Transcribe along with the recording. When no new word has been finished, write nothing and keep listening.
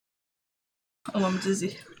Oh, I'm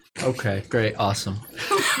dizzy. Okay, great, awesome.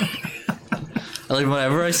 Like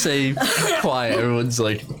whenever I say quiet, everyone's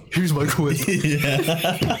like, "Here's my quiz."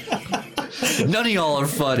 None of y'all are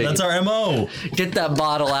funny. That's our MO. Get that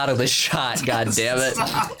bottle out of the shot, god damn it.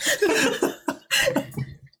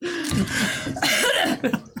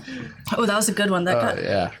 Oh, that was a good one. That got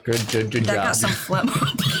Yeah, good that job. got some phlegm.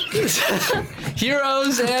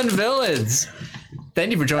 Heroes and villains.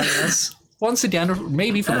 Thank you for joining us once again,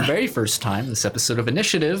 maybe for the very first time, this episode of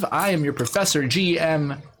Initiative. I am your Professor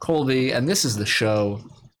GM Colby, and this is the show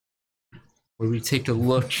where we take a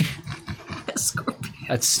look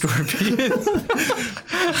at scorpions.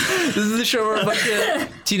 This is the show where a bunch of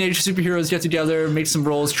teenage superheroes get together, make some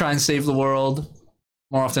rolls, try and save the world.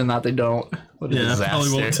 More often than not, they don't. What a disaster.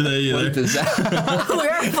 Probably won't today either. What a disaster.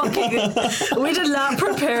 We did not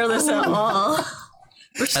prepare this at all.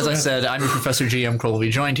 As I said, I'm your Professor GM Colby,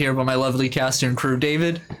 joined here by my lovely cast and crew,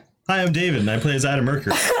 David. Hi, I'm David, and I play as Adam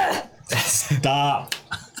Merker. Stop.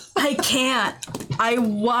 I can't. I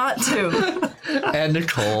want to. And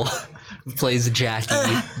Nicole, who plays Jackie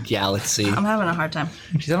Galaxy. I'm having a hard time.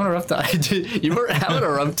 She's having a rough time. You were having a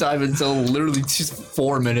rough time until literally just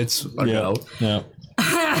 4 minutes ago. Yeah.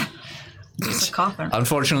 Just a cougher.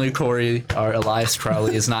 Unfortunately, Corey, our Elias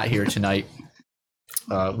Crowley, is not here tonight.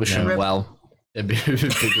 Wish him well. Big rip.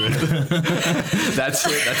 That's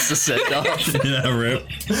it. That's the send off. Yeah, rip.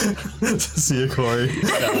 See you, Corey.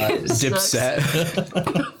 Dipset.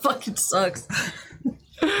 Fucking sucks.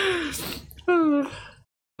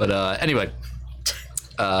 But anyway,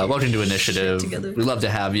 welcome to Initiative. We'd love to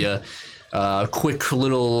have you. Quick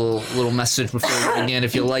little message before we begin.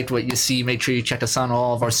 If you liked what you see, make sure you check us out on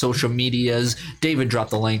all of our social medias. David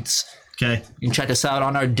dropped the links. Okay. You can check us out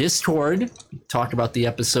on our Discord. Talk about the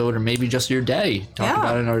episode or maybe just your day. Talk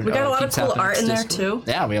about it in our, we got a lot of Keeps cool Happening art in there Discord.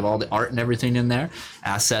 too. Yeah, we have all the art and everything in there.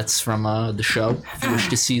 Assets from the show if you wish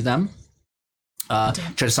to see them.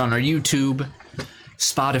 Check us out on our YouTube,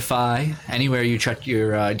 Spotify, anywhere you check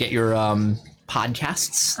your get your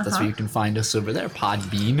podcasts. That's where you can find us over there.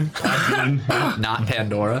 Podbean. Not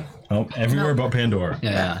Pandora. Oh, everywhere but Pandora.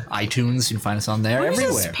 Yeah, iTunes. You can find us on there. What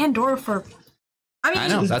everywhere. is Pandora for? I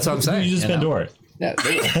know. That's what I'm saying. You use Pandora. Yeah.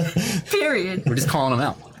 Period. We're just calling them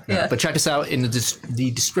out. Yeah. But check us out in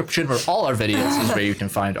the description for all our videos is where you can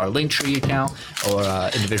find our Linktree account or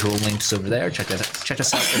individual links over there. Check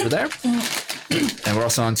us out over there. And we're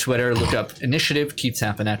also on Twitter. Look up Initiative Keeps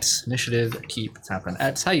Happening X. Initiative Keeps Happening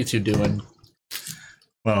X. How you two doing?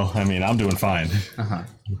 Well, I mean, I'm doing fine. I'm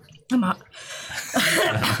not.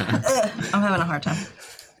 I'm having a hard time.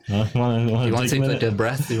 You want to take a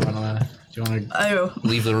breath? Do you want to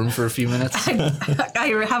leave the room for a few minutes? I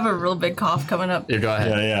have a real big cough coming up. Here, go ahead.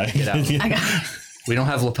 Yeah. Get out. We don't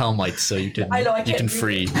have lapel mics, so you can. I know, I you can can't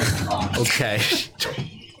free. Okay.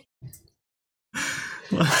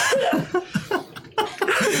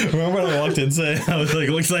 Remember when I walked in saying, I was like,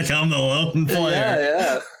 looks like I'm the lone player.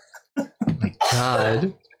 Yeah. Oh my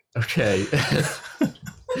God. Okay.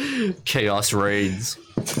 Chaos reigns.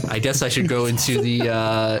 I guess I should go into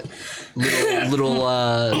the little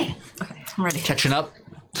Okay, I'm ready. catching up.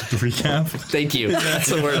 Recap. Thank you. That's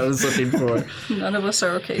the word I was looking for. None of us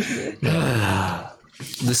are okay today.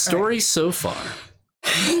 The story so far.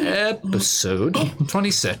 Episode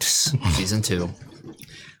 26, Season 2.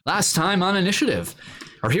 Last time on Initiative,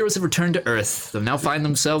 our heroes have returned to Earth. They'll now find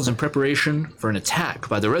themselves in preparation for an attack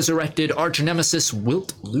by the resurrected arch-nemesis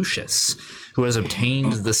Wilt Lucius, who has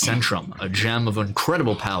obtained the Centrum, a gem of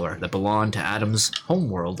incredible power that belonged to Adam's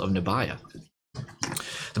homeworld of Nibaya.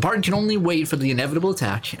 The party can only wait for the inevitable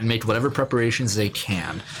attack and make whatever preparations they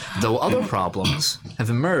can, though other problems have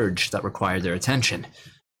emerged that require their attention.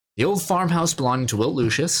 The old farmhouse belonging to Wilt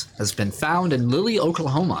Lucius has been found in Lily,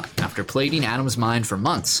 Oklahoma, after plaguing Adam's mind for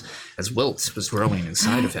months, as Wilt was growing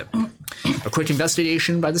inside of him. A quick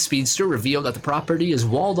investigation by the speedster revealed that the property is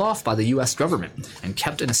walled off by the U.S. government and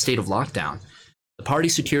kept in a state of lockdown. The party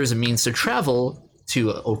secures a means to travel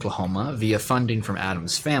to Oklahoma via funding from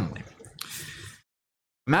Adam's family.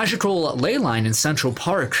 A magical ley line in Central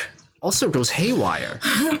Park also goes haywire,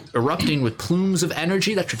 erupting with plumes of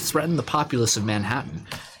energy that could threaten the populace of Manhattan.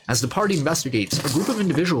 As the party investigates, a group of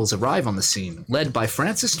individuals arrive on the scene, led by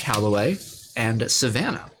Francis Calloway and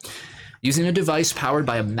Savannah. Using a device powered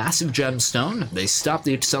by a massive gemstone, they stop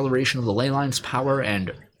the acceleration of the ley line's power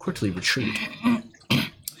and quickly retreat.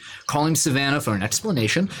 Calling Savannah for an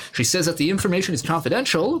explanation, she says that the information is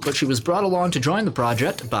confidential, but she was brought along to join the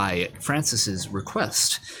project by Francis's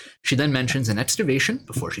request. She then mentions an excavation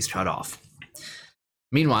before she's cut off.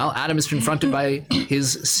 Meanwhile, Adam is confronted by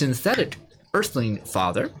his synthetic Earthling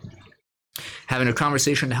father, having a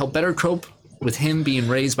conversation to help better cope with him being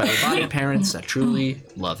raised by robotic parents that truly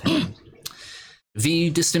love him. V,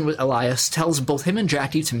 distant with Elias, tells both him and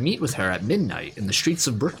Jackie to meet with her at midnight in the streets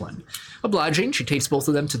of Brooklyn. Obliging, she takes both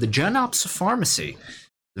of them to the Genops pharmacy,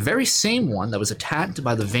 the very same one that was attacked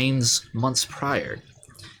by the Vanes months prior,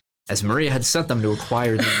 as Maria had sent them to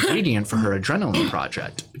acquire the ingredient for her adrenaline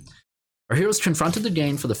project. Our heroes confronted the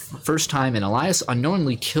gang for the first time, and Elias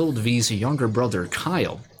unknowingly killed V's younger brother,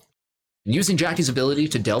 Kyle. And using Jackie's ability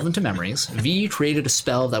to delve into memories, V created a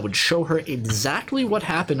spell that would show her exactly what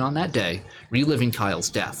happened on that day, reliving Kyle's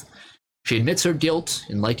death. She admits her guilt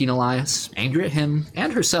in liking Elias, angry at him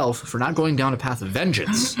and herself for not going down a path of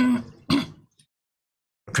vengeance.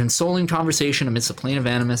 A consoling conversation amidst the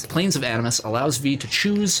plains of Animus allows V to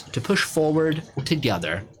choose to push forward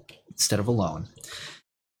together instead of alone.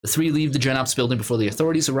 The three leave the Genops building before the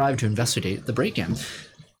authorities arrive to investigate the break-in.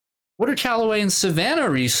 What are Calloway and Savannah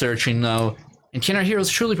researching, though? And can our heroes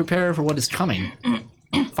truly prepare for what is coming?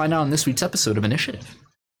 Find out in this week's episode of Initiative.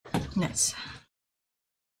 Nice.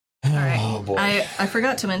 All right. Oh boy. I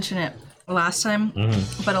forgot to mention it last time,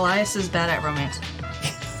 but Elias is bad at romance.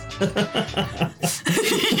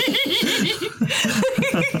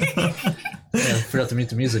 Yeah, I forgot to mute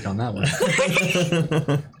the music on that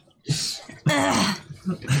one.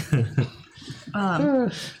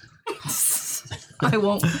 I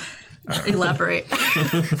won't elaborate.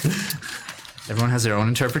 Everyone has their own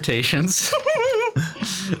interpretations.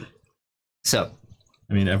 So,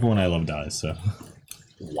 I mean, everyone I love dies, so.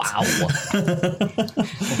 wow.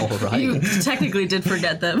 All right. You technically did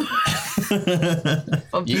forget them.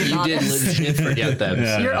 You did legit forget them.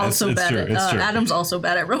 Yeah, You're it's- also it's bad true, at. it's true. Adam's also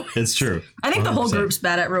bad at romance. It's true. I think the whole 100%. group's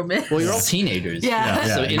bad at romance. Well, you're all teenagers. Yeah. So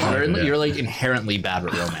exactly, inherently, yeah. you're like inherently bad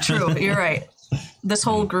at romance. True. You're right. This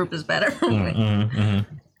whole group is bad at romance.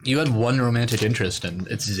 You had one romantic interest, and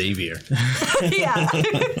it's Xavier. Yeah.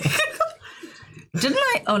 Didn't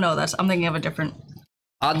I? Oh no, I'm thinking of a different.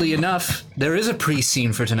 Oddly enough, there is a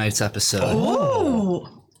pre-scene for tonight's episode. Ooh.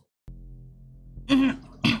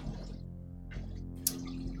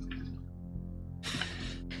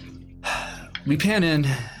 We pan in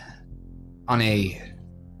on a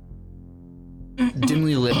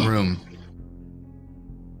dimly lit room.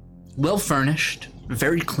 Well furnished,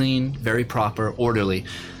 very clean, very proper, orderly.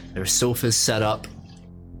 There are sofas set up,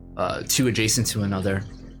 two adjacent to another.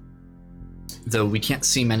 Though we can't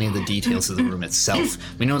see many of the details of the room itself.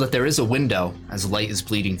 We know that there is a window as light is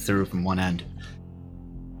bleeding through from one end.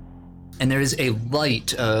 And there is a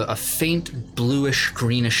light, a faint bluish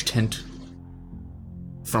greenish tint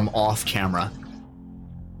from off camera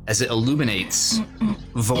as it illuminates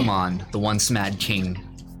Vomon, the once mad king,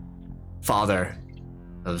 father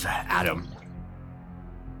of Adam.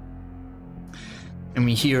 And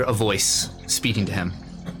we hear a voice speaking to him.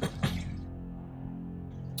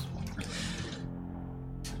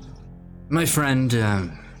 My friend,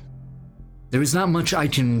 there is not much I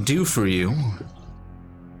can do for you.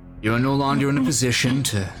 You are no longer in a position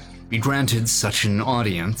to be granted such an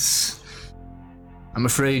audience. I'm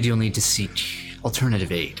afraid you'll need to seek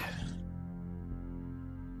alternative aid.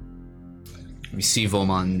 We see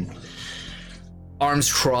Vomon,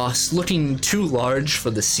 arms crossed, looking too large for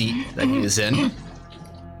the seat that he is in.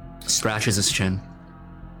 Scratches his chin.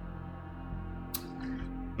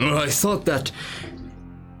 I thought that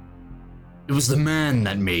it was the man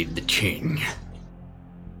that made the king.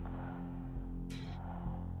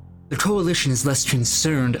 The coalition is less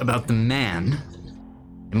concerned about the man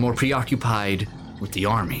and more preoccupied with the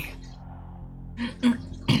army.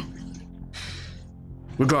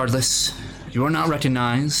 Regardless, you are not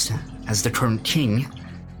recognized as the current king.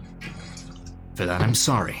 For that, I'm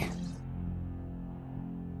sorry.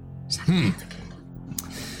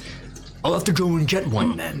 I'll have to go and get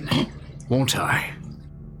one then, won't I?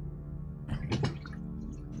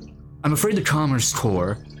 I'm afraid the Commerce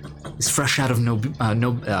Corps is fresh out of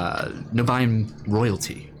Nobian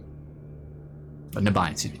royalty.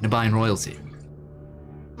 Nobian royalty.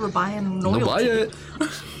 Rabian No buy loyalty.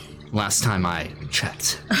 it. Last time I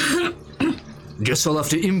checked. Guess I'll have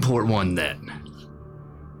to import one then.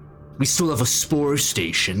 We still have a spore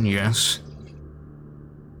station, yes?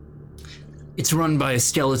 It's run by a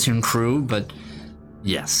skeleton crew, but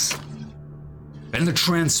yes. And the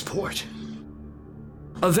transport.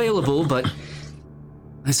 Available, but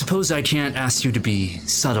I suppose I can't ask you to be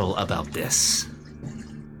subtle about this.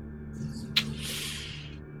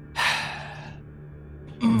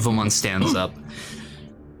 Vomon stands up.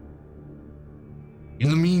 In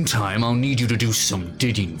the meantime, I'll need you to do some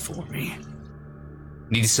digging for me.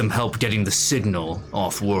 Need some help getting the signal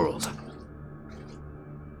off-world.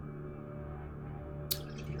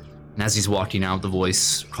 And as he's walking out, the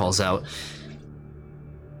voice calls out,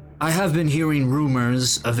 I have been hearing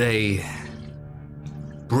rumors of a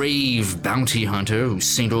brave bounty hunter who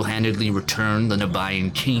single-handedly returned the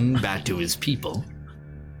Nabayan king back to his people.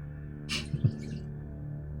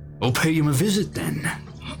 I'll pay him a visit then.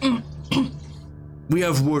 We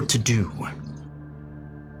have work to do.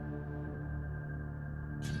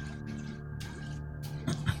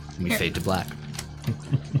 We fade to black.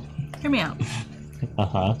 Hear me out.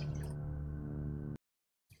 Uh-huh.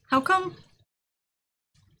 How come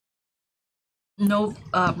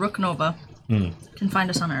Rook Nova can find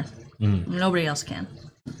us on Earth? Nobody else can.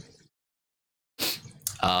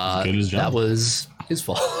 Good as That was his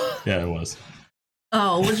fault. Yeah, it was.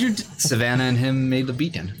 Oh, what did you Savannah and him made the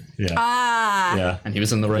beacon. Yeah. Ah, Yeah. And he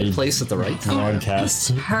was in the right place at the right time.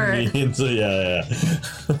 Broadcast. Heard. So, yeah.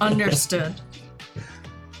 Understood.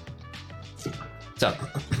 So,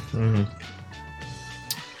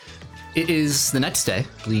 it is the next day,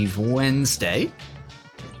 I believe Wednesday,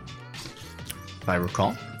 if I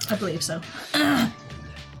recall. I believe so.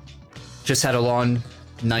 Just had a long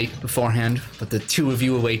night beforehand, but the two of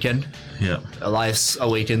you awaken. Yeah. Elias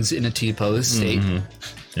awakens in a T-pose state.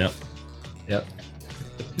 Yep. Yep.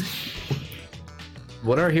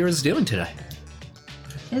 What are our heroes doing today?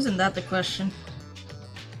 Isn't that the question?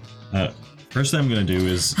 First thing I'm going to do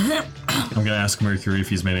is I'm going to ask Mercury if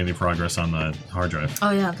he's made any progress on the hard drive.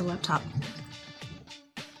 Oh yeah, the laptop.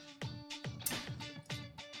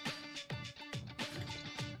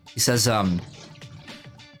 He says,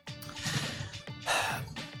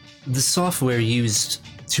 the software used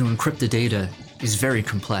to encrypt the data is very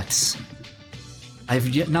complex.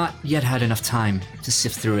 I've not yet had enough time to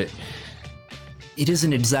sift through it. It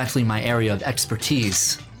isn't exactly my area of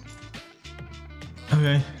expertise.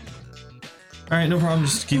 Okay. All right, no problem.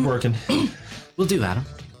 Just keep working. Will do, Adam.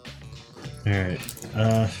 All right.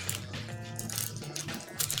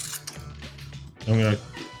 I'm going to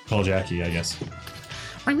call Jackie, I guess.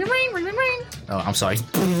 Ring, ring, ring, ring, ring, ring. Oh, I'm sorry.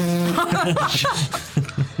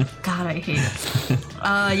 God, I hate it.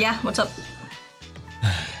 Yeah, what's up?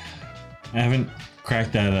 I haven't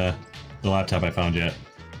cracked that the laptop I found yet.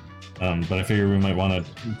 But I figure we might want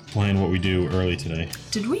to plan what we do early today.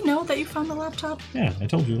 Did we know that you found the laptop? Yeah, I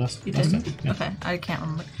told you last You time. did? Yeah. Okay, I can't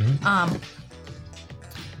remember.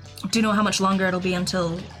 Do you know how much longer it'll be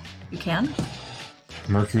until you can?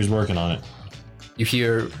 Mercury's working on it. You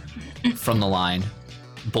hear from the line,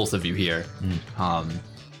 both of you hear,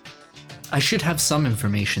 I should have some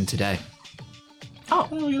information today. Oh,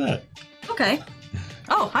 Oh, look at okay.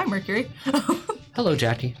 Oh, hi, Mercury. Hello,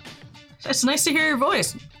 Jackie. It's nice to hear your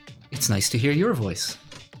voice. It's nice to hear your voice.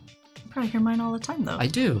 You probably hear mine all the time, though. I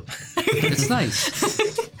do. It's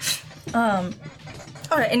nice. All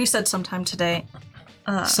right, and you said sometime today.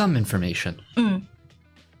 Some information.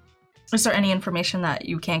 Is there any information that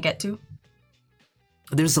you can't get to?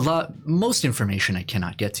 There's most information I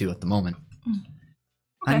cannot get to at the moment.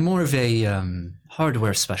 Okay. I'm more of a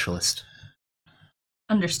hardware specialist.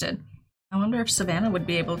 Understood. I wonder if Savannah would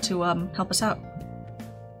be able to help us out that.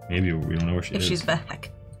 Maybe we don't know where she if is. she's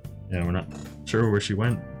back. Yeah, we're not sure where she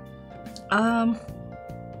went.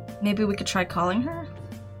 Maybe we could try calling her.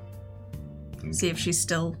 See if she's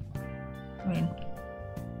still, You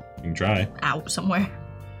can try. out somewhere.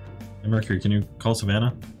 Hey, Mercury, can you call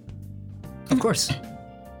Savannah? Of course.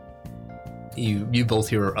 You both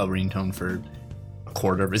hear a ringtone for a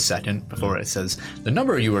quarter of a second before it says, the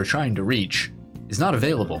number you are trying to reach is not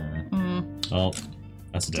available. Oh,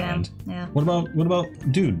 that's a dead Damn. end. Yeah. What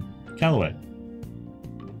about dude, Calloway?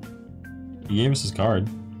 He gave us his card.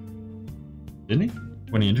 Didn't he?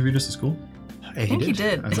 When he interviewed us at school? Hey, think he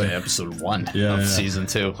did. That's like episode 1 Yeah, of yeah. season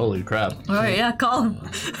 2. Holy crap. All right, yeah, call him.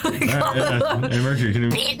 Call him. Hey, Mercury, can you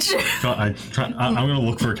Bitch. I'm gonna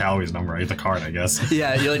look for Calloway's number. I get the card, I guess.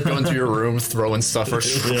 Yeah, you're like going through your room, throwing stuff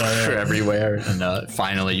Yeah. everywhere, and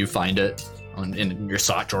finally you find it in your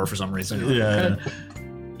sock drawer for some reason. You're like, Yeah.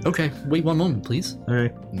 Okay, wait one moment, please. All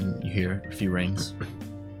right. And you hear a few rings.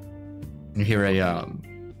 You hear a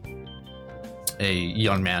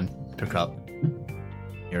young man pick up.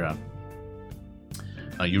 You're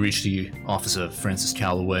you reach the office of Francis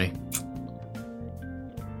Calloway.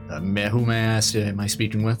 Who may I ask am I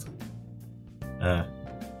speaking with?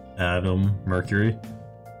 Adam Mercury.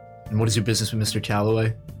 And what is your business with Mr.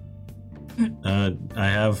 Calloway? I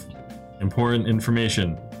have important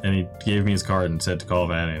information, and he gave me his card and said to call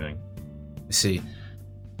if I had anything. I see.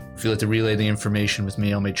 If you'd like to relay the information with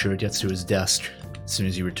me, I'll make sure it gets to his desk as soon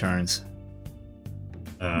as he returns.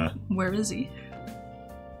 Where is he?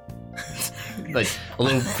 Like, a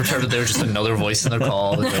little perturbed that there was just another voice in the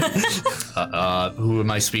call. Who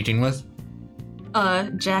am I speaking with?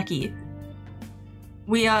 Jackie.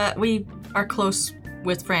 We are close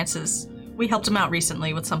with Francis. We helped him out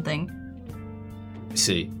recently with something. I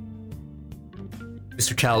see.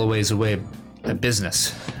 Mr. Calloway's away at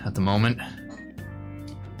business at the moment.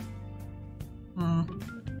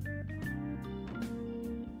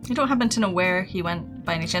 You don't happen to know where he went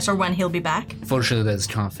by any chance, or when he'll be back? Fortunately, that's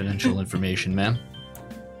confidential information, ma'am.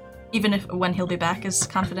 Even if when he'll be back is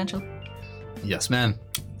confidential? Yes, ma'am.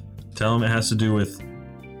 Tell him it has to do with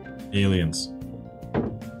aliens.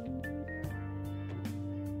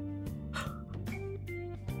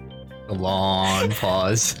 A long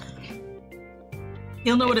pause.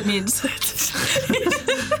 He'll know what it means.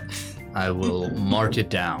 I will mark it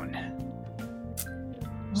down.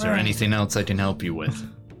 Is there Alright. anything else I can help you with?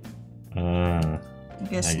 I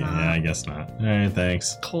guess not. Yeah, I guess not. All right,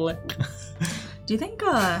 thanks. Click. Do you think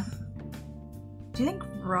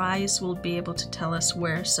Rise will be able to tell us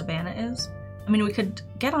where Savannah is? I mean, we could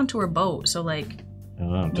get onto her boat, so like, I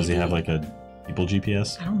don't know. Does he have like a people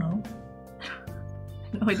GPS? I don't know.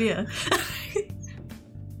 No idea.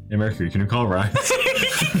 Hey, Mercury, can you call Ryan?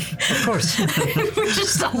 Of course. We're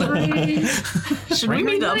just on the way. Should we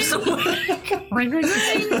meet up somewhere? Ring.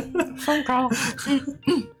 Phone call.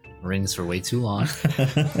 Rings for way too long.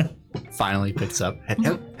 Finally picks up.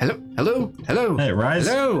 Hello. Hey, Rise.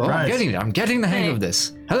 Hello. Oh, Rise. I'm getting the hang Hey. of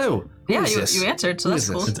this. Hello. Who Yeah, is this? you answered, so Who that's is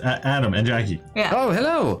this? cool. It's Adam and Jackie. Yeah. Oh,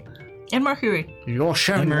 hello. And Mercury. You're all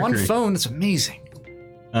sharing Hey, one Mercury. phone. It's amazing.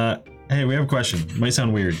 Hey, we have a question. It might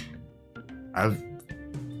sound weird. If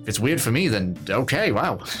it's weird for me, then okay.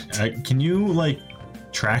 Wow. Can you like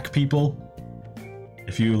track people?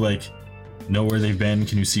 If you like know where they've been,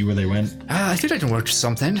 can you see where they went? I think I can work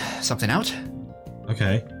something out.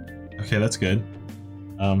 Okay, that's good.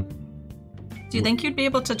 Do you think you'd be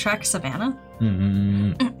able to track Savannah?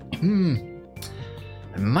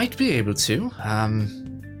 I might be able to.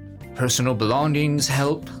 Personal belongings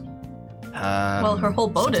help. Well, her whole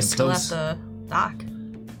boat is something still at close. the dock.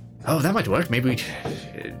 Oh, that might work. Maybe. Do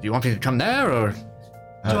you want me to come there, or Do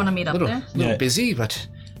you want to meet up little there? Yeah. busy? But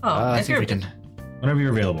Oh, I if think you're we can. Whenever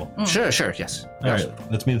you're available. Sure. Yes. All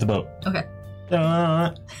right, let's meet at the boat. Okay.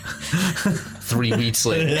 3 weeks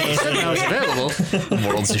later, now it's available. The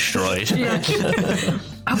world's destroyed.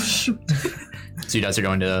 Oh shoot. So you guys are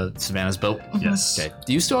going to Savannah's boat. Yes. Okay.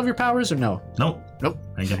 Do you still have your powers, or no? Nope. Nope.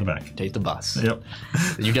 I get the back. Take the bus. Yep.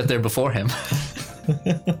 You get there before him.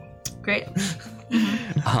 Great.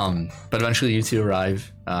 But eventually you two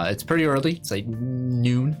arrive. It's pretty early. It's like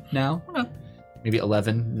noon now. Okay. Maybe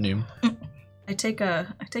 11 noon. I take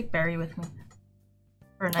Barry with me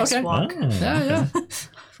for a nice Okay. walk. Oh, Yeah.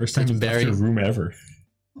 First time in Barry. a room ever.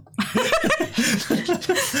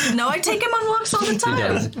 No, I take him on walks all the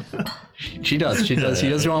time. She does. She does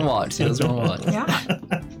go on walks. Yeah.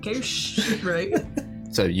 Get your shit right.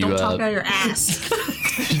 So you Don't talk out of your ass.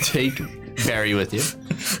 you take Barry with you.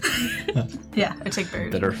 Yeah, I take Barry.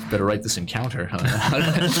 Better write this encounter.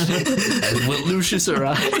 As Will Lucius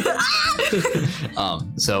arrive.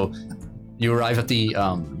 So you arrive at the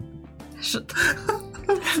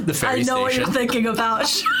the ferry I know station. what you're thinking about.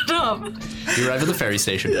 Shut up. You arrive at the ferry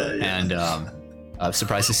station, and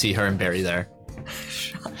surprised to see her and Barry there.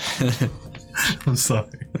 I'm sorry.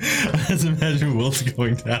 I just imagine Wilt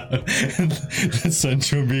going down and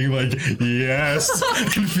Sancho being like, yes,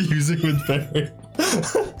 confusing with Barry.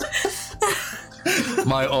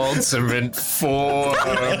 My ultimate form.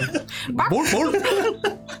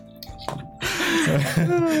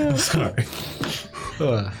 I'm sorry.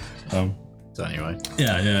 So anyway,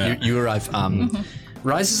 Yeah. you arrive.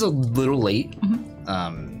 Rise is a little late.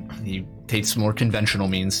 He takes more conventional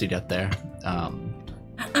means to get there.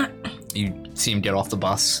 You see him get off the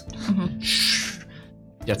bus.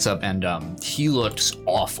 Gets up, and he looks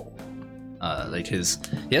awful. Like he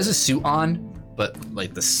has a suit on, but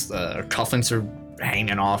like the cufflinks are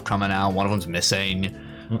hanging off, coming out. One of them's missing.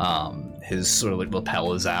 His sort of like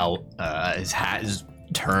lapel is out. His hat is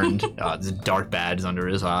turned. There's a dark badge under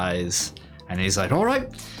his eyes, and he's like, "All right."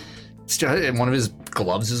 And one of his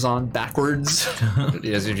gloves is on backwards.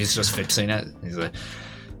 He's just fixing it. He's like,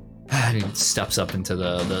 and he steps up into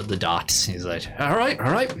the docks. He's like, all right.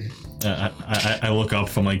 I look up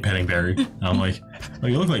from like petting Barry. And I'm like, oh,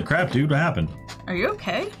 you look like crap, dude. What happened? Are you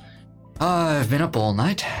okay? I've been up all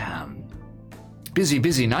night.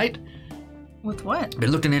 Busy night. With what?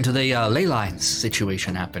 Been looking into the ley lines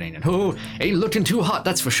situation happening, and ain't looking too hot,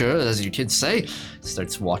 that's for sure, as you kids say.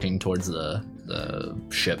 Starts walking towards the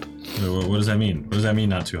ship. What does that mean? What does that mean,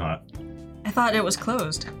 not too hot? I thought it was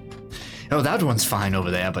closed. Oh, that one's fine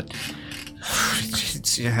over there, but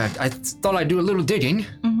I thought I'd do a little digging,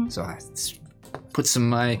 so I put some of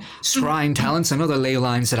my scrying talents and other ley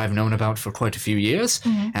lines that I've known about for quite a few years,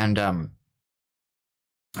 and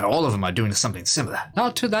All of them are doing something similar.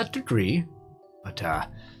 Not to that degree, but,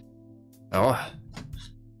 all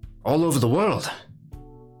over the world.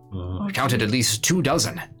 I counted at least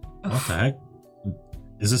 24. What the heck?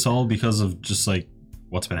 Is this all because of just, like,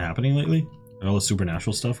 what's been happening lately? All the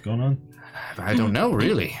supernatural stuff going on? I don't know,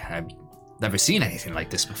 really. I've never seen anything like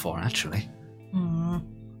this before, actually.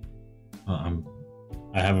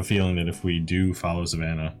 I have a feeling that if we do follow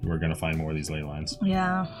Savannah, we're going to find more of these ley lines.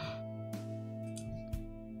 Yeah.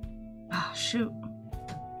 Oh, shoot.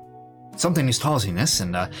 Something is causing this,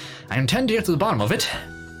 and I intend to get to the bottom of it.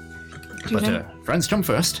 But friends come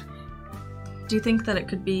first. Do you think that it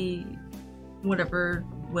could be whatever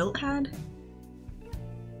Wilt had?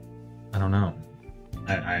 I don't know.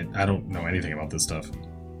 I don't know anything about this stuff.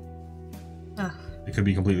 It could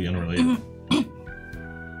be completely unrelated.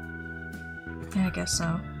 Yeah, I guess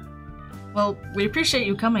so. Well, we appreciate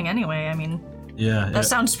you coming anyway. I mean, Yeah. that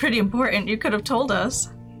sounds pretty important. You could have told us.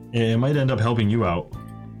 It might end up helping you out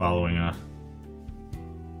following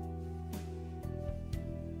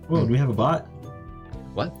Whoa, do we have a bot?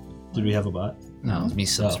 What? Did we have a bot? No, it's me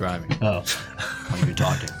subscribing. Oh. When you're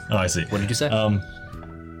talking. Oh, I see. What did you say?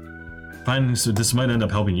 So this might end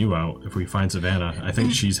up helping you out if we find Savannah. I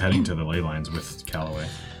think she's heading to the ley lines with Calloway.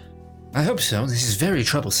 I hope so. This is very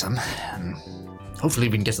troublesome. Hopefully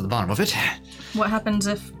we can get to the bottom of it. What happens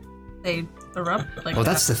if they erupt? Well,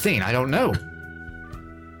 that's the thing. I don't know.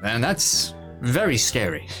 And that's very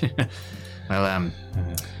scary. Well,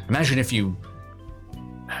 imagine if you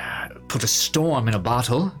put a storm in a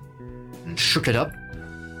bottle and shook it up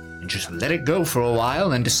and just let it go for a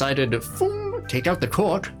while and decided to take out the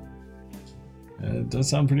cork. It does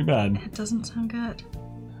sound pretty bad. It doesn't sound good.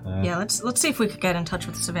 Yeah, let's see if we could get in touch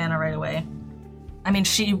with Savannah right away. I mean,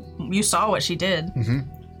 you saw what she did.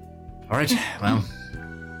 All right, well,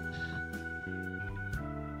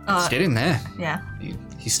 let's get in there. Yeah.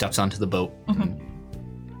 He steps onto the boat and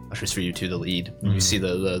ushers for you to the lead. You see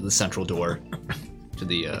the central door to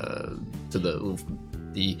the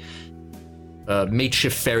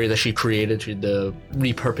makeshift ferry that she created, the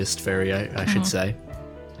repurposed ferry, I should say.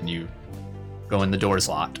 And you go in, the door's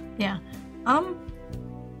locked. Yeah.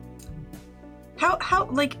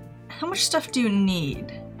 How much stuff do you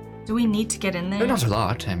need? Do we need to get in there? They're not a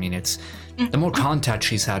lot. I mean, it's the more contact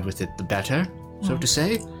she's had with it, the better, so to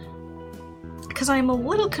say. Because I'm a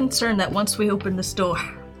little concerned that once we open this door,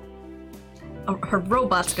 her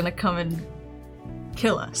robot's gonna come and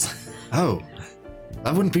kill us. Oh,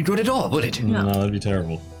 that wouldn't be good at all, would it? No, that'd be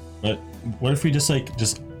terrible. But what if we just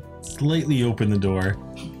slightly open the door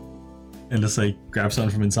and just grab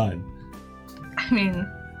something from inside? I mean,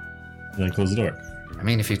 and then close the door. I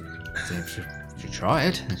mean, if you try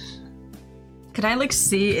it. Could I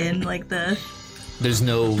see in the? There's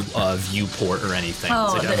no viewport or anything.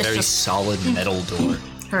 Oh, it's a very solid metal door.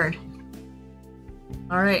 Heard.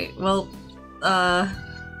 All right. Well,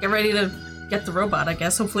 get ready to get the robot. I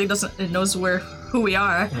guess. Hopefully, it knows who we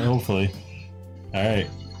are. Hopefully. All right.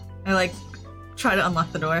 I try to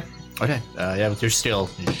unlock the door. Okay. Yeah, but you're still.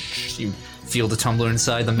 You feel the tumbler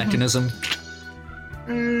inside the mechanism.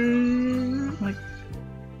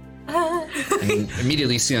 And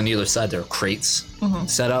immediately see on the other side there are crates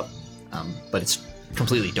set up, but it's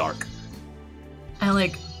completely dark.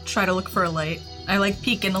 I try to look for a light. I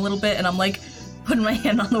peek in a little bit and I'm putting my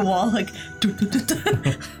hand on the wall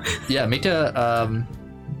Yeah, make a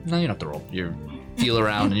no, you don't have to roll. You feel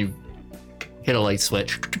around and you hit a light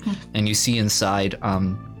switch and you see inside.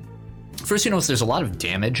 First you notice there's a lot of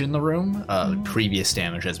damage in the room. Previous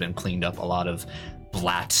damage has been cleaned up. A lot of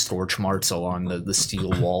black scorch marks along the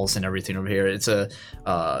steel walls and everything over here. It's a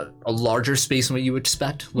larger space than what you would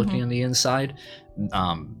expect looking on the inside.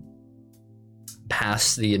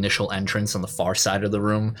 Past the initial entrance on the far side of the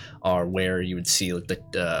room are where you would see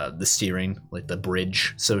the steering, the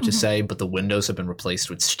bridge, so to say, but the windows have been replaced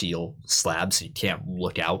with steel slabs, so you can't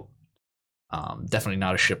look out. Definitely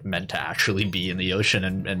not a ship meant to actually be in the ocean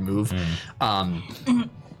and move.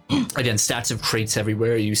 Again, stacks of crates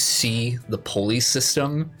everywhere. You see the pulley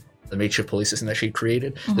system, the makeshift pulley system that she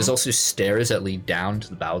created. There's also stairs that lead down to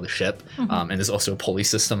the bow of the ship, and there's also a pulley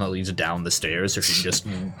system that leads down the stairs, so she can just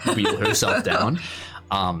wheel herself down.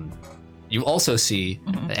 You also see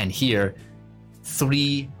and hear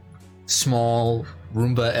 3 small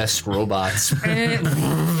Roomba-esque robots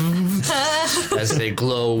as they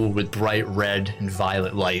glow with bright red and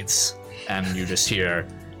violet lights, and you just hear,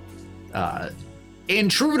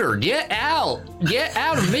 "Intruder, get out! Get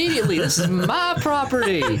out immediately! This is my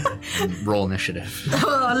property!" And roll initiative.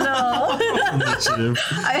 Oh no! Initiative.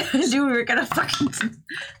 I knew we were gonna fucking.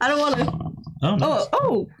 I don't want to. Oh, nice.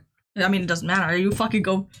 Oh! I mean, it doesn't matter. You fucking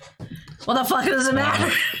go. What the fuck does it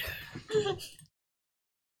matter?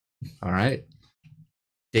 All right.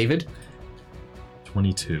 David?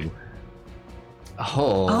 22.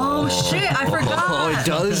 Oh shit, I forgot. Oh, it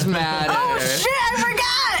does matter. Oh shit, I forgot!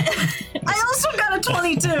 I also got a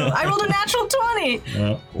 22. I rolled a natural 20.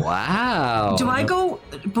 Wow. Do I go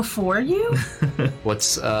before you?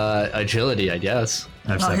 What's agility, I guess?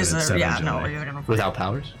 I have seven yeah, agility. no, you're gonna. Without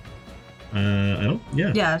powers? I don't.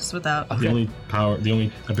 Yeah. Yeah, it's without. The only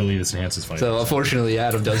ability that's enhanced is fight. So unfortunately,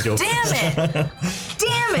 Adam does go. Damn it!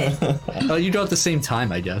 Damn it! Oh, you go at the same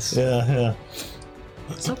time, I guess. Yeah.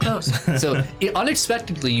 So close. So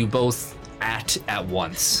unexpectedly, you both act at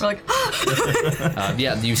once. We're like,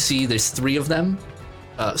 Yeah, you see there's 3 of them.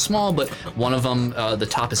 Small, but one of them, the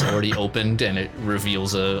top is already opened and it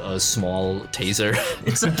reveals a small taser.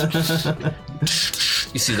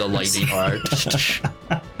 You see the lightning art.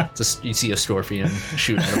 You see a scorpion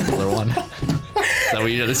shoot at another one. Is that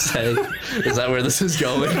what you're gonna say? Is that where this is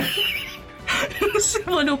going?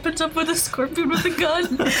 someone opens up with a scorpion with a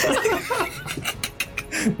gun.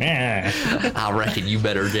 I reckon you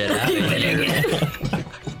better get out of here.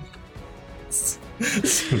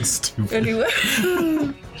 So stupid. Anyway.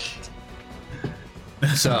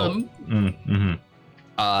 So,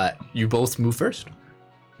 you both move first.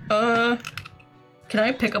 Can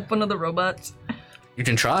I pick up one of the robots? You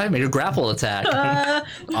can try. Make a grapple attack.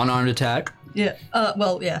 Unarmed attack. Yeah.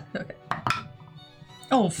 Well, yeah. Okay.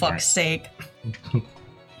 Oh, fuck's sake.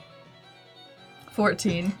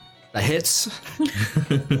 14. That hits.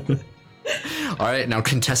 All right, now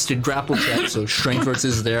contested grapple check. So strength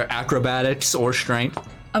versus their acrobatics or strength.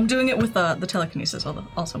 I'm doing it with the telekinesis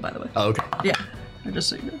also, by the way. Oh, okay. Yeah. I just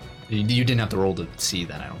so you know. You didn't have to roll to see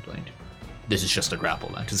that, I don't think. This is just a grapple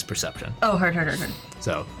then, because it's perception. Oh, hard.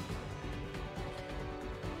 So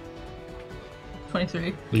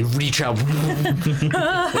 23. you reach out.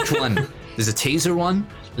 Which one? There's a taser one.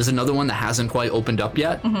 There's another one that hasn't quite opened up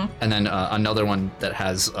yet, and then another one that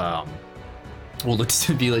has what looks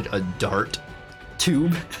to be like a dart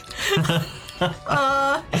tube.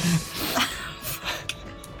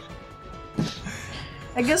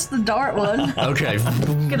 I guess the dart one. Okay.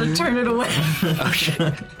 I'm gonna turn it away.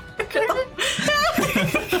 Okay.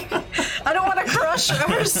 I don't want to crush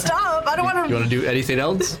her stuff. I don't want You want to do anything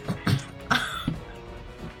else?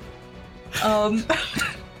 No,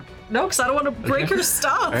 because I don't want to break her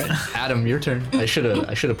stuff. All right, Adam, your turn. I should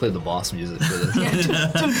have played the boss music for this.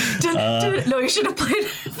 No, you should have played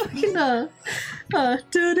fucking Yeah.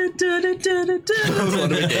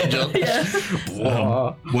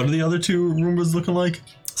 What are the other two Roombas looking like?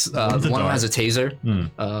 One of them has a taser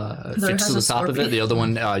fixed to the has a top of it. scorpion. The other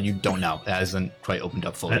one, you don't know. It hasn't quite opened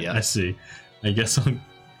up fully yet. I see. I guess I'll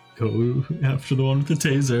go after the one with the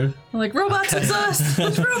taser. I'm like, robots, it's us.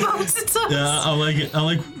 It's robots, it's us. Yeah, I'm like,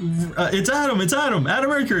 it's Adam, Adam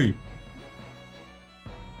Mercury. Is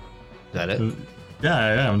that it?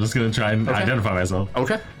 Yeah, I'm just gonna try and identify myself.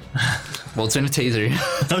 Okay. Well, it's in a taser.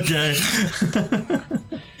 Okay.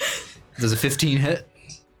 Does a 15 hit?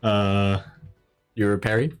 You're a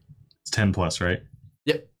parry? It's 10 plus, right?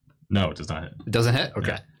 Yep. No, it does not hit. It doesn't hit?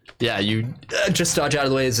 Okay. Yeah, you just dodge out of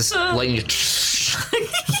the way as this lightning.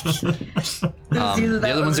 The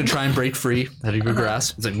other ones are trying to break free out of your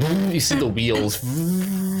grasp. It's like, you see the wheels.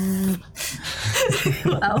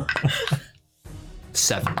 Wow.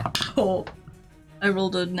 7. Oh. I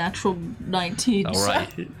rolled a natural 19. All right.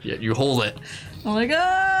 Yeah, you hold it. I'm like,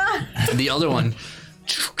 ah! And the other one,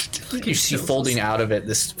 you see folding out of it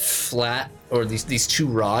this flat, or these 2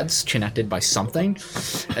 rods connected by something,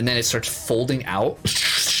 and then it starts folding out,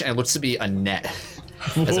 and it looks to be a net.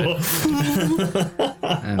 And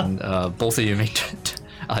both of you make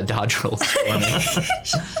dodge rolls.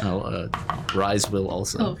 Rise will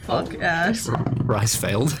also. Oh, fuck ass. Rise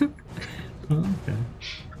failed. Okay.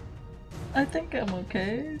 I think I'm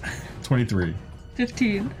okay. 23.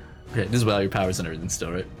 15. Okay, this is without your powers and everything still,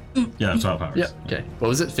 right? Yeah, it's all powers. Yep. Okay. What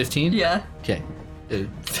was it? 15? Yeah. Okay.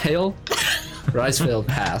 Fail. Rise failed.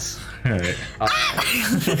 Pass. All right.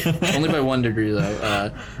 Only by 1 degree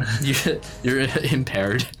though. You're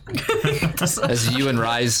impaired. As you and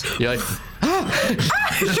Rise, you're like,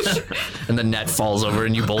 and the net falls over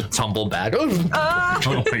and you both tumble back. Oh my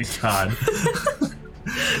god.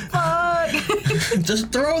 Fuck!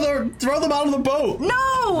 Just throw them out of the boat.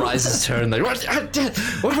 No! Rise's turn. Like, what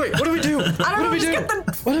do we do? I don't know, just get the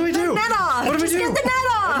net off! What do we Just do? get the net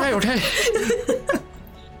off! Okay.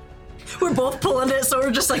 We're both pulling it, so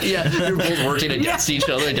we're just like... Yeah, you're both working against each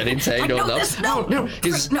other, getting tangled up. this, no.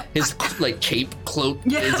 His like cape cloak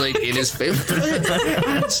Yeah. is like in his face.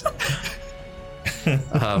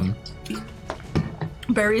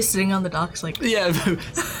 Barry's sitting on the docks like... Yeah.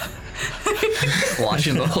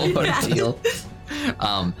 watching the whole ordeal.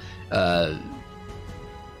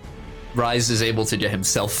 Rise is able to get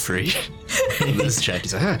himself free in this check.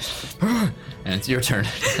 He's like, and it's your turn.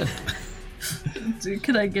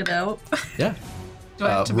 Can I get out? Yeah. Do I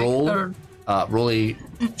have to roll a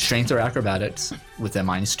strength or acrobatics with a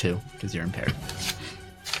 -2 because you're impaired.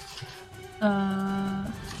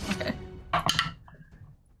 Okay.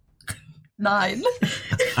 9. Get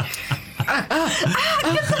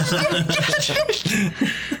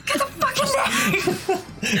the fucking net!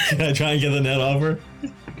 Can I try and get the net off her?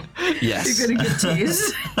 Yes. You're gonna get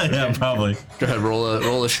teased. Yeah, probably. Go ahead,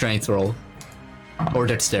 roll a strength roll. Or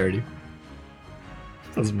dexterity.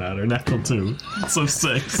 Doesn't matter. Natural 2. So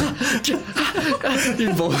 6.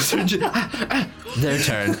 You both are their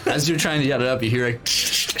turn. As you're trying to get it up, you hear a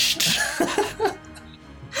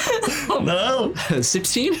No.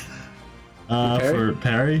 16? For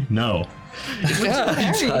parry? No.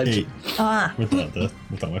 Yeah. 8.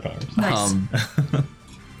 Without my powers. Nice.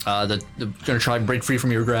 They're gonna try and break free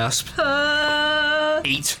from your grasp.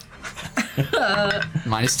 8.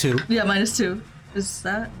 -2. Yeah, -2. Is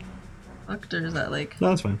that fucked or is that like? No,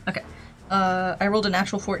 that's fine. Okay. I rolled a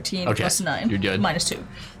natural 14 Okay, plus 9. you're good. -2.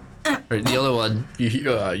 Right, the other one, you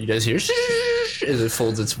guys hear as it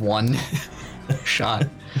folds its one shot,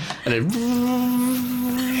 and it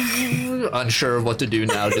unsure of what to do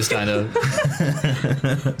now, just kind of.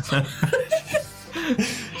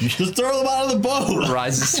 You just throw them out of the boat.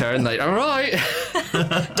 Rises turn, like, all right.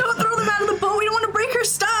 Don't throw them out of the boat. We don't want to break her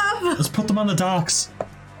stuff. Let's put them on the docks.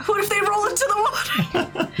 What if they roll into the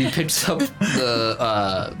water? He picks up the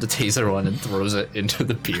taser one and throws it into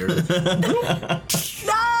the pier.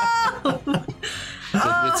 No!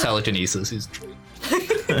 With telekinesis, he's.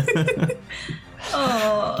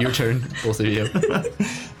 Your turn, both of you.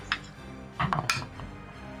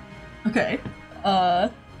 Okay.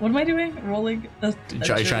 What am I doing? Rolling.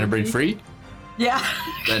 Trying to break free? Yeah.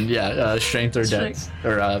 Then yeah, strength or dex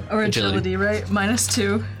or agility, right?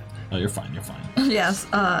 -2. Oh, you're fine. You're fine. Yes.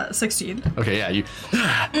 16. Okay, yeah, you're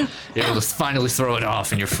able to finally throw it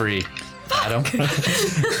off and you're free. Adam?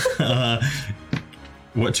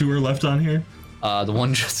 What 2 are left on here? The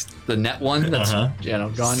one the net one that's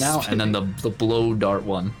gone now, and then the blow dart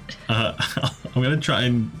one. I'm gonna try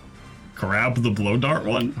and grab the blow dart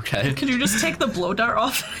one. Okay. Can you just take the blow dart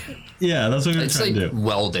off? Yeah, that's what I'm gonna It's try like and do.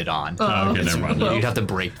 welded on. Oh, okay, never mind. You'd have to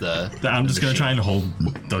break the. I'm just gonna try and hold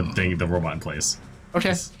the robot in place.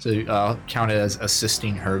 Okay. So count it as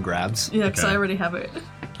assisting her grabs. Yeah, because Okay. I already have it.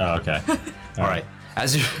 Oh, okay. All right.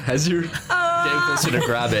 As you're getting closer to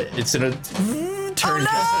grab it, it's gonna turn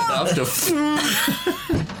just enough to.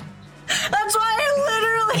 That's why I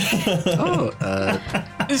literally.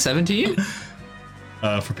 17?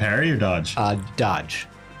 For parry or dodge? Dodge.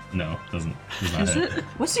 No, does not Is hit. it?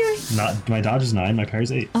 What's your? Not my dodge is 9. My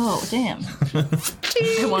parry's 8. Oh damn! I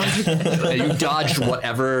wanted to. You dodged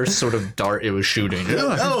whatever sort of dart it was shooting.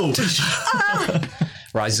 Oh!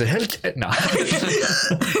 Rise ahead. No.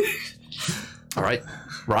 All right.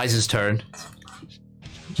 Rise's turn.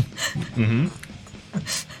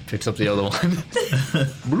 Picks up the other one.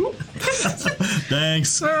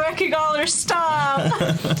 Thanks. We're wrecking all her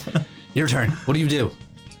stuff. Your turn. What do you do?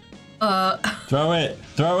 Throw it.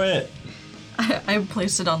 Throw it. I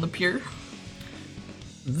placed it on the pier.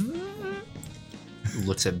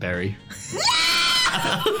 Looks at Barry.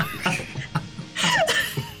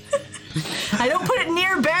 I don't put it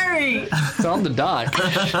near Barry. It's on the dock.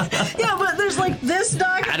 Yeah, but there's like this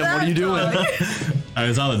dock. Adam, what are you doing?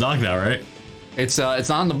 It's on the dock now, right? It's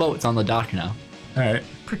on the boat. It's on the dock now. All right.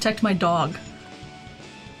 Protect my dog.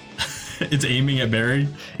 It's aiming at Barry.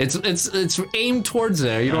 It's aimed towards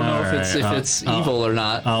there. You don't know if it's evil or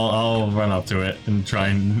not. I'll run up to it and try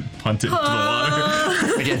and punt it into the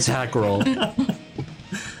water. Make an attack roll.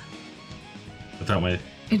 Without my.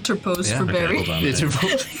 Interpose for Okay, Barry. hold on. It's your I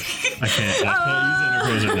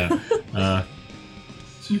can't use interpose right now.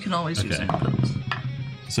 You can always use Okay. interpose.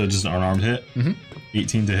 So just an unarmed hit.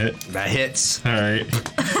 18 to hit. That hits. All right.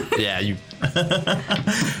 Yeah, you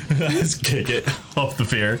Just kick it off the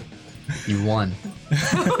pier. won.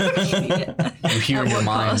 You hear in your What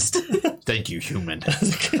mind. cost? Thank you, human.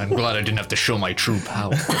 I'm glad I didn't have to show my true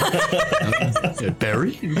power.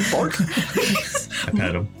 Barry, you bark. I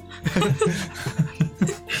pet him.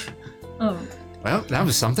 Oh, Well, that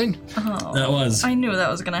was something. That was. I knew that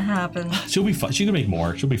was gonna happen. She'll be fine. She can make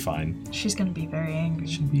more. She'll be fine. She's gonna be very angry.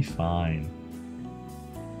 She'll be fine.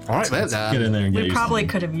 All right, well, Get in there and get We used probably to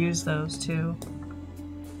could have used those too.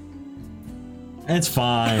 It's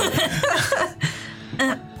fine.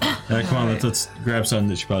 Come on, let's grab something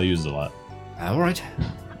that she probably uses a lot. all right.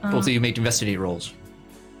 Both of you make investigate rolls.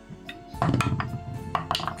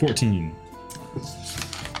 14.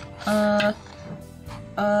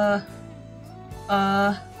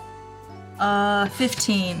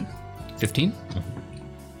 15. 15?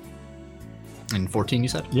 And 14, you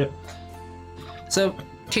said? Yep. So,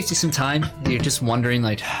 takes you some time. You're just wondering,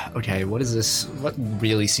 like, okay, what is this? What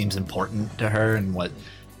really seems important to her, and what,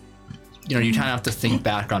 you know, you kind of have to think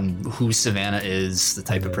back on who Savannah is, the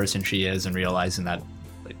type of person she is, and realizing that,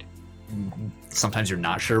 like, sometimes you're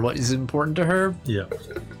not sure what is important to her, Yeah.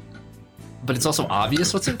 but it's also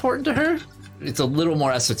obvious what's important to her. It's a little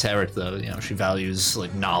more esoteric, though. You know, she values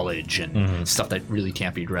like knowledge and stuff that really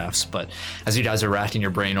can't be grasped. But as you guys are racking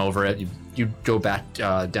your brain over it, you go back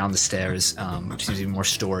down the stairs, which seems even more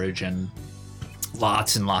storage and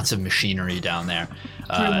lots and lots of machinery down there.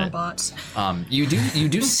 Robots. You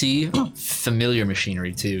do see familiar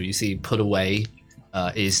machinery too. You see put away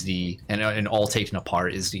is the and all taken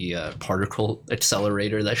apart is the particle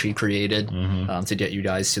accelerator that she created to get you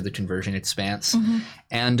guys to the conversion expanse,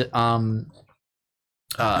 and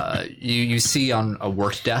you see on a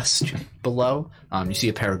work desk below, you see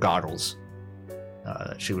a pair of goggles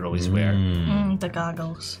that she would always wear. The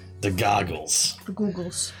goggles. The goggles. The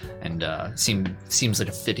googles. And seems like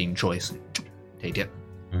a fitting choice. Take it.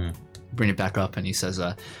 Bring it back up, and he says,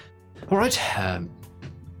 all right,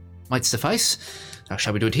 might suffice.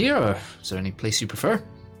 Shall we do it here, or is there any place you prefer?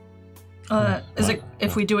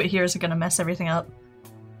 If we do it here, is it going to mess everything up?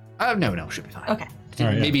 No, should be fine. Okay. All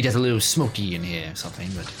right, Maybe get a little smoky in here or something,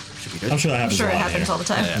 but should be good. I'm sure that happens. I'm sure a it lot happens here. all the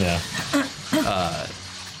time. Yeah.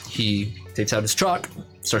 He takes out his chalk,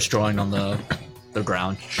 starts drawing on the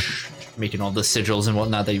ground, making all the sigils and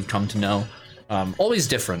whatnot that you've come to know. Always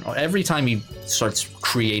different. Every time he starts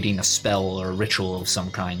creating a spell or a ritual of some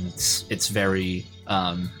kind, it's very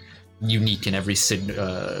unique in every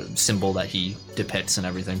symbol that he depicts and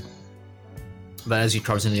everything. But as he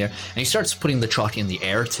carves in the air, and he starts putting the chalk in the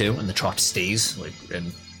air too, and the chalk stays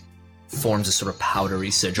and forms a sort of powdery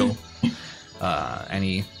sigil. And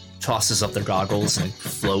he tosses up the goggles and they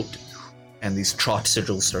float, and these chalk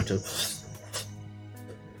sigils start to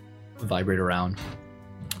vibrate around.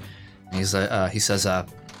 And he says, "All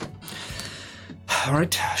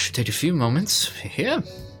right, should take a few moments here."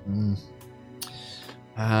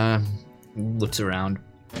 Looks around.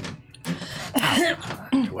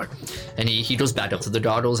 And he goes back up to the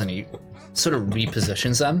goggles and he sort of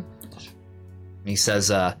repositions them. And he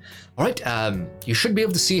says, all right, you should be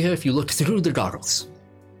able to see her if you look through the goggles.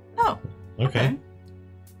 Oh. Okay.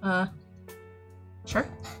 Sure.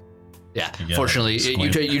 Yeah, Yeah, fortunately,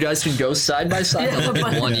 you guys can go side by side,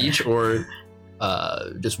 Yeah, one each, or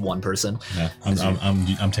just one person. Yeah,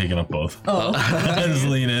 I'm taking up both. Oh. I just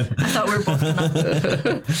lean in. I thought we were both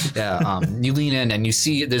enough. Yeah, you lean in and you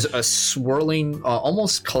see there's a swirling,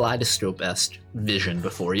 almost kaleidoscope-esque vision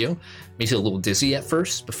before you. Makes you a little dizzy at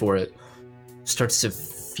first before it starts to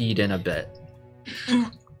feed in a bit.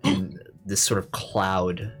 And this sort of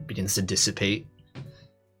cloud begins to dissipate.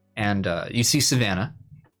 And you see Savannah.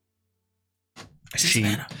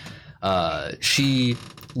 She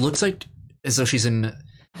looks like as though she's in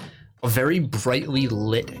a very brightly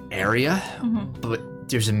lit area, but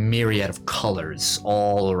there's a myriad of colors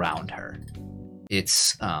all around her.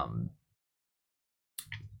 It's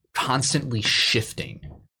constantly shifting.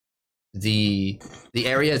 The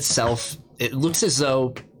area itself, it looks as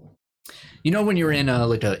though, you know, when you're in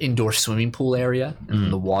like an indoor swimming pool area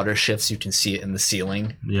and the water shifts, you can see it in the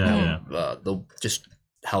ceiling. Yeah. Just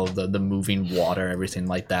how the moving water, everything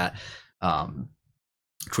like that,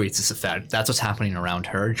 creates this effect. That's what's happening around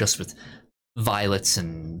her, just with violets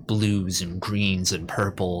and blues and greens and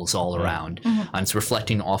purples all around. And it's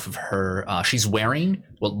reflecting off of her. She's wearing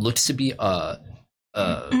what looks to be a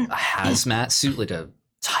hazmat suit, like a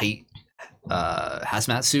tight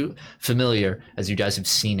hazmat suit, familiar as you guys have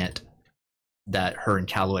seen it, that her and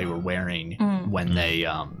Calloway were wearing when they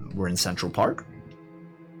were in Central Park.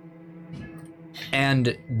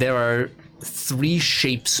 And there are 3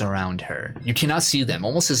 shapes around her. You cannot see them,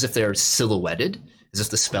 almost as if they're silhouetted, as if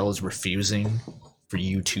the spell is refusing for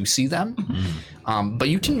you to see them. But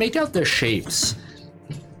you can make out their shapes.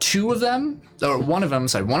 2 of them, or one of them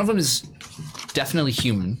is definitely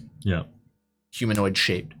human. Yeah. Humanoid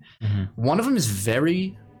shaped. One of them is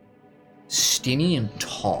very skinny and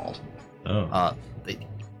tall. Like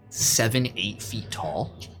 7-8 feet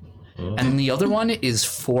tall. And the other one is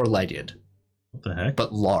 4-legged. What the heck?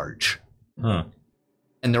 But large. Huh.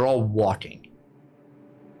 And they're all walking.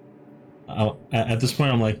 At this point,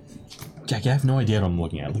 I'm like, Jackie, I have no idea what I'm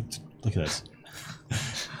looking at. Look at this.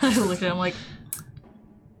 I look at him like,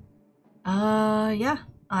 yeah,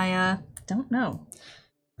 I don't know.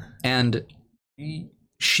 And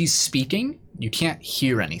she's speaking. You can't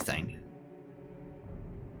hear anything.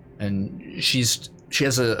 And she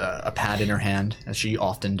has a pad in her hand, as she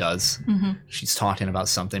often does. Mm-hmm. She's talking about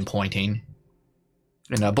something, pointing.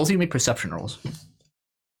 And both of you make perception rolls.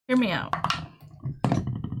 Hear me out.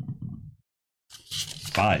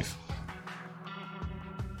 5.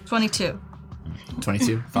 22.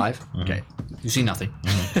 22? 5? Okay. You see nothing.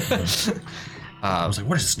 I was like,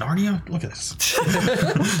 what is this, Narnia? Look at this.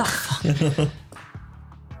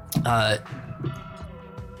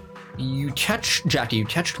 Jackie, you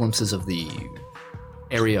catch glimpses of the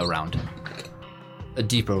area around. A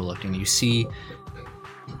deeper look, and you see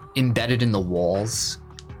embedded in the walls.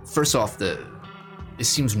 First off, it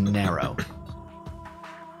seems narrow,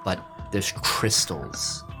 but there's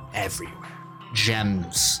crystals everywhere.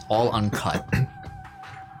 Gems, all uncut.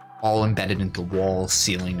 All embedded into the wall,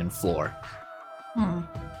 ceiling, and floor.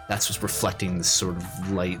 That's what's reflecting this sort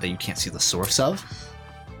of light that you can't see the source of.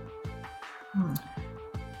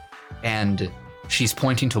 And she's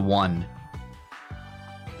pointing to one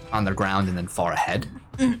on the ground and then far ahead,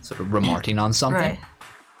 sort of remarking on something. Right.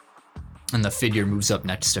 And the figure moves up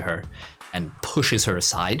next to her and pushes her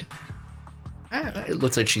aside. It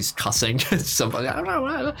looks like she's cussing somebody. I don't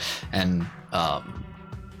know. And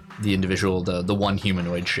the individual, the one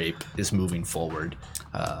humanoid shape, is moving forward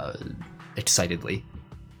excitedly.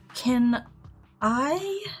 Can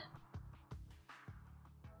I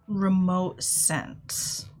remote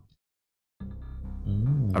sense?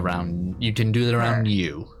 Around, you can do that around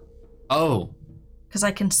you. Oh. Because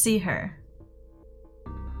I can see her.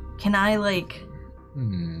 Can I, like,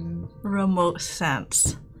 remote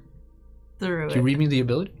sense through Can you it? read me the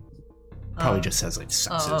ability? Probably just says, like,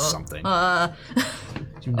 senses something.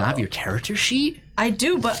 Do you not have your character sheet? I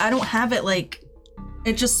do, but I don't have it, like...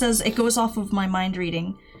 It just says, it goes off of my mind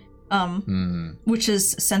reading, which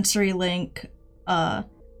is sensory link,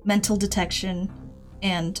 mental detection,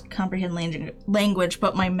 and comprehend language,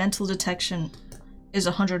 but my mental detection is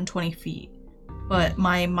 120 feet. But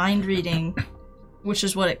my mind reading, which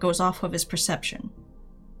is what it goes off of, is perception.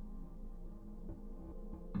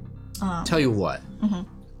 Tell you what.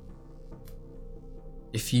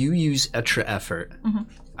 If you use extra effort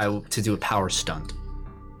to do a power stunt,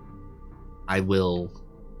 I will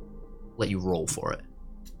let you roll for it.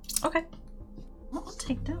 Okay. Well, I'll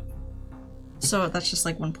take that. So that's just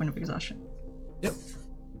like 1 point of exhaustion. Yep.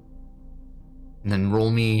 And then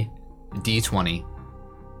roll me D20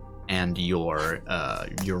 and your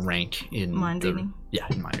rank in Mind reading? Yeah,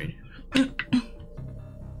 in mind reading.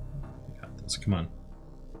 Got this. Come on.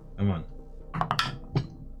 Come on.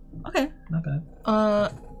 Okay. Not bad.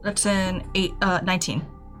 That's an 19.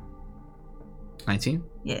 19?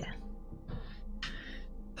 Yeah.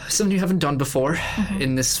 Something you haven't done before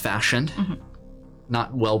in this fashion.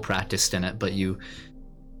 Not well practiced in it, but you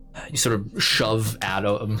sort of shove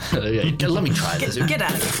Adam. Let me try this. Get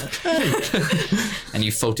out of here. And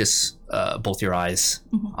you focus both your eyes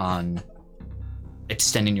on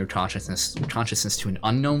extending your consciousness to an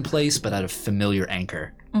unknown place, but at a familiar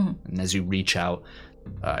anchor. And as you reach out,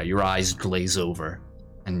 your eyes glaze over,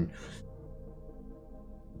 and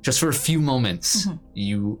just for a few moments,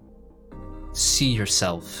 you see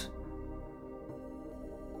yourself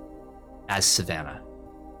as Savannah,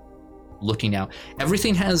 looking out.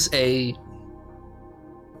 Everything has a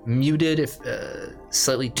muted, if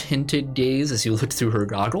slightly tinted gaze as you look through her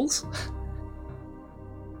goggles,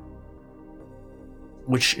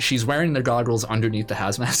 which she's wearing the goggles underneath the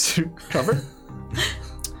hazmat suit cover.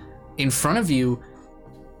 In front of you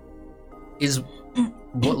is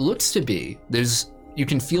what looks to be, you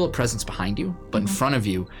can feel a presence behind you, but in front of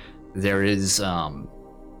you there is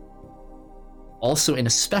also in a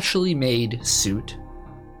specially made suit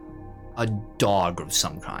a dog of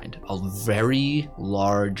some kind, a very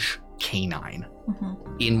large canine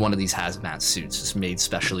in one of these hazmat suits just made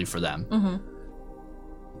specially for them.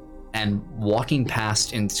 And walking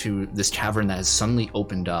past into this cavern that has suddenly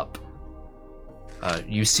opened up,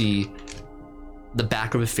 you see the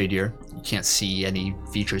back of a figure. You can't see any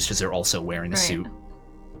features because they're also wearing a suit.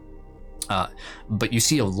 But you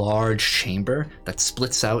see a large chamber that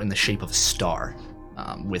splits out in the shape of a star,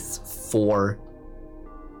 with 4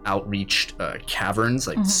 outreached caverns,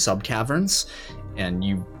 like sub-caverns, and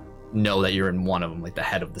you know that you're in one of them, like the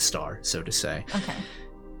head of the star, so to say. Okay.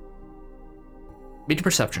 Make a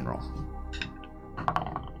perception roll.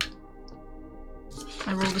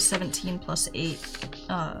 I rolled a 17 plus 8.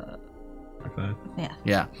 Like that. Yeah.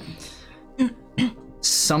 Yeah.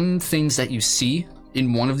 Some things that you see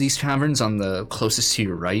in one of these caverns on the closest to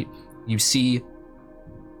your right, you see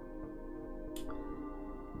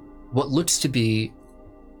what looks to be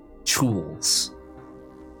tools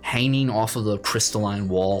hanging off of the crystalline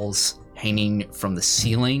walls, hanging from the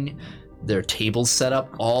ceiling, their tables set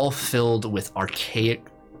up, all filled with archaic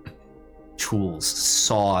tools,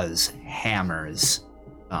 saws, hammers,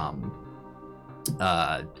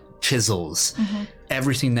 chisels,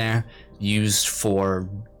 everything there used for,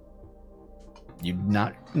 you're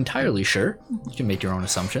not entirely sure. You can make your own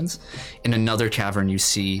assumptions. In another cavern you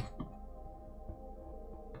see,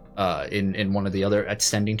 in one of the other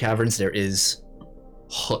extending caverns, there is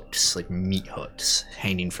hooks, like meat hooks,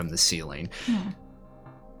 hanging from the ceiling.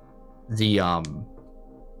 The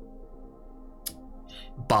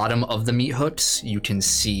bottom of the meat hooks, you can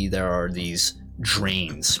see there are these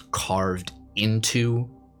drains carved into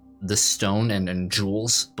the stone and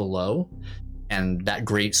jewels below, and that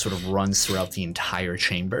grate sort of runs throughout the entire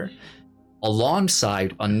chamber,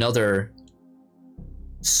 alongside another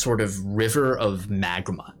sort of river of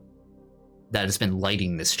magma that has been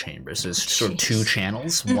lighting this chamber. So there's sort of two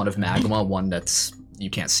channels, one of magma, one that's, you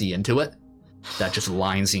can't see into it, that just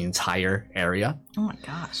lines the entire area. Oh my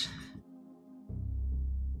gosh.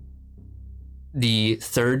 The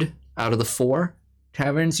third out of the 4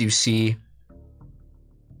 caverns, you see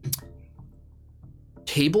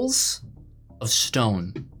tables of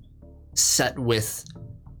stone set with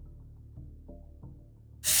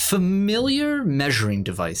familiar measuring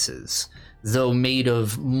devices, though made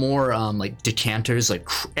of more like decanters, like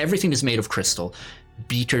everything is made of crystal.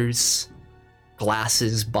 Beakers,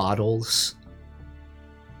 glasses, bottles,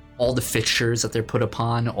 all the fixtures that they're put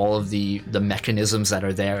upon, all of the mechanisms that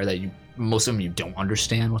are there that most of them you don't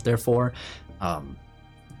understand what they're for.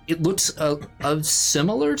 It looks a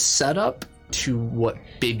similar setup to what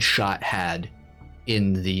Big Shot had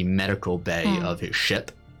in the medical bay of his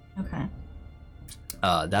ship. Okay.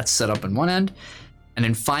 That's set up in one end. And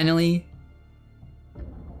then finally,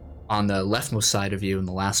 on the leftmost side of you, in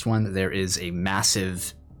the last one, there is a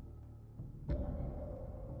massive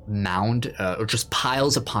mound, or just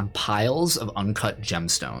piles upon piles of uncut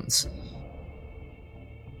gemstones.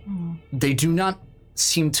 They do not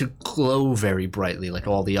seem to glow very brightly like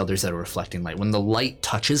all the others that are reflecting light. When the light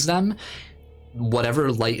touches them,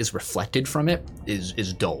 whatever light is reflected from it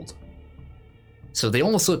is dulled. So they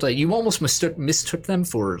almost look like, you almost mistook them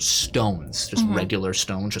for stones, just regular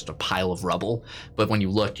stones, just a pile of rubble. But when you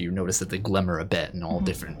look, you notice that they glimmer a bit and all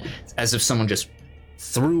different, as if someone just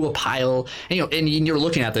threw a pile. And, and you're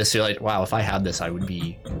looking at this, you're like, wow, if I had this, I would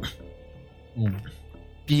be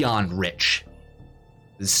beyond rich.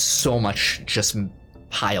 There's so much just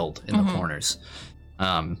piled in the corners.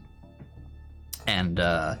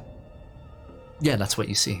 Yeah, that's what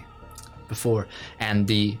you see before. And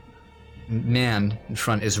the man in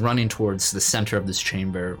front is running towards the center of this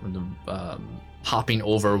chamber, hopping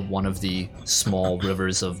over one of the small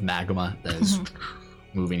rivers of magma that is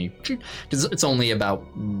moving. It's only about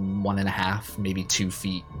 1.5, maybe 2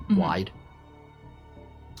 feet wide.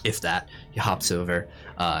 If that. He hops over,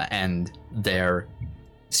 and there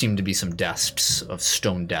seem to be some desks, of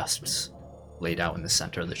stone desks, laid out in the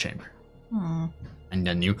center of the chamber. And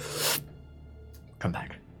then you come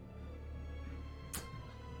back.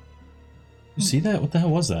 You see that? What the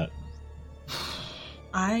hell was that?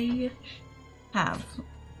 I have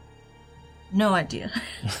no idea.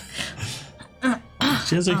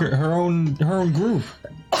 She has like her own group.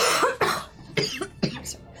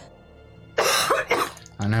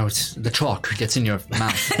 I know, it's the chalk gets in your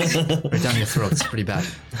mouth, right down your throat. It's pretty bad.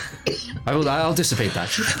 I'll dissipate that.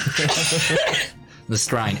 The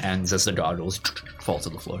scrying ends as the goggles fall to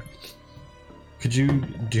the floor. Do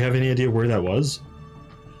you have any idea where that was?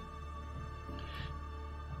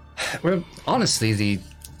 Well, honestly, the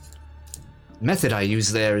method I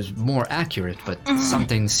use there is more accurate, but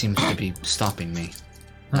something seems to be stopping me.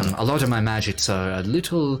 A lot of my magics are a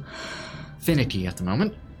little finicky at the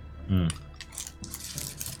moment.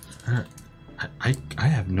 I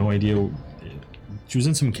have no idea. She was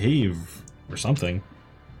in some cave or something.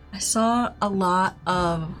 I saw a lot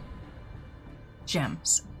of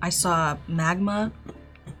gems. I saw magma.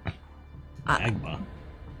 Magma?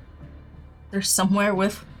 There's somewhere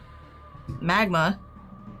with magma.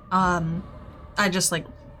 I just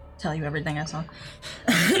tell you everything I saw.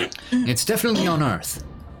 It's definitely on Earth.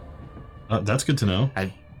 That's good to know.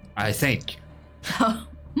 I think.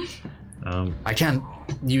 I can't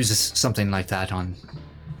use something like that on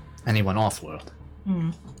anyone off-world.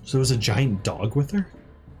 So there was a giant dog with her?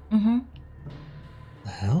 The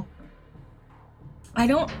hell? I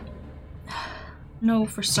don't know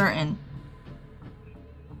for certain,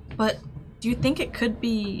 but do you think it could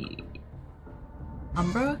be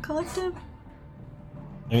Umbra Collective?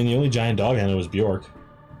 I mean, the only giant dog I know was Bjork.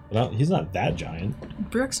 Well, he's not that giant.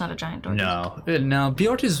 Bjork's not a giant dog. No,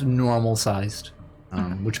 Bjork is normal sized,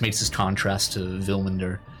 which makes his contrast to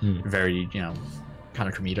Vilmander very, kind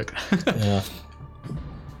of comedic. Yeah.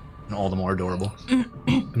 And all the more adorable.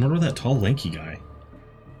 And what about that tall, lanky guy?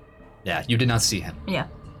 Yeah, you did not see him. Yeah.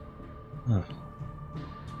 Huh.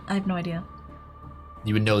 I have no idea.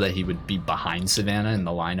 You would know that he would be behind Savannah in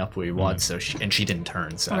the lineup where he was, and she didn't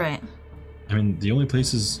turn, so. Right. I mean, the only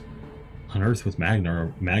places on Earth with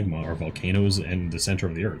magma are volcanoes and the center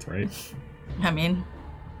of the Earth, right? I mean...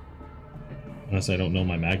 Unless I don't know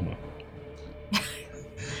my magma.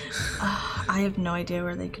 I have no idea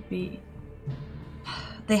where they could be.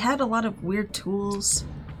 They had a lot of weird tools.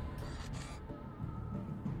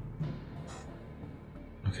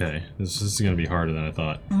 Okay, this is gonna be harder than I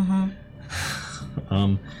thought.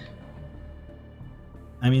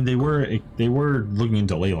 I mean, they were looking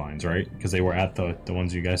into ley lines, right? Because they were at the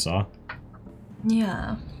ones you guys saw.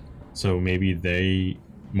 Yeah. So maybe they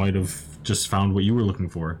might have just found what you were looking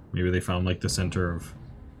for. Maybe they found like the center of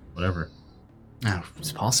whatever. Oh,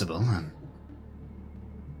 it's possible.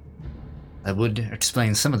 That would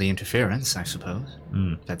explain some of the interference, I suppose.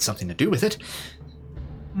 It had something to do with it.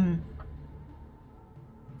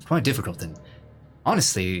 It's quite difficult, and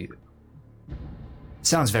honestly, it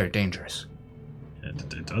sounds very dangerous.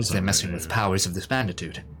 It does. They're messing with powers of this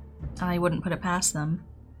magnitude. I wouldn't put it past them.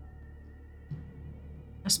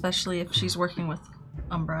 Especially if she's working with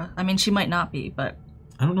Umbra. I mean, she might not be, but...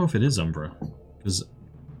 I don't know if it is Umbra. Because,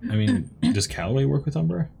 I mean, does Calloway work with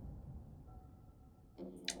Umbra?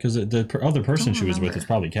 Because the other person she was with is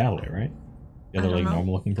probably Calloway, right? The other, like,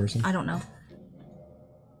 normal-looking person? I don't know.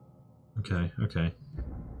 Okay.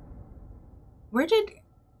 Where did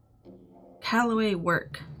Calloway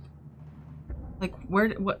work? Like,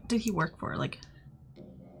 what did he work for? Like...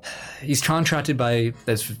 He's contracted by,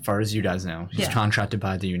 as far as you guys know, he's Yeah. contracted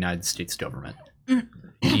by the United States government.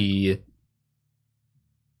 He...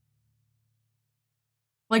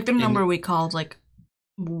 Like, the number we called, like,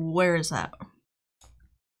 where is that?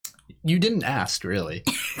 You didn't ask, really.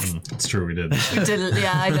 It's true, we did. We did,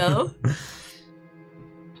 yeah, I know.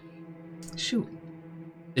 Shoot.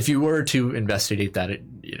 If you were to investigate that,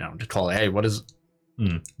 to call it, hey, what is...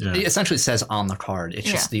 Yeah. It essentially says on the card, it's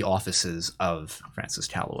just the offices of Francis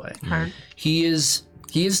Calloway. Heard. He is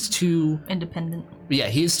to... Independent. Yeah,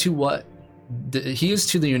 he is to what... he is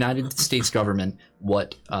to the United States government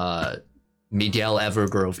what Miguel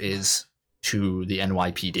Evergrove is to the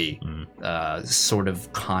NYPD. Sort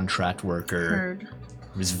of contract worker. Heard.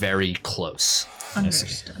 Was very close.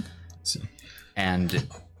 Understood. And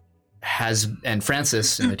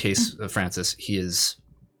Francis, in the case of Francis, he is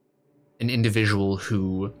an individual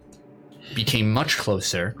who became much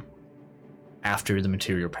closer after the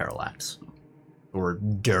material parallax. Or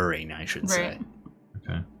during, I should say.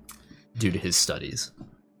 Okay. Due to his studies.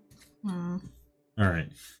 Alright.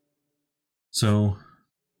 So,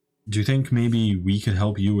 do you think maybe we could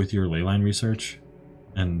help you with your ley line research?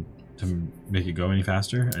 And to make it go any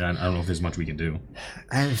faster? I don't know if there's much we can do.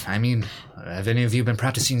 I mean, have any of you been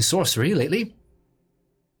practicing sorcery lately?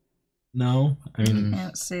 No. I mean,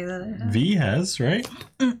 Can't say that I have. V has, right?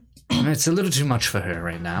 It's a little too much for her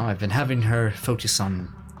right now. I've been having her focus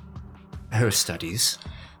on her studies.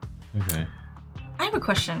 Okay. I have a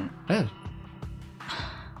question. Oh.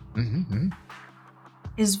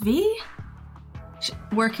 Is V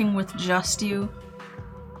working with just you?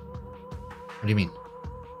 What do you mean?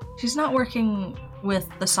 She's not working with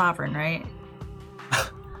the Sovereign, right?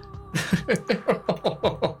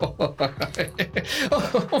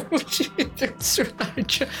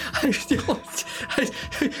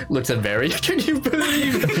 Looks at Barry. Can you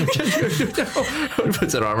believe?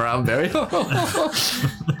 Puts an arm around Barry.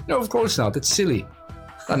 No, of course not. That's silly.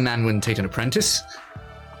 That man wouldn't take an apprentice.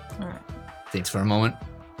 Alright. Thinks for a moment.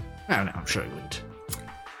 No, I'm sure he wouldn't.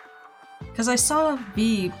 Because I saw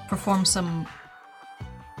V perform some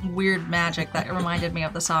weird magic that reminded me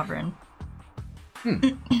of the Sovereign.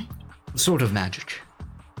 Sort of magic.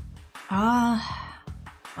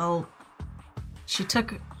 Well, she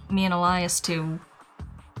took me and Elias to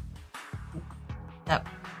that,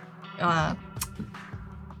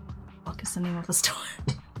 fuck is the name of the store?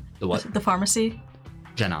 The what? The pharmacy?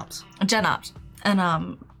 Genops. Genops.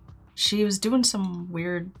 And, she was doing some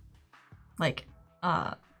weird, like,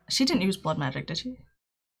 she didn't use blood magic, did she?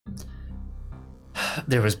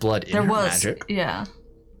 There was blood in her magic. Yeah.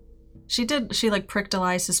 She like pricked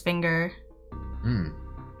Elias's finger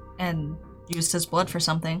and used his blood for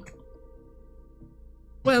something.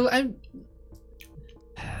 Well,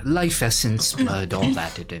 life essence, blood, all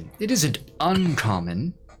that. It isn't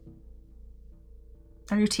uncommon.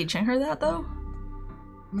 Are you teaching her that, though?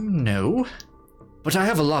 No. But I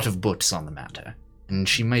have a lot of books on the matter. And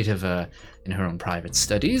she might have, in her own private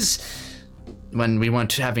studies, when we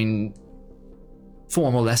weren't having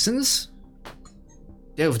formal lessons,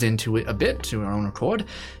 delved into it a bit to her own accord.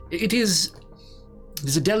 It is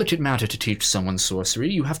a delicate matter to teach someone sorcery.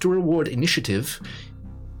 You have to reward initiative,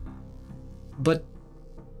 but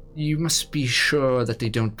you must be sure that they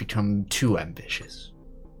don't become too ambitious.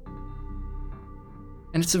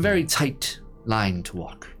 And it's a very tight line to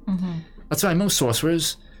walk. Mm-hmm. That's why most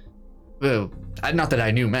sorcerers, well, not that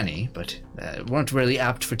I knew many, but weren't really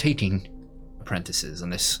apt for taking apprentices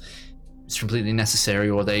unless it's completely necessary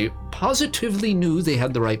or they positively knew they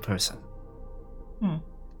had the right person.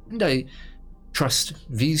 And I trust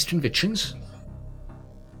V's convictions.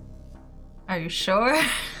 Are you sure?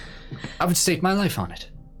 I would stake my life on it.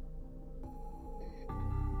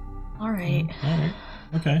 All right.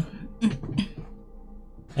 Okay.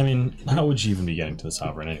 I mean, how would she even be getting to the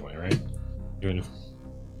Sovereign anyway, right? Even if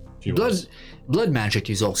she was... Blood magic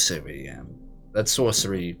is also that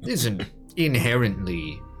sorcery isn't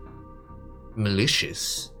inherently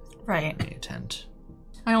malicious. Right. In intent.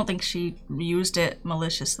 I don't think she used it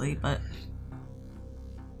maliciously, but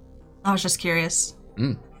I was just curious.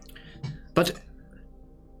 But,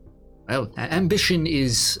 well, ambition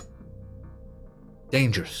is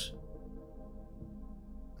dangerous.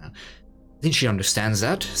 I think she understands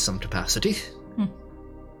that to some capacity.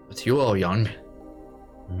 But you are young.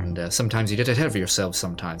 And sometimes you get ahead of yourself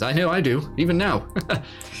sometimes. I know I do, even now.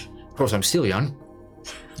 Of course, I'm still young.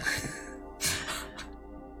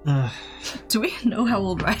 Do we know how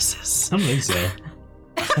old Rice is? I don't think so.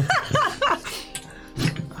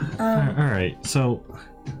 Alright, so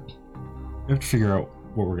we have to figure out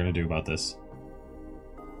what we're going to do about this.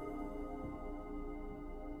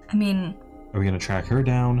 I mean... Are we going to track her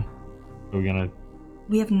down? Are we going to...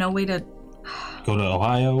 We have no way to... Go to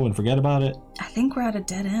Ohio and forget about it? I think we're at a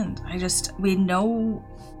dead end. We know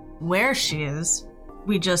where she is.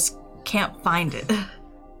 We just can't find it.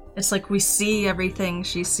 It's like we see everything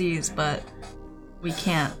she sees, but we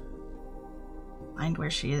can't find where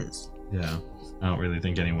she is. Yeah. I don't really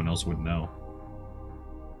think anyone else would know.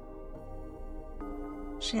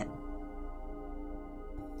 Shit.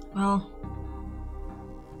 Well,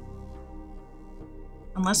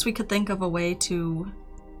 unless we could think of a way to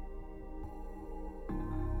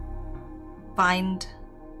find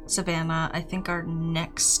Savannah, I think our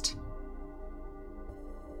next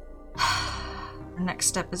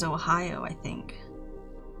step is Ohio, I think.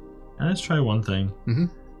 Let's try one thing.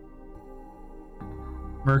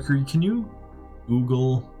 Mercury, can you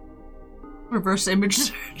Google reverse image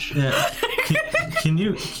search? Yeah. Can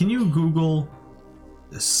you Google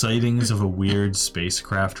sightings of a weird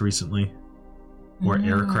spacecraft recently? Or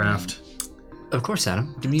aircraft? Of course,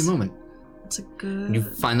 Adam. Give me a moment. That's a good... You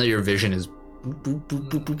find that your vision is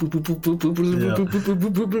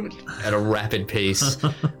at a rapid pace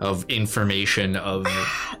of information of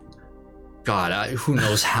God, who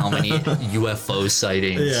knows how many UFO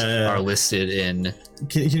sightings are listed in.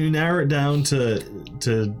 Can you narrow it down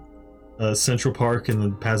to Central Park and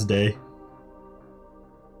the past day?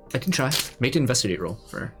 I can try. Make an investigate roll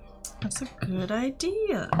for. That's a good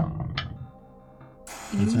idea.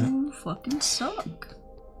 What's you fucking suck.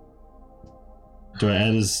 Do I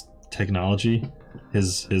add his technology?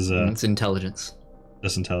 His it's intelligence.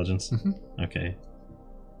 Just intelligence? Okay.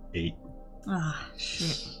 8. Ah,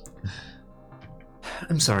 shit.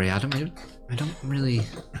 I'm sorry, Adam. I don't really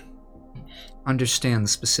understand the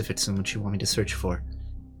specifics in what you want me to search for.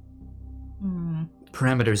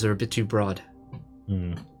 Parameters are a bit too broad.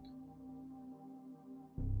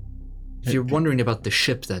 If you're wondering about the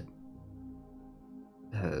ship that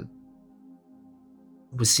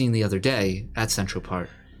was seen the other day at Central Park,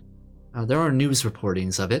 there are news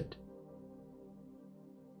reportings of it.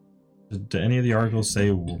 Did any of the articles say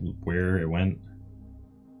where it went?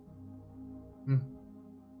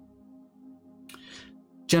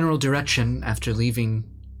 General direction after leaving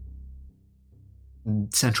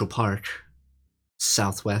Central Park,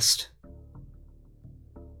 southwest.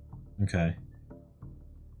 Okay.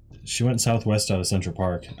 She went southwest out of Central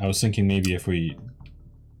Park. I was thinking maybe if we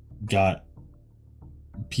got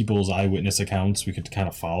people's eyewitness accounts, we could kind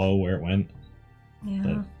of follow where it went. Yeah.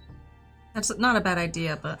 But that's not a bad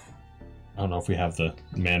idea, but... I don't know if we have the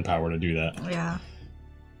manpower to do that. Yeah.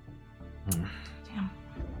 Damn.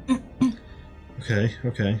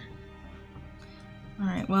 Okay.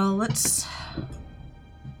 Alright, well, let's...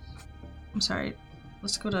 I'm sorry.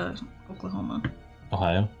 Let's go to Oklahoma.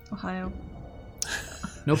 Ohio? Ohio.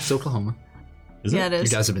 Nope, it's Oklahoma. Is Yeah, it You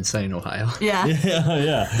is. guys have been saying Ohio. Yeah.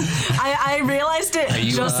 Yeah. I realized it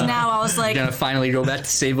you, just now. I was like, You're gonna finally go back to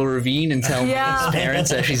Sable Ravine and tell Yeah. his parents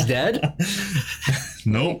that she's dead?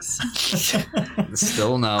 Nope.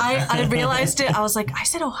 Still no. I realized it. I was like, I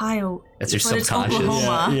said Ohio. That's your but it's subconscious.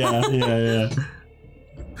 Oklahoma. Yeah.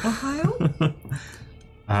 Ohio?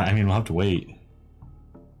 I mean, we'll have to wait.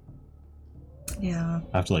 Yeah.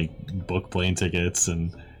 I have to like book plane tickets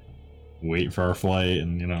and wait for our flight,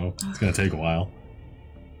 and it's gonna take a while.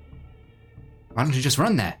 Why don't you just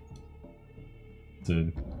run that?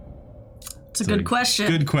 It's a good question.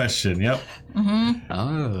 Good question. Yep. Mm-hmm.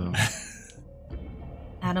 Oh.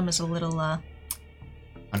 Adam is a little,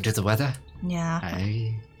 Under the weather? yeah.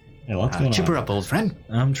 Hey, lots going Chipper on. up, old friend.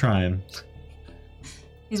 I'm trying.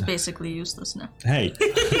 He's basically useless now. Hey,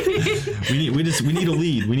 we need a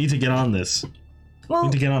lead. We need to get on this. We Well,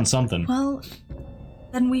 need to get on something. well,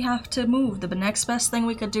 then we have to move. The next best thing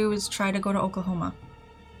we could do is try to go to Oklahoma.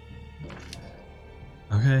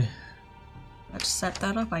 Okay. Let's set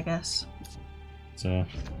that up, I guess. So,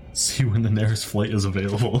 see when the nearest flight is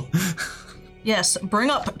available. Yes,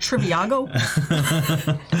 bring up Triviago,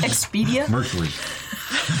 Expedia, Mercury.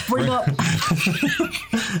 bring up...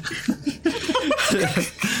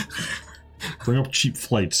 Bring up cheap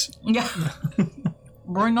flights. Yeah.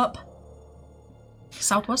 Bring up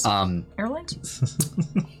Southwest Um, Airlines?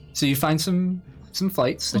 so you find some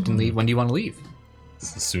flights that can leave. When do you want to leave?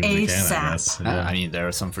 As soon as we can, I ASAP. guess. Yeah. I mean, there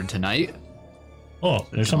are some for tonight. Oh,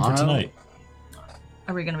 there's some for Tomorrow? tonight.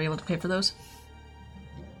 Are we going to be able to pay for those?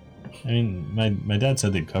 I mean, my dad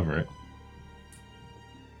said they'd cover it.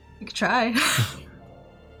 We could try.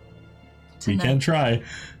 We can try.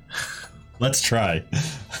 Let's try.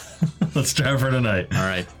 Let's try for tonight. All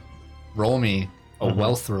right. Roll me a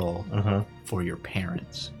wealth roll Uh-huh. for your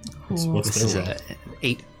parents. What's This is their roll? an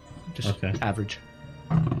 8. Just Okay. average.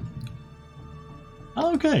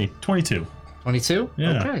 Okay, 22. 22?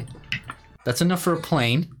 Yeah. Okay. That's enough for a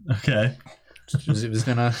plane. Okay. It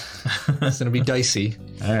was gonna be dicey.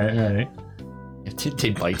 All right.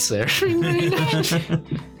 Take bites there.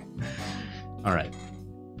 All right.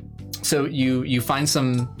 So you find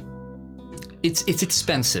some. It's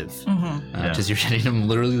expensive because you're getting them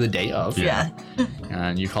literally the day of. Yeah.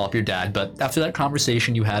 And you call up your dad, but after that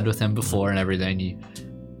conversation you had with him before and everything,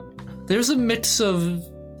 there's a mix of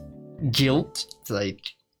guilt, like,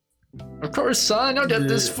 of course, son, I'll get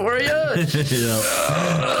this for you.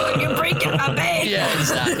 Yeah. You're breaking my bank! Yeah,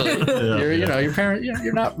 exactly. Your parent.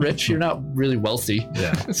 You're not rich. You're not really wealthy.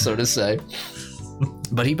 Yeah. So to say.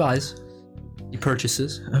 But he buys. He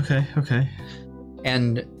purchases, Okay.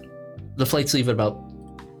 and the flights leave at about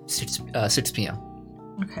 6 p.m.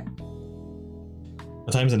 Okay.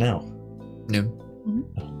 What time's it now? Noon.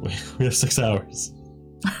 We have 6 hours.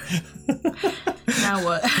 Now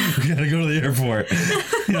what? We gotta go to the airport.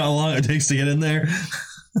 You know how long it takes to get in there?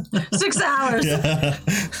 6 hours! Yeah.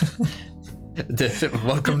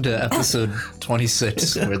 Welcome to episode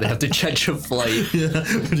 26, where they have to catch a flight. Yeah.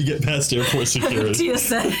 When you get past airport security.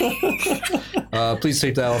 TSA. Please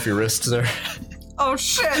take that off your wrist, sir. Oh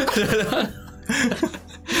shit!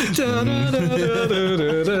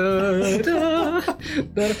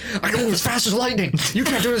 I can move as fast as lightning. You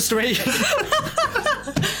can't do this to me.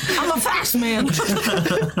 I'm a fast man!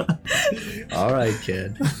 All right,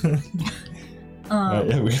 kid.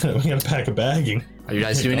 Yeah, we gotta pack a bagging. Are you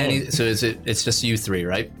guys doing any? So it's just you three,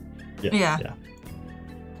 right? Yeah.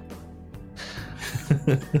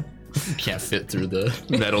 You can't fit through the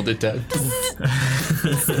metal detector.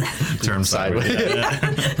 Turn sideways.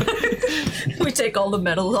 We take all the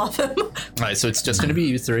metal off him. All right, so it's just gonna be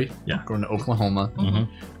you three. Yeah. Going to Oklahoma.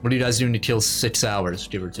 What are you guys doing to kill 6 hours,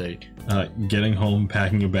 give or take? Getting home,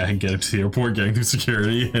 packing a bag, getting to the airport, getting through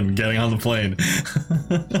security, and getting on the plane.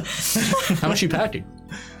 How much are you packing?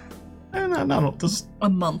 No, just A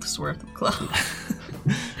month's worth of clothes.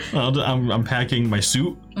 I'm packing my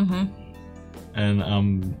suit, and I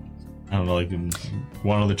don't know, like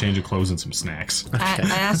one other change of clothes and some snacks. I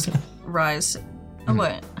asked Rise,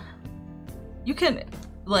 what? You can,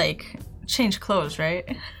 like, change clothes, right?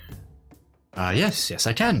 Yes,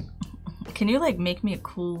 I can. Can you, like, make me a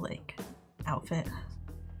cool, like, outfit?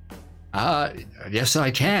 Yes,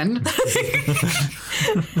 I can.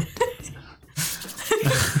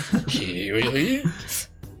 He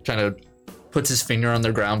kind of puts his finger on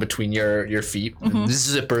the ground between your feet. And the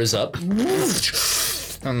zipper is up.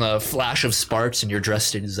 And the flash of sparks, and you're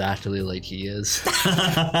dressed exactly like he is.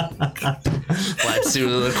 Black suit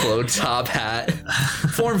with a cloak top hat,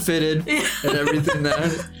 form fitted, and everything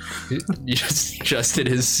there. You just adjusted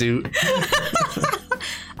his suit.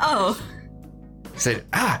 Oh. He said,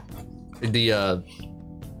 the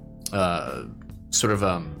sort of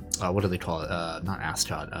what do they call it? Not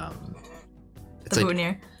ascot. It's the like,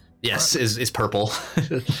 boutonniere. Yes, is purple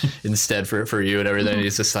instead for you and everything.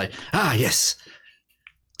 He's just like, yes,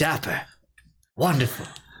 dapper, wonderful,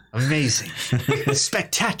 amazing,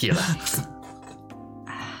 spectacular.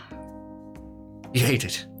 You hate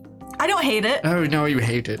it. I don't hate it. Oh no, you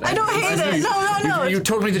hate it. I don't hate it. No. You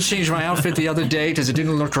told me to change my outfit the other day because it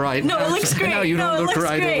didn't look right. No, it looks great. No, you don't look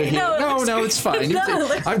right over here. No, it's fine.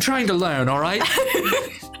 I'm trying to learn. All right.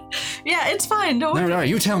 Yeah, it's fine. Don't worry. No,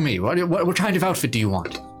 you tell me. What kind of outfit do you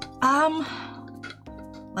want?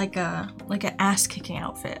 Like an ass kicking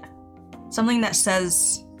outfit. Something that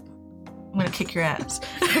says, "I'm gonna kick your ass."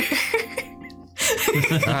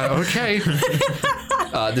 Okay.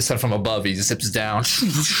 This time from above, he zips down.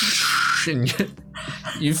 And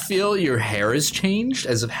you feel your hair has changed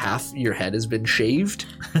as if half your head has been shaved.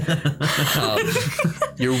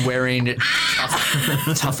 You're wearing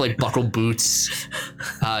tough like buckle boots.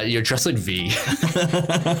 You're dressed like V.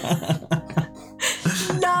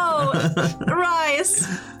 No, Rise.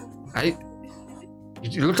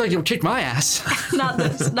 You look like you'll kick my ass. Not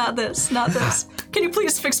this. Can you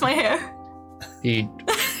please fix my hair? He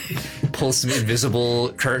pulls some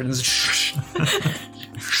invisible curtains.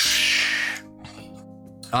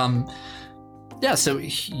 Yeah, so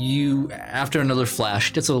you, after another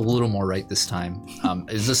flash, gets a little more right this time.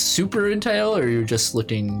 Is this super entail, or you're just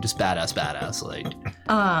looking just badass, like?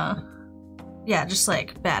 Yeah, just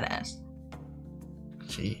like badass.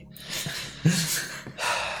 Gee.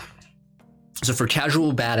 So for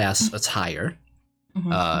casual badass attire,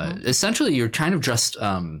 essentially you're kind of just,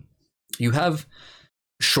 you have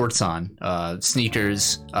shorts on,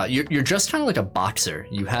 sneakers, you're just kind of like a boxer.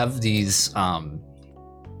 You have these,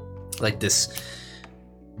 like this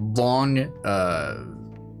long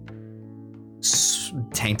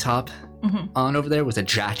tank top on over there with a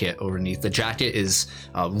jacket underneath. The jacket is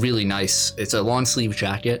really nice. It's a long sleeve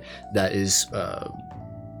jacket that is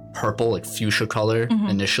purple, like fuchsia color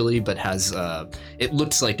initially, but has it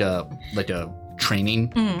looks like a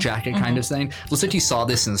training jacket kind of thing. Looks like you saw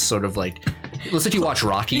this in sort of like, looks like you watched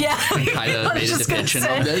Rocky and kind of made a depiction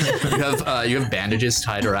of this. You have bandages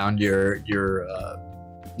tied around your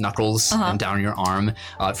knuckles and down your arm.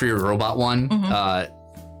 For your robot one,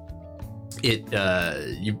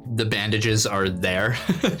 the bandages are there.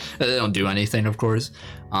 They don't do anything, of course,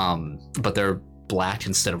 but they're black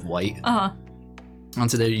instead of white.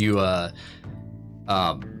 Onto there,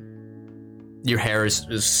 your hair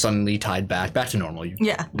is suddenly tied back to normal.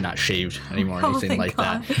 You're not shaved anymore or anything like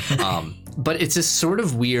that. But it's just sort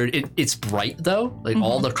of weird. It's bright though, like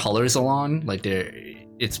all the colors along, like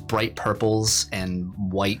it's bright purples and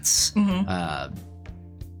whites, and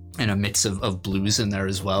a mix of blues in there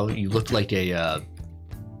as well. You look like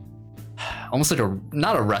almost like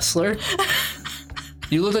not a wrestler.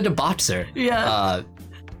 You look like a boxer. Yeah.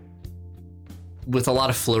 With a lot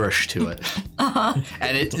of flourish to it.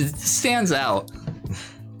 And it stands out.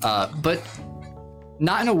 But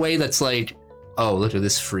not in a way that's like, oh, look at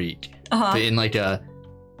this freak. But in like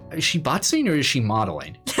is she boxing or is she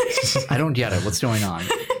modeling? I don't get it. What's going on?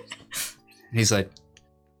 And he's like,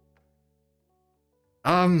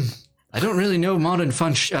 I don't really know modern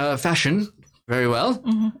fashion very well.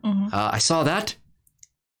 I saw that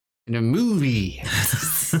in a movie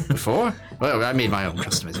before. Well, I made my own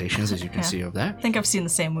customizations, as you can see over there. I think I've seen the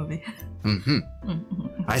same movie.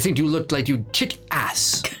 I think you looked like you'd kick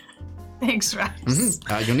ass. Thanks, Rice.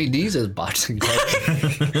 You'll need these as boxing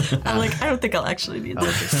gloves. I'm like, I don't think I'll actually need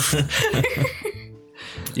this.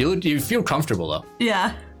 You feel comfortable, though.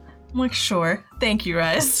 Yeah. I'm like, sure. Thank you,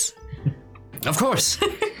 Rice. Of course.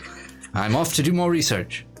 I'm off to do more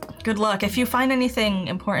research. Good luck. If you find anything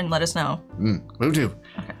important, let us know. Will do.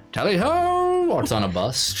 Okay. Tally ho! Walks on a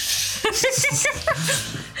bus.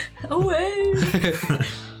 Away.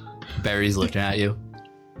 Barry's looking at you,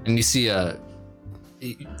 and you see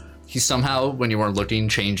he somehow, when you weren't looking,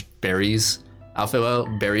 changed Barry's outfit. Well,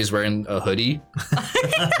 Barry's wearing a hoodie,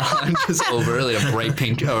 just over like a bright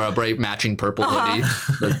pink or a bright matching purple hoodie,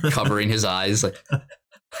 like, covering his eyes. Like,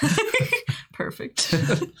 perfect.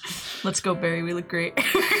 Let's go, Barry. We look great.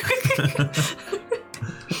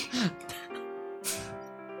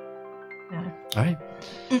 All right.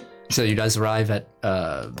 So you guys arrive at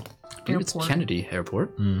it's Kennedy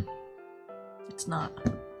Airport. It's not.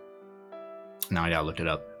 Now I gotta look it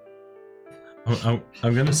up. I'm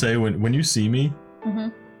gonna say when you see me,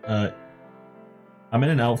 I'm in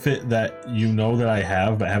an outfit that you know that I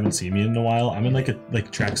have but haven't seen me in a while. I'm in like a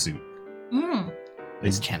tracksuit.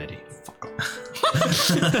 It's Kennedy. Fuck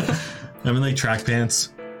off. I'm in like track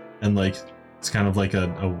pants, and like it's kind of like a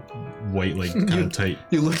white, like kind of tight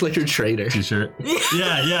You look like your trader. t-shirt.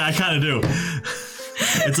 Yeah, I kind of do.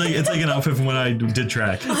 It's like an outfit from when I did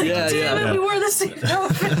track. Like, damn it, we wore the same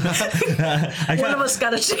outfit. One of us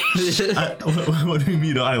got to change. What do you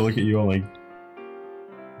mean? I look at you, I'm like,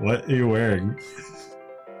 what are you wearing?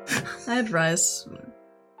 I had Rise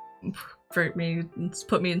put me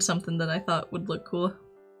in something that I thought would look cool.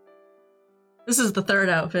 This is the third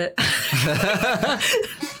outfit.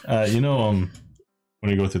 When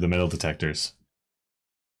you go through the metal detectors.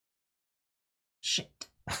 Shit.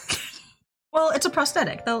 Well, it's a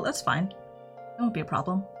prosthetic, though. That's fine. That won't be a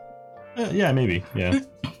problem. Yeah, maybe. Yeah.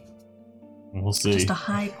 We'll see. Just a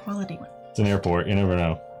high quality one. It's an airport. You never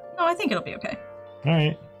know. No, I think it'll be okay. All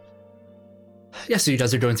right. Yeah, so you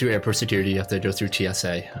guys are going through airport security. You have to go through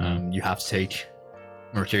TSA. You have to take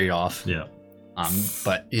Mercury off. Yeah.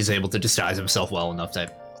 But he's able to disguise himself well enough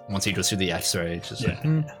that once he goes through the X-ray, it's just like,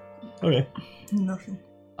 Okay. Nothing.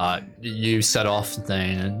 You set off the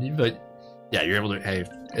thing, but yeah, you're able to. Hey,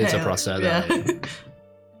 it's a prosthetic. Yeah.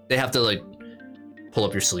 They have to like pull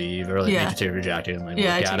up your sleeve or like make you take your jacket and like look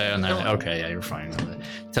at it, and then okay, yeah, you're fine.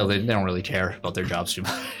 Tell they don't really care about their jobs too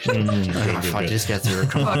much. Fuck, just get through it,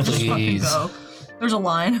 come on, please. Go. There's a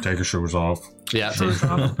line. Take your shoes off. Yeah. Shoes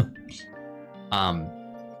off.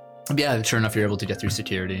 Yeah, sure enough, you're able to get through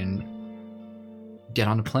security and get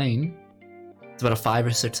on a plane. It's about a 5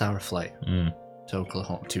 or 6 hour flight to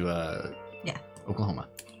Oklahoma. Oklahoma.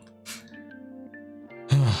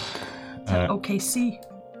 OKC.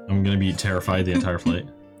 I'm gonna be terrified the entire flight.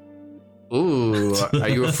 Ooh, are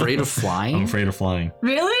you afraid of flying? I'm afraid of flying.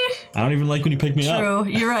 Really? I don't even like when you pick me up. True.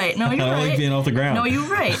 You're right. No, you're I don't right. like being off the ground. No, you're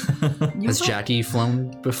right. Has Jackie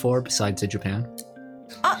flown before besides to Japan?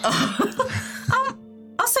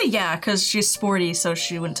 I'll say yeah, because she's sporty, so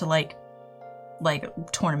she went to like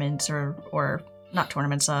tournaments or not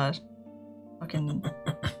tournaments. Fucking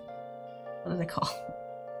what are they called?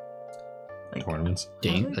 Like tournaments.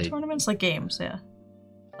 Tournaments like games, yeah.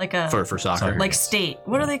 Like for soccer. Like state.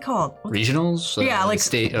 What are they called? Regionals? Yeah, like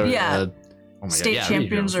state. State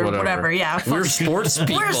champions or whatever. Yeah, we're sports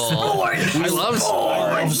people. We're sports. We love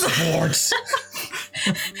sports.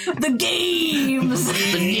 The games. The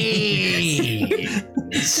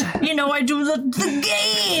games. You know, I do the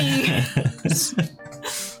games.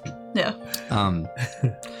 Yeah.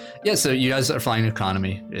 Yeah. So you guys are flying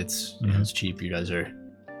economy. It's it's cheap. You guys are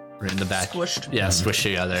in the back. Squished. Yeah, squished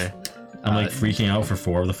together. I'm like freaking out for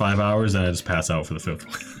 4 of the 5 hours, and I just pass out for the 5th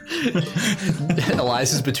one.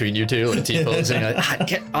 Elias is between you two, and T-Bone's saying, like,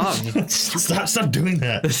 "Get up! Stop doing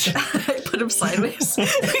that!" I put him sideways.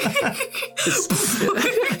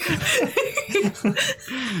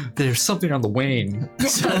 There's something on the wing.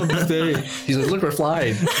 He's like, "Look, we're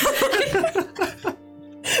flying."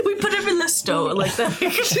 We put him in the stove like that.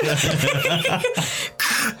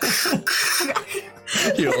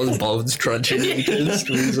 You know, his bones crunching and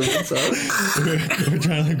squeezing and stuff. We're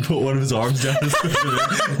trying to like put one of his arms down his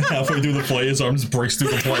throat, and halfway through the play, his arm just breaks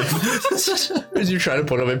through the plate. As you try to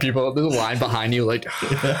put him in, people, there's a line behind you, like,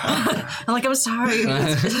 I'm like, I'm sorry.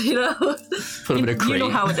 You know? Put him in a crate. You know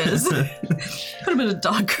how it is. Put him in a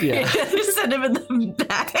dog crate. Yeah. Send him in the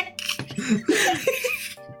back.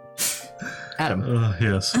 Adam.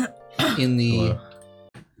 Yes. In the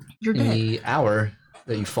You're in dead. the hour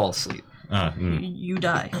that you fall asleep, You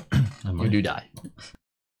die. you do die.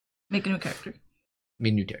 Make a new character.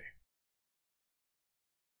 New character.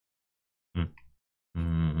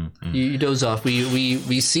 You doze off.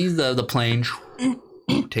 We see the plane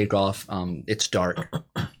take off. It's dark.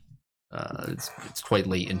 It's quite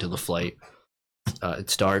late into the flight.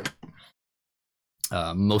 It's dark.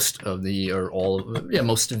 Most of the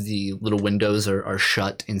little windows are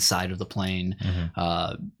shut inside of the plane.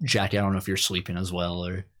 Jackie, I don't know if you're sleeping as well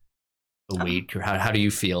or awake, or how do you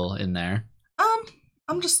feel in there?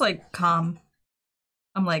 I'm just like calm.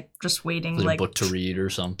 I'm like just waiting, Is it like a book to read or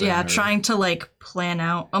something. Yeah, or... trying to like plan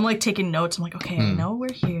out. I'm like taking notes. I'm like, okay, I know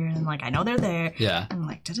we're here, and like I know they're there. Yeah. And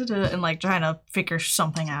like and like trying to figure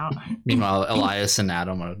something out. Meanwhile, Elias and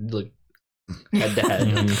Adam are like head to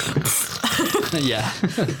head. Yeah.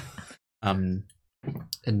 And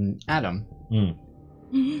Adam,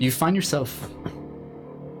 you find yourself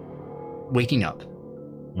waking up,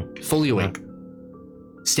 fully awake,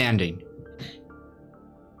 standing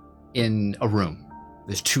in a room.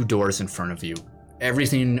 There's 2 doors in front of you.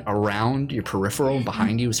 Everything around your peripheral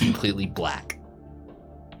behind you is completely black.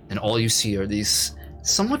 And all you see are these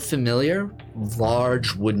somewhat familiar,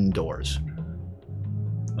 large wooden doors.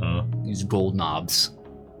 These gold knobs.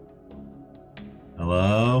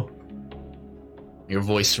 Hello? Your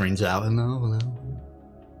voice rings out. Hello.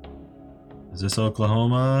 Is this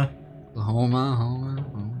Oklahoma? Oklahoma.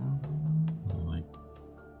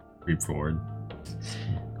 Creep forward.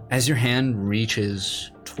 As your hand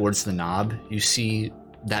reaches towards the knob, you see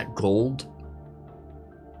that gold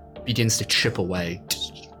begins to chip away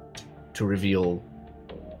to reveal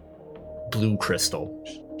blue crystal.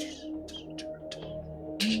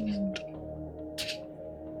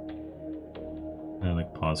 I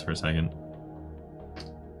like pause for a second.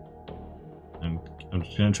 I'm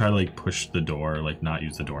just gonna try to like push the door, like not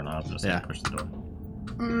use the doorknob, just like push the door.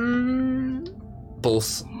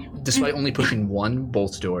 Both, despite only pushing one,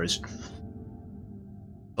 both doors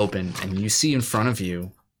open, and you see in front of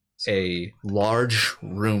you a large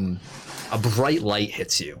room. A bright light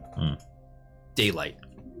hits you. Daylight.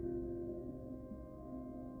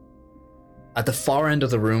 At the far end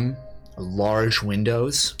of the room are large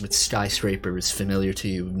windows with skyscrapers familiar to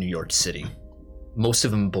you of New York City. Most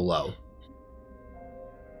of them below.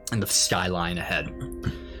 And the skyline ahead.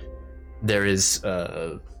 There is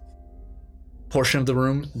a portion of the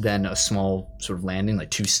room, then a small sort of landing, like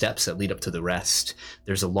 2 steps that lead up to the rest.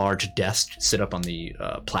 There's a large desk set up on the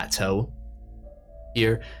plateau.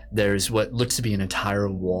 Here, there's what looks to be an entire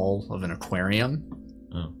wall of an aquarium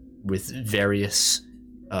with various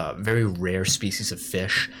very rare species of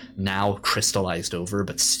fish, now crystallized over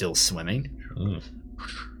but still swimming.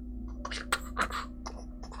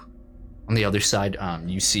 On the other side,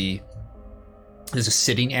 you see there's a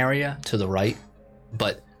sitting area to the right,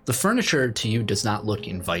 but the furniture to you does not look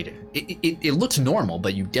inviting. It looks normal,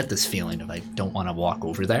 but you get this feeling of I don't want to walk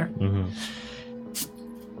over there.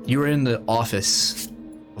 You are in the office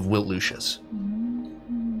of Wilt Lucius,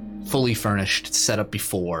 fully furnished, set up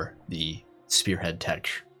before the Spearhead Tech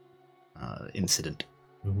incident.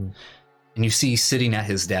 And you see sitting at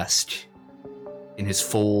his desk in his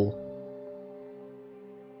full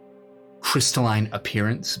crystalline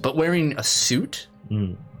appearance, but wearing a suit,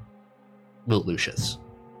 Wilt Lucius.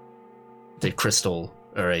 A crystal,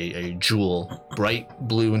 or a jewel, bright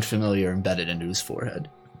blue and familiar, embedded into his forehead.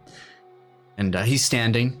 And he's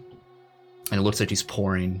standing, and it looks like he's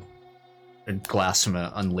pouring a glass from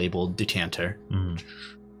an unlabeled decanter.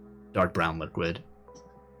 Dark brown liquid.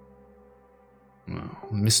 Oh,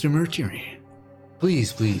 Mr. Mercury,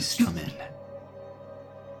 please come in.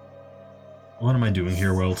 What am I doing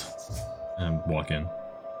here, Wilt? And walk in.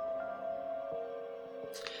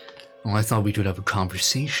 Oh, I thought we could have a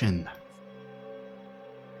conversation.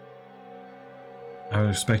 I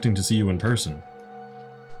was expecting to see you in person.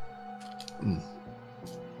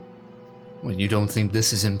 Well, you don't think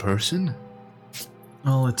this is in person?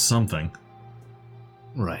 Oh, it's something.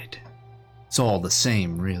 Right. It's all the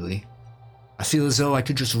same, really. I feel as though I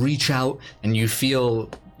could just reach out and you feel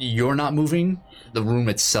you're not moving. The room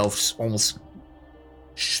itself almost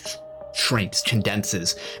shrinks,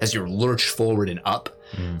 condenses as you lurch forward and up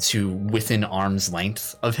to within arm's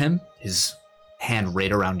length of him, his hand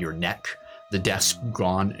right around your neck, the desk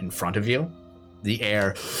gone in front of you, the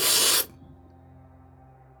air. I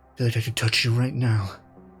feel like I could touch you right now.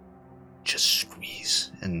 Just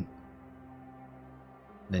squeeze, and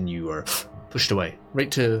then you are pushed away,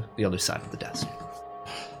 right to the other side of the desk.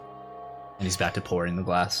 And he's back to pouring the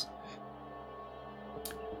glass.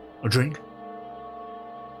 A drink?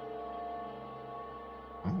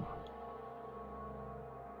 Oh.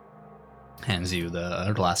 Hands you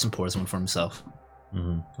the glass and pours one for himself.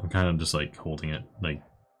 I'm kind of just like holding it, like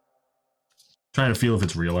trying to feel if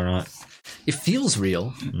it's real or not. It feels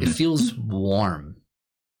real. It feels warm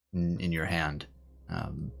in your hand.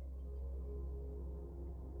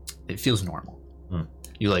 It feels normal.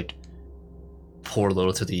 You like pour a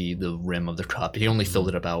little to the rim of the cup. He only filled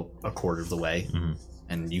it about a quarter of the way,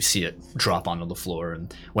 and you see it drop onto the floor.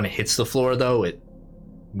 And when it hits the floor, though, it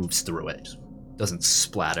moves through it. It doesn't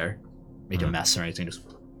splatter, make a mess or anything. Just.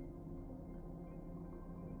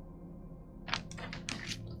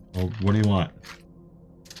 Well, what do you want?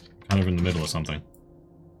 Kind of in the middle of something.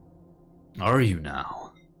 Are you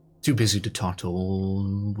now? Too busy to talk to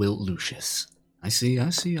old Wilt Lucius. I see, I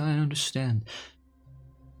understand.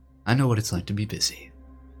 I know what it's like to be busy.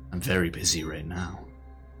 I'm very busy right now.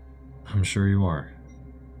 I'm sure you are.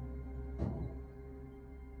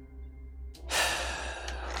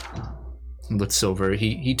 He looks over,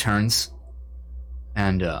 he turns,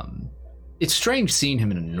 and it's strange seeing him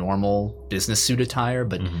in a normal business suit attire,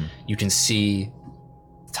 but you can see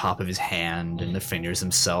the top of his hand and the fingers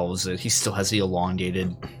themselves. He still has the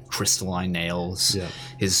elongated crystalline nails. Yeah.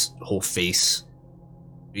 His whole face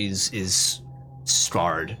is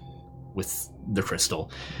scarred with the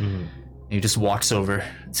crystal. And he just walks over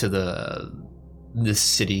to the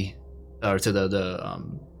city, or to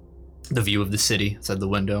the view of the city outside the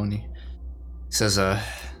window, and he says,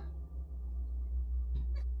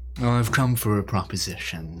 Well, I've come for a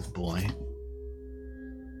proposition, boy.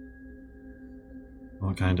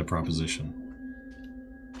 What kind of proposition?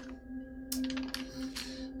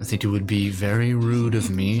 I think it would be very rude of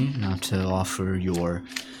me not to offer your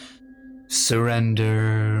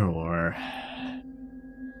surrender or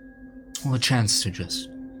well, a chance to just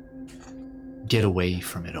get away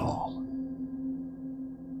from it all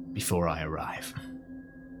before I arrive.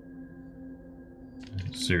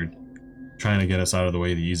 So you're trying to get us out of the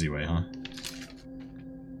way the easy way, huh?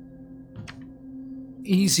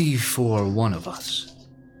 Easy for one of us.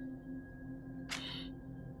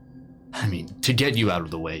 I mean, to get you out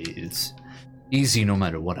of the way is easy no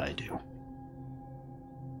matter what I do.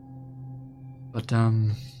 But,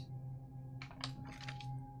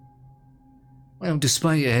 well,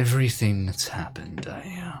 despite everything that's happened,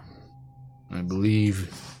 I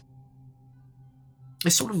believe I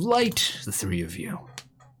sort of liked the three of you.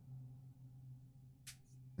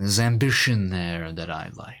 There's ambition there that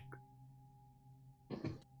I like.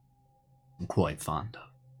 I'm quite fond of.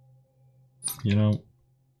 You know,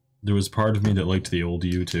 there was part of me that liked the old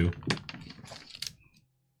you, too.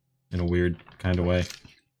 In a weird kind of way.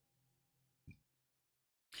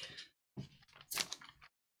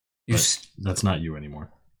 That's not you anymore.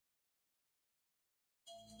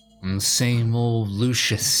 I'm the same old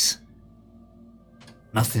Lucius.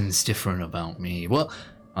 Nothing's different about me. Well,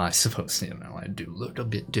 I suppose, I do look a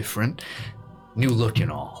bit different. New look and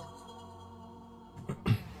all.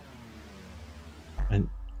 And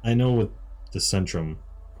I know what the Centrum,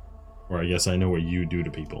 or I guess I know what you do to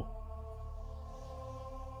people.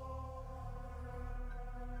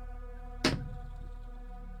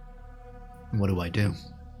 What do I do?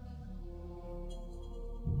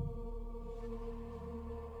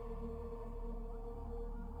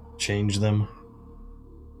 Change them.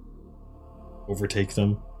 Overtake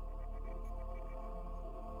them.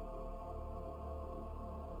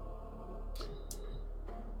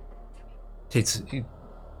 He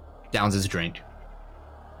downs his drink,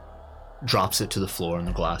 drops it to the floor, and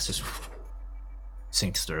the glass just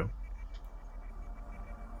sinks through.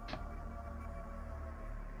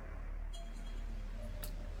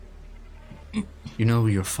 You know,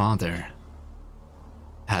 your father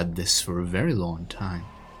had this for a very long time.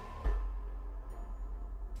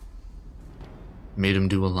 Made him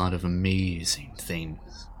do a lot of amazing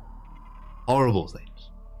things. Horrible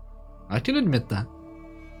things. I can admit that.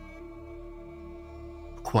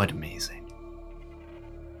 Quite amazing.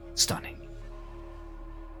 Stunning.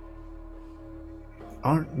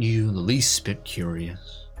 Aren't you the least bit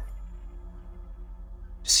curious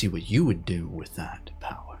to see what you would do with that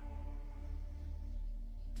power?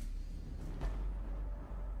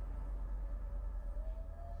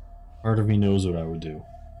 Part of me knows what I would do.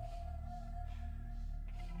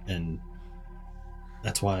 And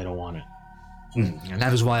that's why I don't want it. And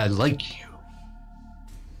that is why I like you.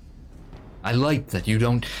 I like that you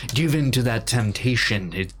don't give in to that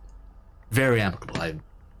temptation. It's very amicable. I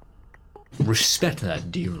respect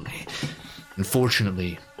that dearly.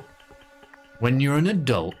 Unfortunately, when you're an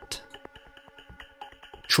adult,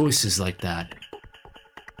 choices like that,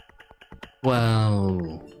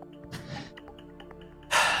 well,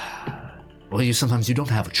 sometimes you don't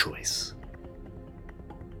have a choice.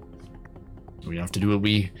 We have to do what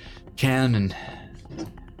we can, and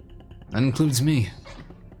that includes me.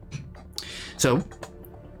 So,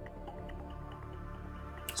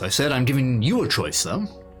 as I said, I'm giving you a choice, though.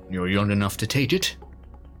 You're young enough to take it.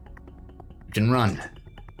 You can run.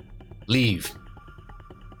 Leave.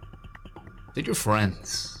 Take your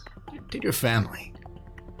friends. Take your family.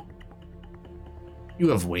 You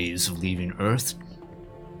have ways of leaving Earth.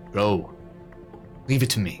 Go. Leave it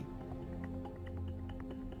to me.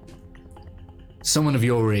 Someone of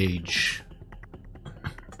your age,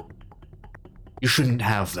 you shouldn't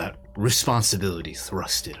have that responsibility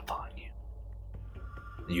thrusted upon you.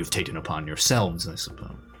 You've taken upon yourselves, I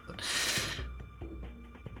suppose. But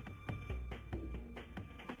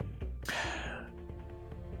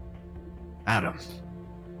Adam,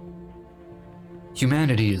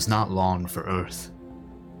 humanity is not long for Earth.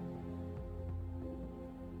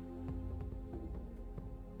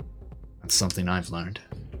 That's something I've learned.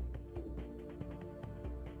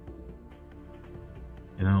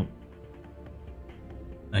 You know,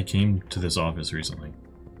 I came to this office recently.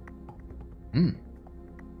 I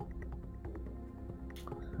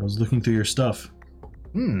was looking through your stuff.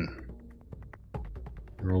 Your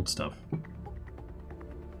old stuff. I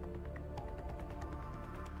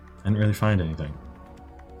didn't really find anything.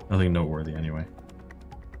 Nothing noteworthy, anyway.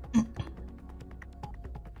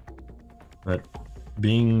 But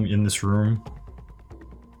being in this room,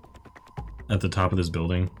 at the top of this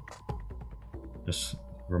building, Just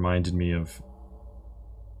reminded me of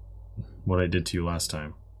what I did to you last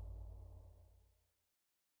time.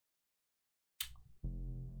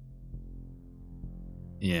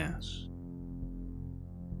 Yes.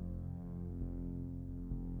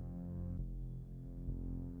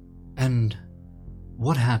 And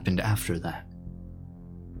what happened after that?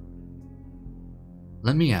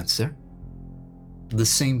 Let me answer. The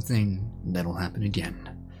same thing that'll happen again,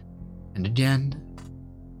 and again,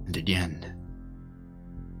 and again.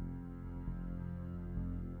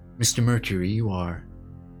 Mr. Mercury, you are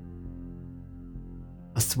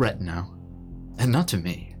a threat now, and not to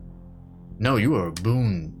me. No, you are a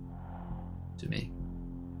boon to me.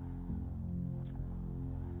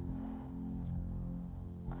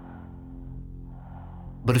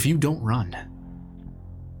 But if you don't run,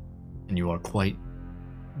 and you are quite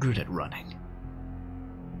good at running,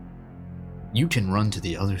 you can run to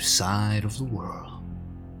the other side of the world,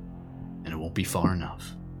 and it won't be far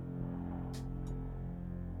enough.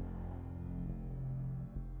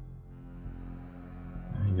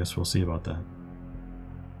 I guess we'll see about that.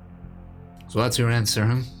 So that's your answer,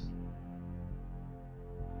 huh?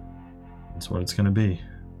 That's what it's gonna be.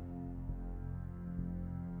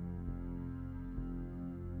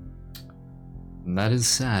 And that is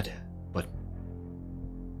sad, but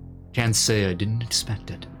can't say I didn't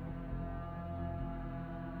expect it.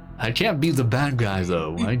 I can't be the bad guy,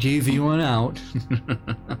 though. I gave you one out.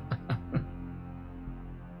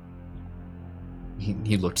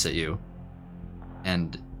 He looks at you,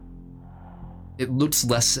 and it looks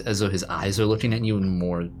less as though his eyes are looking at you and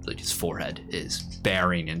more like his forehead is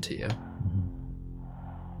baring into you.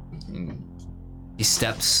 And he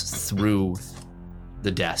steps through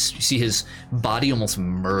the desk. You see his body almost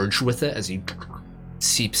merge with it as he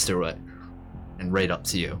seeps through it and right up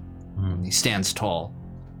to you. He stands tall.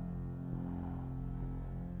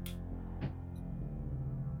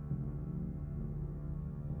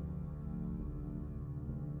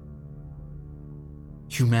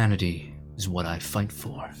 Humanity is what I fight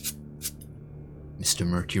for, Mr.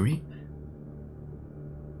 Mercury.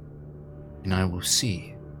 And I will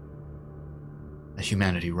see that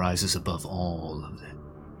humanity rises above all of it.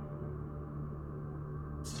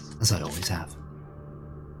 As I always have.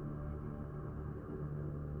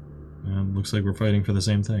 Looks like we're fighting for the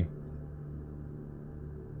same thing.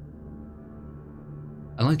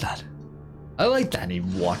 I like that. I like that. And he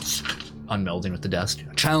walks unmelding with the desk.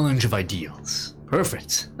 A challenge of ideals.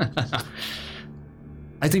 Perfect.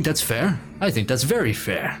 I think that's fair. I think that's very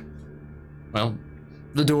fair. Well,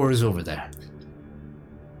 the door is over there.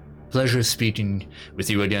 Pleasure speaking with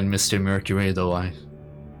you again, Mr. Mercury, though I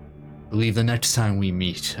believe the next time we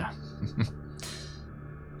meet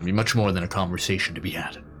will be much more than a conversation to be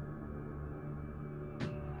had.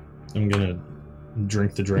 I'm gonna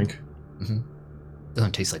drink the drink.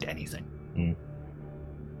 Doesn't taste like anything.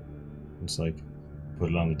 It's like, put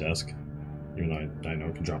it on the desk. Even though I know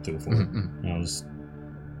it can drop through the floor. And I'll just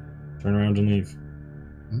turn around and leave.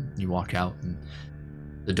 You walk out, and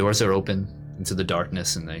the doors are open into the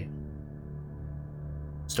darkness, and they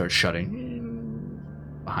start shutting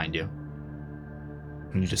behind you.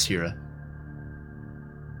 And you just hear it.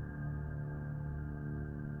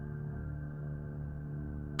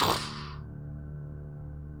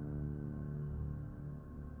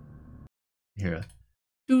 You hear a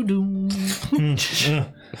doo-doo.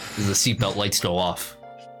 As the seatbelt lights go off.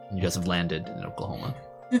 You guys have landed in Oklahoma.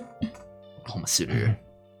 Oklahoma City.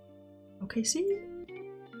 Okay, see?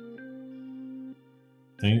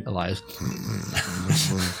 Elias.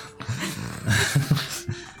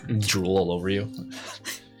 Drool all over you.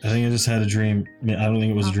 I think I just had a dream. I don't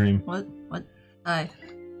think it was a dream. What? Hi.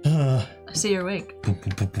 I see you're awake.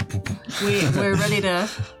 We're ready to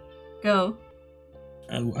go.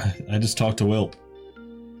 I just talked to Wilt.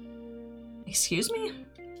 Excuse me?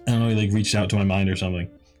 I don't know, he like reached out to my mind or something.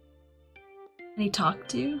 And he talked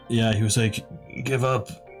to you? Yeah, he was like, give up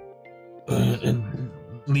and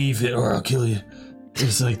leave it or I'll kill you. It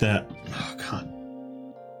was like that. Oh, God.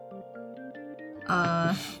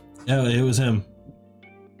 Yeah, it was him.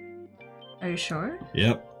 Are you sure?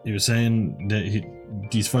 Yep. He was saying that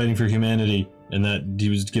he's fighting for humanity and that he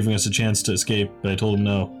was giving us a chance to escape, but I told him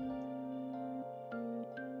no.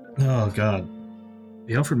 Oh, God.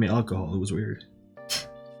 He offered me alcohol. It was weird.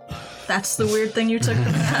 That's the weird thing you took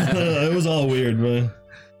from that? It was all weird, man.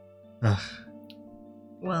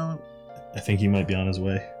 Well... I think he might be on his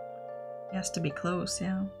way. He has to be close,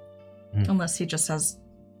 yeah. Unless he just has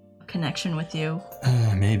a connection with you.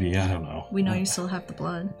 Maybe, I don't know. We know you still have the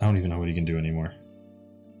blood. I don't even know what he can do anymore.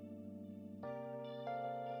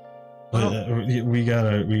 But we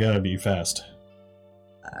gotta be fast.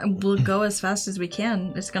 We'll go as fast as we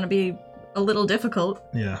can. It's gonna be a little difficult.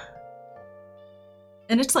 Yeah.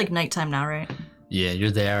 And it's like nighttime now, right? Yeah,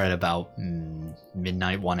 you're there at about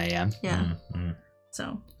midnight, 1 a.m. Yeah. Mm-hmm.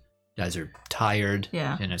 So. You guys are tired.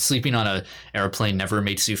 Yeah. And sleeping on an airplane never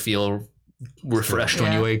makes you feel refreshed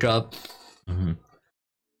when you wake up. Mm-hmm.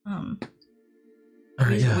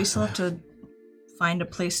 We still have to find a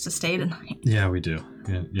place to stay tonight. Yeah, we do.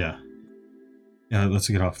 Yeah. Let's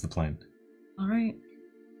get off the plane. All right.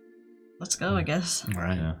 Let's go, I guess. All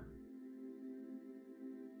right. Yeah.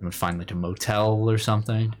 You would find like a motel or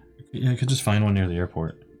something. Yeah, I could just find one near the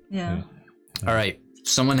airport. Yeah. All right.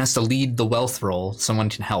 Someone has to lead the wealth roll. Someone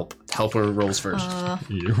can help. Helper rolls first.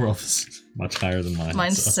 Your roll is much higher than mine.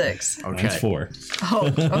 Mine's so. 6. Okay. Mine's 4.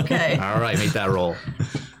 Oh, okay. All right, make that roll.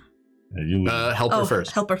 Yeah, you lead. Helper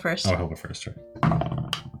first. Helper first. Oh, helper first, right.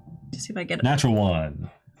 See if I get it. Natural 1.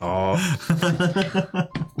 Oh.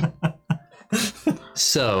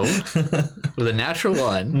 So, with a natural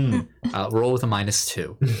 1, roll with a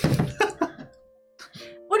 -2.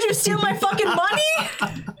 Would you steal my fucking money?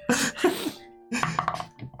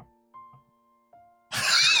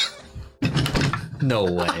 No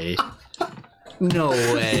way. No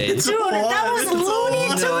way. Dude, that was Looney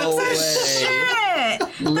Tunes No and way. shit!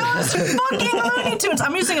 That was fucking Looney Tunes.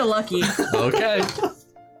 I'm using a lucky. Okay.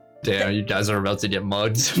 Damn, you guys are about to get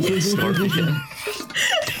mugged. Scorpion.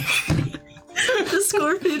 The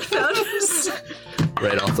scorpion found us.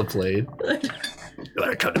 Right off the plane. You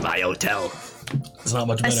better come to my hotel. It's not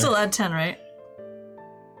much I better. still add 10, right?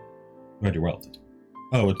 Where'd your wealth?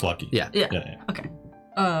 Oh, it's lucky. Yeah. Yeah. Okay.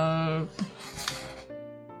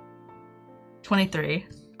 23.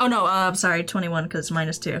 Oh no, I'm sorry, 21 because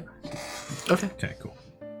 -2. Okay. Okay, cool.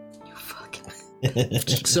 You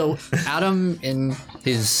fucking. So, Adam, in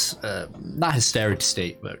his, not hysteric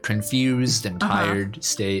state, but confused and tired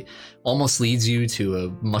state, almost leads you to a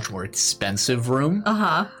much more expensive room.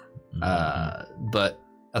 But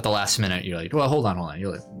at the last minute, you're like, well, hold on.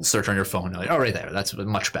 You like, search on your phone. You're like, oh, right there. That's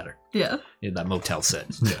much better. Yeah. That motel set.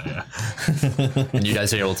 Yeah. And you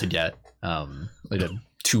guys are able to get like a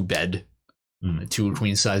 2-bed, a 2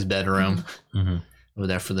 queen-size bedroom over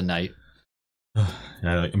there for the night.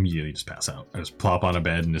 I like immediately just pass out. I just plop on a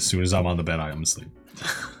bed, and as soon as I'm on the bed, I am asleep.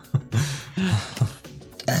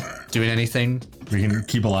 Doing anything? We can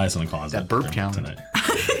keep eyes on the closet. That burp count. Tonight.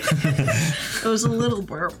 It was a little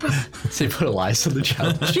burp. So you put Elias on the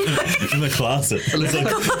couch. In the closet.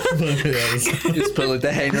 Just put like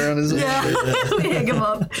the hanger on his Yeah. We hang him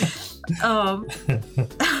up.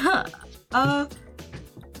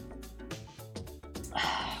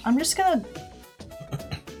 I'm just gonna.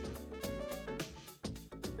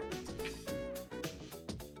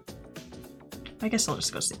 I guess I'll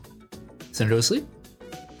just go sleep. Send her to sleep?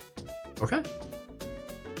 Okay.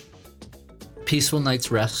 Peaceful night's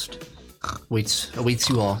rest awaits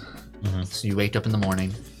you all. So you wake up in the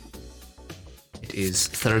morning. It is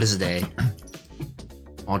Thursday,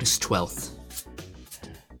 August 12th.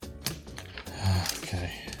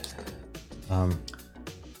 Okay.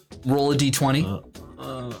 Roll a d20.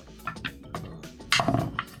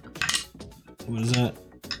 What is that?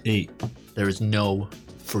 8. There is no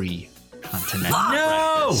free continental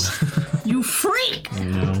No! breakfast. You freak! I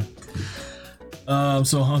know. I'm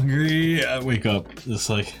so hungry. I wake up just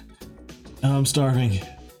like, I'm starving.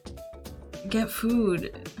 Get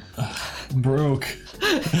food. I'm broke.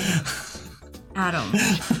 Adam.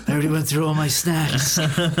 I already went through all my snacks.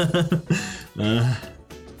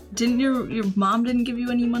 Didn't your mom didn't give you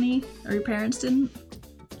any money? Or your parents didn't?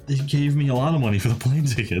 They gave me a lot of money for the plane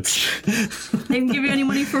tickets. They didn't give you any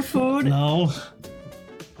money for food? No.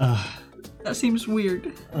 That seems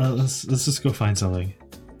weird. Let's just go find something.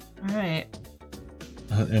 Alright.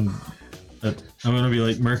 And I'm gonna be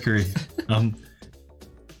like, Mercury,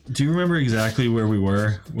 do you remember exactly where we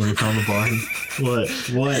were when we found the barn? What?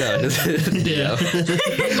 Yeah.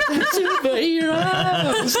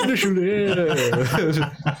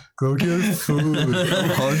 Go get food. I'm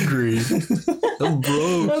hungry. I'm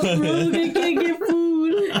broke. I can't get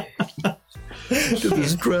food. To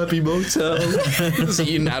this crappy motel. Just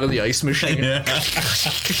eating out of the ice machine. Yeah.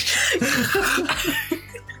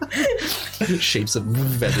 Shapes of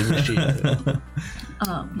vending machine.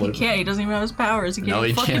 He can't. He doesn't even have his powers. He can't No,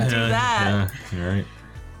 he fucking can't. do that. Yeah, you're right.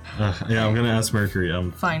 Yeah, I'm gonna ask Mercury.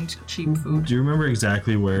 Find cheap food. Do you remember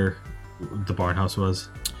exactly where the barn house was?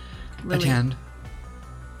 I can.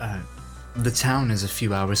 The town is a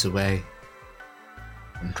few hours away.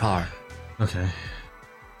 In car. Okay.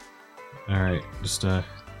 All right. Just How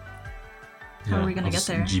are we gonna I'll get just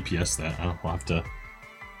there? GPS that. We'll have to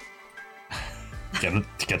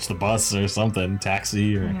catch the bus or something,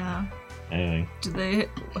 taxi or. Yeah. Anything. Do they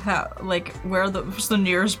have, like, where's the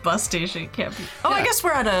nearest bus station? It can't be. Oh, I guess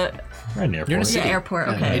we're at a... We're at an airport. You're in a city. Yeah, airport,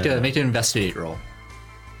 okay. Make an investigate roll.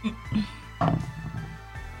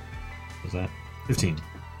 What's that? 15.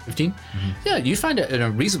 15? Yeah, you find it in a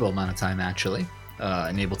reasonable amount of time, actually,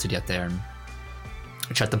 and able to get there and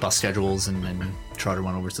check the bus schedules and then try to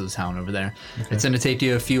run over to the town over there. Okay. It's going to take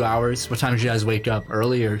you a few hours. What time did you guys wake up?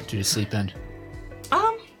 Early, or did you sleep in?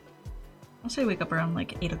 I'll say wake up around,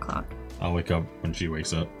 like, 8 o'clock. I'll wake up when she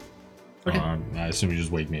wakes up. Okay. I assume you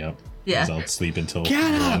just wake me up. Yeah. I'll sleep until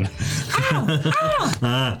Get up! 1.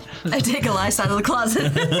 Ow! I take Elias out of the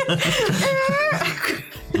closet.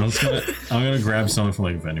 I'm gonna grab something from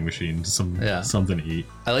like a vending machine, something to eat.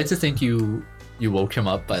 I like to think you woke him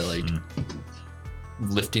up by like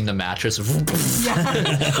lifting the mattress.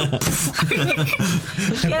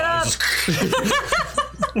 Get up!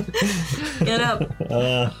 Get up!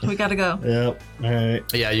 We gotta go. Yep. All right.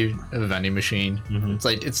 Yeah, you have a vending machine.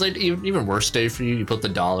 It's like even worse day for you. You put the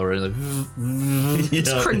dollar in, like,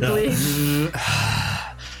 It's crinkly.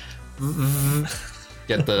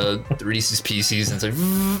 Get the Reese's Pieces, and it's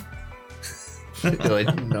like, you're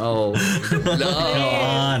like, no, Come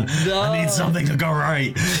on. no. I need something to go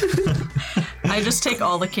right. I just take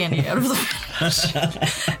all the candy out of the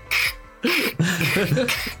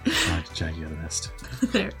Jackie out of the nest.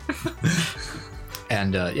 there.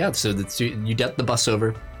 And so you get the bus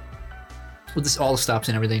over. With this, all the stops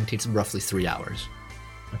and everything, it takes roughly 3 hours.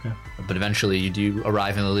 Okay. But eventually you do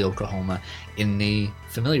arrive in Lily, Oklahoma, in the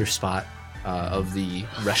familiar spot of the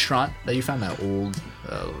restaurant that you found, that old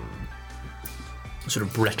sort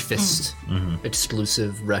of breakfast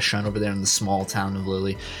exclusive restaurant over there in the small town of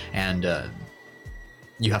Lily. And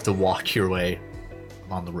you have to walk your way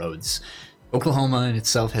along the roads. Oklahoma in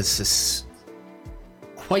itself has this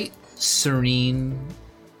quite serene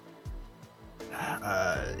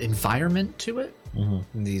environment to it.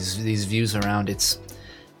 These views around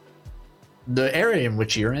the area in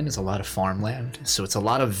which you're in is a lot of farmland, so it's a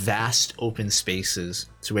lot of vast open spaces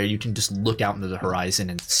to where you can just look out into the horizon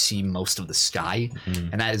and see most of the sky.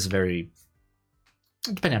 And that is very,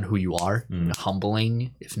 depending on who you are,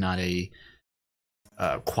 humbling, if not a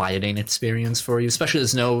quieting experience for you. Especially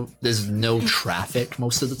there's no traffic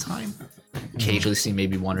most of the time. Occasionally see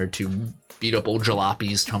maybe one or two beat up old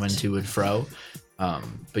jalopies coming to and fro,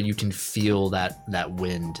 but you can feel that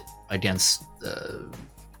wind against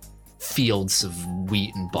fields of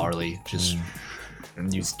wheat and barley,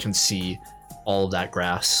 and you can see all of that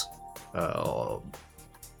grass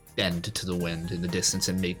bend to the wind in the distance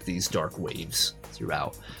and make these dark waves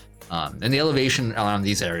throughout. And the elevation around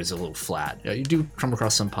these areas is a little flat. You do come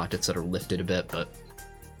across some pockets that are lifted a bit, but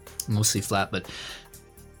mostly flat. But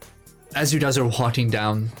as you guys are walking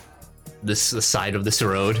down the side of this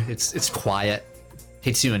road, it's quiet.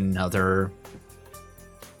 Takes you another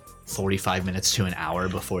 45 minutes to an hour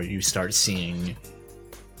before you start seeing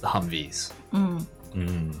the Humvees.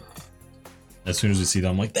 As soon as we see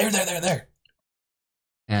them, I'm like, there.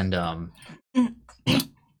 And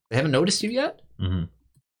they haven't noticed you yet?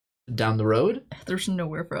 Down the road, There's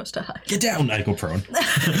nowhere for us to hide. Get down! I go prone.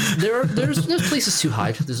 there's places to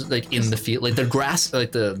hide. There's like in the field, like the grass,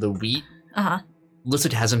 like the wheat. Looks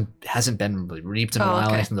like it hasn't been really reaped in a while,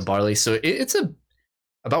 like from the barley. So it's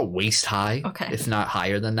about waist high, if not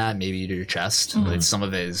higher than that, maybe to your chest. But some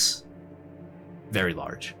of it is very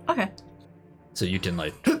large. Okay. So you can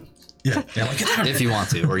like, like, get down. if you want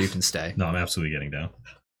to, or you can stay. No, I'm absolutely getting down.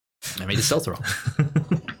 I made a stealth roll.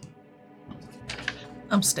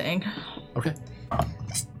 I'm staying. Okay.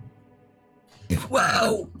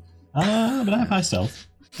 Wow. But I have high stealth.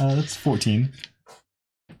 That's 14.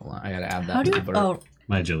 Hold on, I gotta add that. How do you?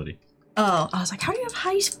 My agility. Oh, I was like, how do you have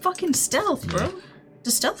high fucking stealth, bro? Yeah.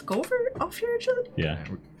 Does stealth go off your agility? Yeah.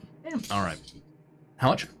 Damn. All right. How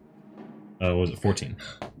much? Was it 14?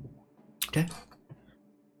 Okay.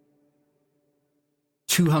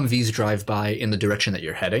 2 Humvees drive by in the direction that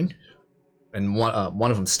you're heading, and one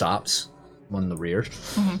of them stops, one in the rear,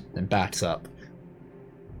 then backs up,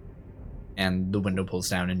 and the window pulls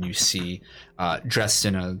down, and you see, dressed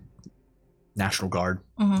in a National Guard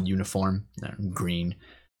uniform, green,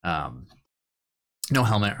 no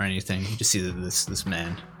helmet or anything. You just see that this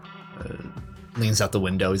man leans out the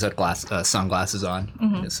window. He's got sunglasses on,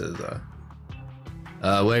 and it says,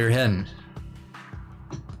 "Where you're heading?"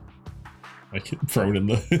 I get thrown in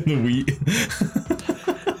the wheat.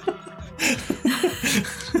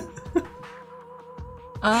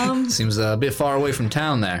 Seems a bit far away from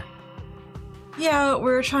town there. Yeah,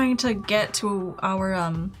 we're trying to get to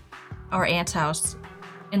our aunt's house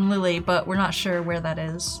in Lily, but we're not sure where that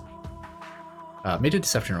is. Make a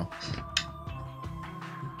deception roll.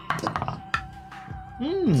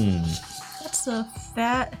 That's a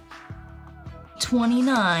fat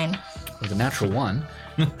 29. With a natural 1.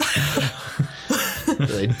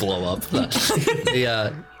 They'd blow up.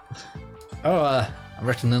 I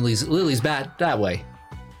reckon Lily's back that way.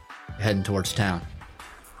 Heading towards town.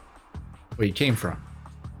 Where you came from.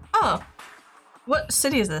 Oh. What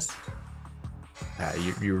city is this?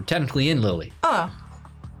 You're technically in Lily. Oh.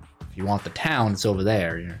 If you want the town, it's over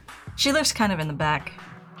there. She lives kind of in the back.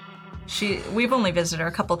 We've only visited her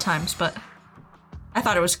a couple times, but I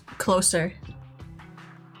thought it was closer.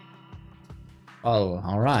 Oh,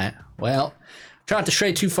 all right. Well, try not to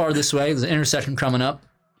stray too far this way. There's an intersection coming up.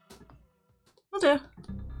 We'll do.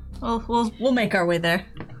 We'll make our way there.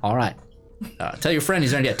 All right. Tell your friend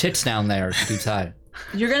he's gonna get ticks down there if he keeps hiding.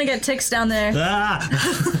 You're gonna get ticks down there. Ah!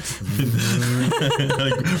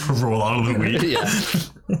 Like, roll out of the way.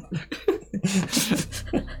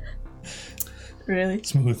 Yeah. Really?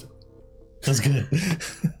 Smooth. That's good.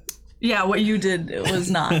 Yeah, what you did was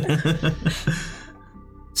not.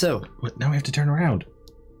 So, What, now we have to turn around.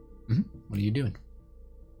 what are you doing?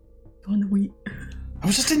 Go in the wheat. I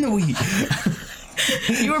was just in the wheat.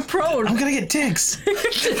 You were prone. I'm gonna get ticks.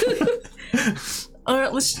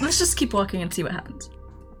 Alright, let's just keep walking and see what happens.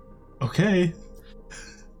 Okay.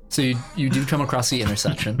 So you do come across the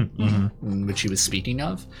intersection, which he was speaking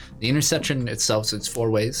of. The intersection itself, so it's 4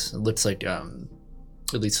 ways. It looks like at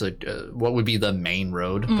least like what would be the main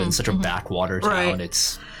road, but in such a backwater town,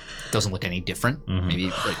 it doesn't look any different. Maybe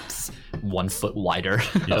like 1 foot wider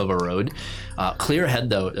of a road. Clear ahead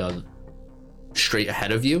though, straight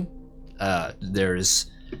ahead of you,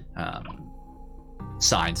 there's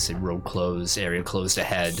signs that say road closed, area closed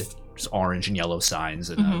ahead. There's orange and yellow signs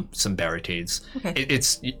and some barricades. Okay.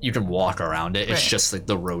 You can walk around it. It's just like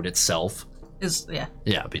the road itself. Yeah.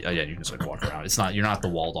 Yeah, but you can just like walk around. You're not the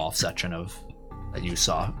walled off section of that you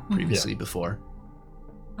saw previously before.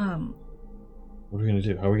 What are we gonna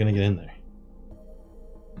do? How are we gonna get in there?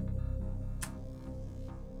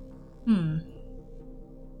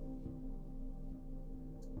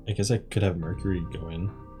 I guess I could have Mercury go in,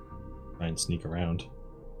 try and sneak around.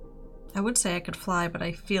 I would say I could fly, but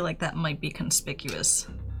I feel like that might be conspicuous.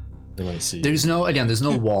 They might see. There's no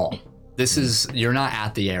wall. This is, you're not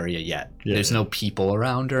at the area yet. Yeah. There's no people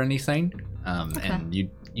around or anything. And you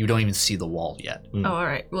don't even see the wall yet. Oh,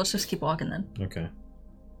 alright. Well, let's just keep walking then. Okay.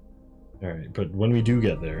 Alright, but when we do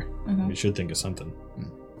get there, we should think of something.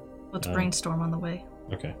 Let's brainstorm on the way.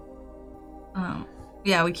 Okay.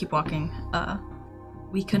 Yeah, we keep walking.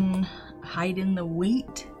 We can hide in the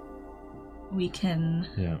wheat. We can...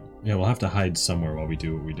 Yeah, we'll have to hide somewhere while we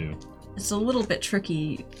do what we do. It's a little bit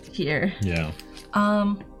tricky here. Yeah.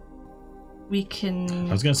 We can...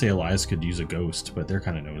 I was gonna say Elias could use a ghost, but they're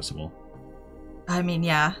kind of noticeable. I mean,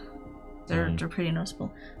 yeah. They're pretty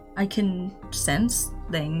noticeable. I can sense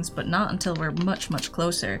things, but not until we're much, much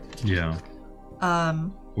closer. Yeah.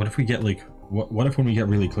 What if we get, like... What if when we get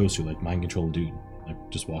really close to, like, mind control a dude? Like,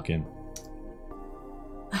 just walk in.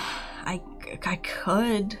 I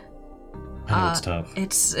could. I know it's tough.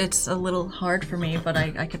 It's a little hard for me, but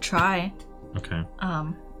I could try. Okay.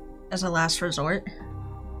 As a last resort.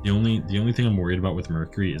 The only thing I'm worried about with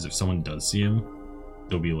Mercury is if someone does see him,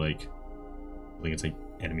 they'll be like it's like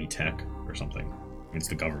enemy tech or something. It's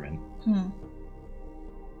the government. I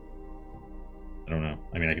don't know.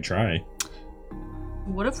 I mean, I could try.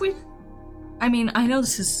 What if we... I mean, I know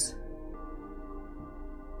this is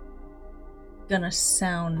gonna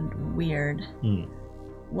sound weird.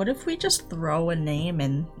 What if we just throw a name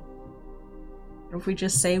in? What if we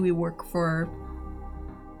just say we work for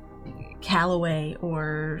Callaway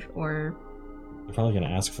or They're probably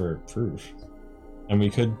gonna ask for proof. And we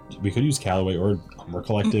could use Callaway or Humber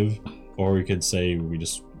Collective, or we could say we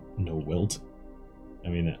just know Wilt. I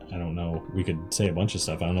mean, I don't know. We could say a bunch of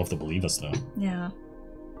stuff. I don't know if they'll believe us though. Yeah.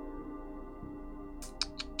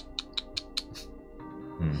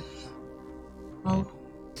 Well,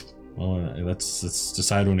 let's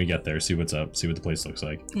decide when we get there. See what's up. See what the place looks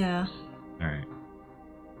like. Yeah. All right.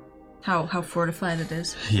 How fortified it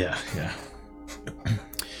is. Yeah.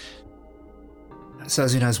 So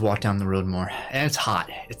as you guys walk down the road more, and it's hot.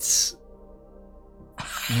 It's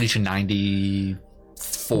reaching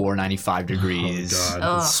 94, 95 degrees. Oh,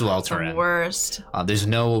 God. It's sweltering. The worst. There's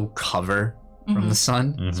no cover from the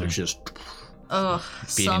sun, so it's just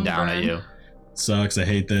beating down at you. Sucks. I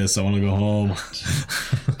hate this. I want to go home.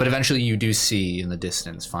 But eventually you do see in the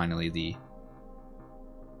distance, finally, the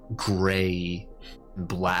gray,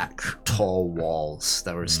 black, tall walls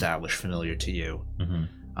that were established familiar to you.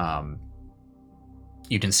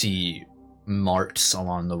 You can see marks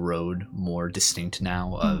along the road, more distinct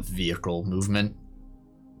now, of vehicle movement.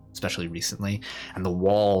 especially recently, and the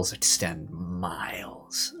walls extend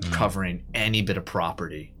miles, covering any bit of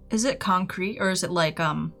property. Is it concrete or is it like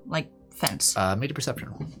fence? Made a perception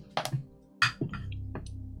roll.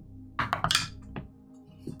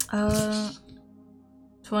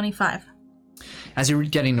 25. As you're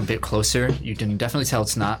getting a bit closer, you can definitely tell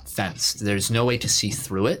it's not fenced. There's no way to see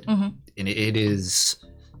through it, and it is,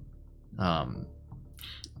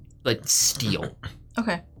 like steel.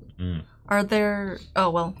 Okay. Are there? Oh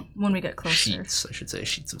well, when we get closer. Sheets, I should say,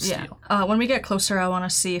 sheets of steel. Yeah. When we get closer, I want to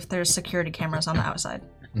see if there's security cameras on the outside.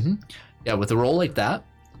 Yeah, with a roll like that,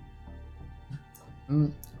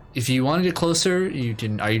 if you want to get closer, you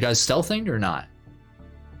can. Are you guys stealthing or not?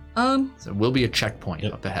 So it will be a checkpoint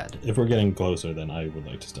up ahead. If we're getting closer, then I would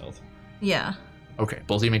like to stealth. Yeah. Okay,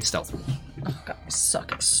 both of you make stealth. Oh, God, I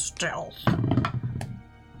suck at stealth.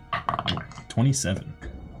 27.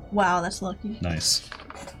 Wow, that's lucky. Nice.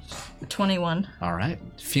 21. All right,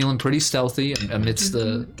 feeling pretty stealthy amidst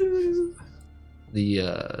the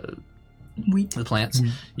plants.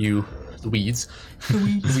 The weeds.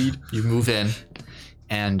 You move in,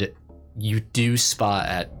 and you do spot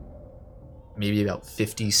at maybe about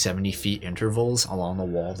 50-70 feet intervals along the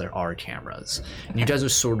wall there are cameras, and you guys are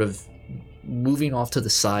sort of moving off to the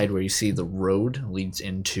side where you see the road leads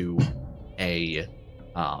into a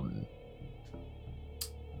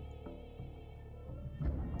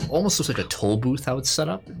almost looks like a toll booth how it's set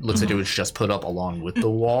up. It looks like it was just put up along with the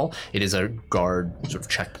wall. It is a guard sort of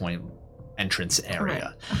checkpoint entrance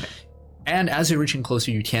area. Okay. And as you're reaching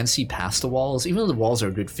closer, you can see past the walls. Even though the walls are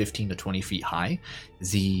a good 15 to 20 feet high,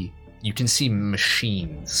 you can see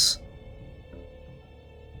machines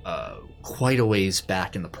quite a ways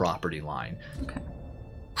back in the property line. Okay.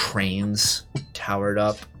 Cranes towered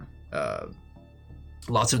up.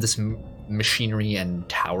 Lots of this machinery and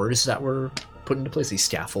towers that were put into place, these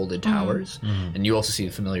scaffolded towers. And you also see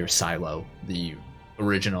the familiar silo, the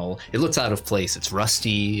original. It looks out of place. It's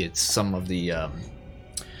rusty. It's some of the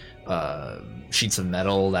sheets of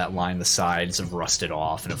metal that line the sides have rusted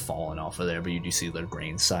off and have fallen off of there, but you do see the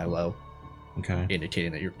grain silo,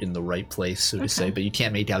 indicating that you're in the right place, so to say, but you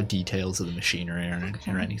can't make out details of the machinery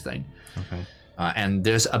or anything. And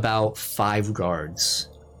there's about 5 guards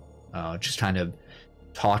just kind of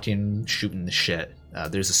talking, shooting the shit.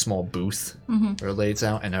 There's a small booth where it lays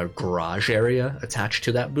out, and a garage area attached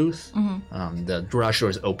to that booth. The garage door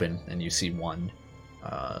is open, and you see one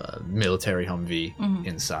military Humvee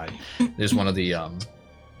inside. There's one of the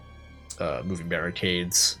moving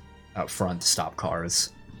barricades out front to stop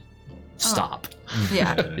cars. Stop.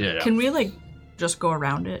 Yeah. Can we just go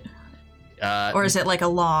around it? Or is it like a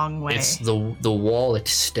long way? It's the wall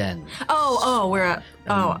extends. Oh, we're at.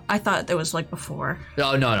 I thought it was like before.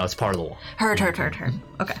 Oh no, it's part of the wall. Heard.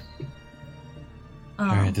 Okay. All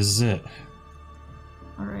right, this is it.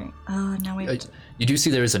 All right. Now we. You do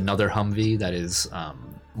see there is another Humvee that is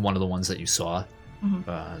one of the ones that you saw.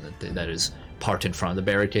 That is parked in front of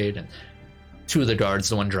the barricade, and 2 of the guards,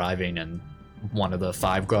 the one driving and one of the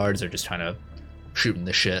 5 guards, are just kind of shooting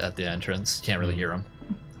the shit at the entrance. Can't really hear them.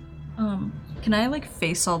 Can I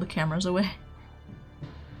face all the cameras away?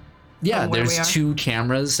 Yeah, there's 2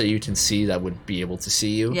 cameras that you can see that would be able to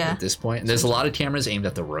see you at this point. And there's a lot of cameras aimed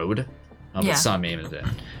at the road, but some aimed at it.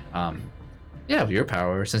 Yeah, with your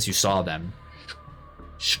power, since you saw them,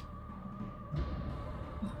 you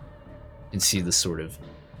can see the sort of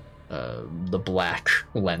the black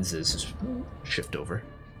lenses shift over.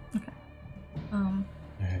 Okay.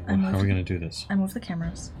 How are we gonna do this? I move the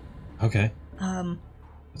cameras. Okay.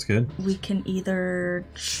 That's good. We can either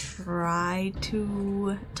try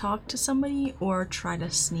to talk to somebody or try to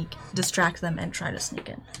distract them and try to sneak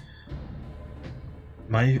in.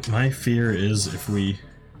 My fear is if we try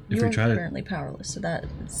to. You're currently powerless, so that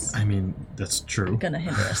is. I mean, that's true. Gonna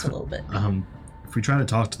hinder us a little bit. If we try to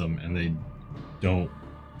talk to them and they don't.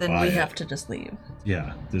 Then we have to just leave.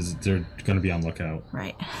 Yeah, they're gonna be on lookout.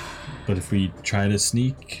 Right. But if we try to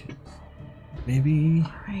sneak, maybe.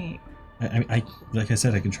 Right. I like I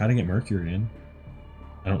said, I can try to get Mercury in.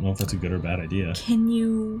 I don't know if that's a good or bad idea.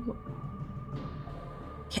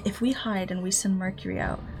 If we hide and we send Mercury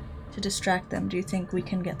out to distract them, do you think we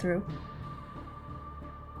can get through?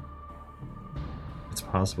 It's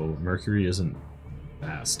possible, but Mercury isn't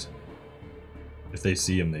fast. If they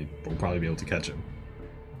see him, they will probably be able to catch him.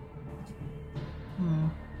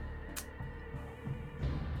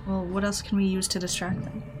 Well, what else can we use to distract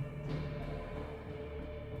them?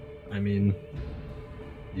 I mean,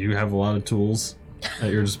 you have a lot of tools at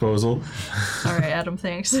your disposal. All right, Adam,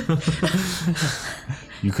 thanks.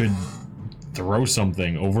 You could throw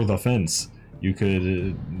something over the fence. You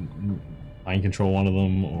could mind control one of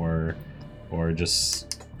them, or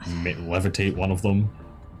just levitate one of them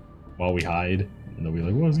while we hide, and they'll be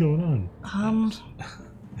like, "What's going on?"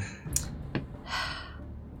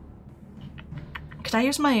 Could I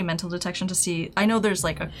use my mental detection to see? I know there's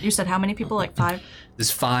like you said how many people? Like 5?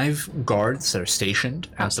 There's 5 guards that are stationed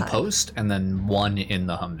at the post, and then 1 in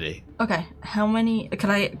the Humvee. Okay, how many? Could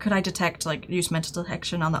I detect, like, use mental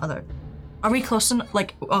detection on the other? Are we close to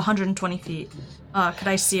like 120 feet? Could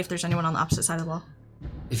I see if there's anyone on the opposite side of the wall?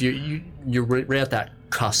 If you're right at that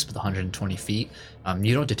cusp of the 120 feet,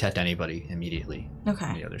 you don't detect anybody immediately. Okay.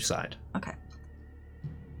 On the other side. Okay.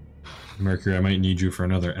 Mercury, I might need you for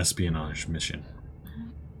another espionage mission.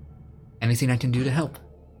 Anything I can do to help?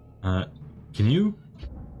 Can you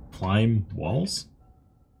climb walls?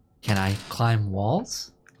 Can I climb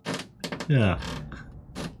walls? Yeah.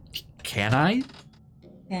 Can I?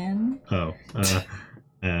 Can? Oh,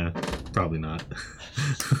 probably not.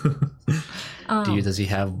 Does he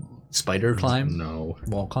have spider climb? No.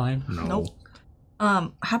 Wall climb? No. Nope.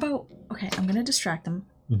 How about, okay, I'm gonna distract them.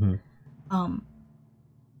 Mm-hmm.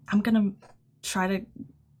 I'm gonna try to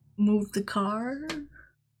move the car.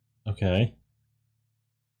 Okay.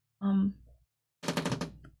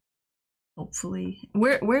 Hopefully.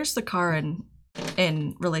 Where's the car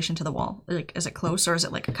in relation to the wall? Like, is it close or is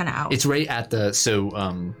it like kind of out? It's right at the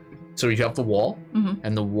so you have the wall,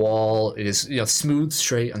 and the wall is smooth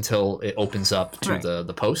straight until it opens up to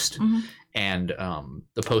the post, and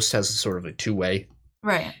the post has sort of a 2-way.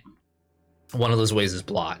 Right. One of those ways is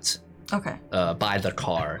blocked. Okay. By the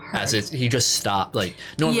car, as he just stopped. Like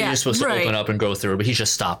normally you're supposed to open up and go through, but he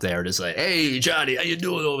just stopped there, just like, "Hey Johnny, how you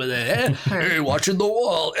doing over there? Hey, watching the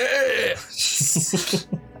wall. Hey."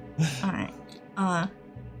 All right.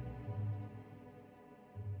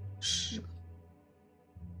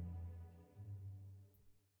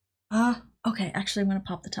 Okay. Actually, I'm gonna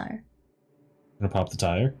pop the tire. Gonna pop the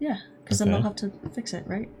tire? Yeah, because then they'll have to fix it,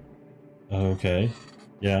 right? Okay.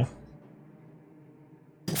 Yeah.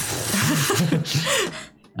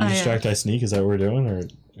 You distract, I sneak. Is that what we're doing, or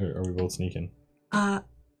are we both sneaking?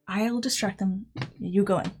 I'll distract them. You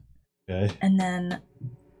go in. Okay. And then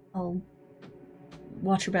I'll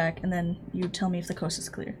watch your back, and then you tell me if the coast is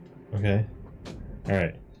clear. Okay. All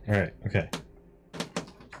right. Okay.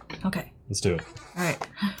 Okay. Let's do it. All right.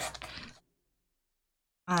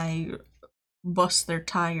 I bust their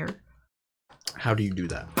tire. How do you do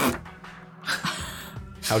that?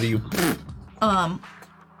 How do you?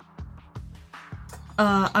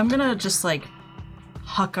 I'm gonna just like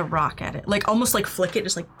huck a rock at it, like almost like flick it,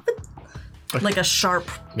 just like a sharp.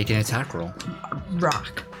 Make an attack roll.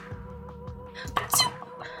 Rock.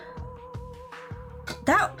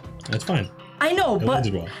 That's fine. I know, but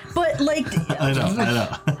like. I know.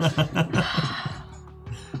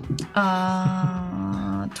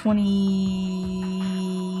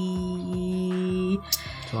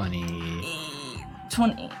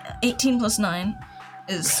 18 plus 9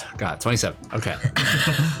 is. Got it, 27. Okay.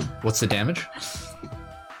 What's the damage?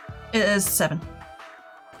 It is 7.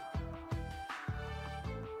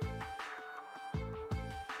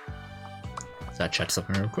 Does that check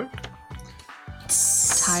something real quick?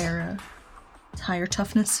 Tire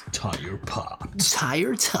toughness. Tire pop.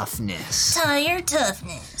 Tire toughness. Tire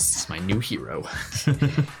toughness. It's my new hero.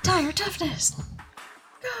 Tire toughness.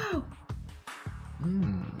 Go.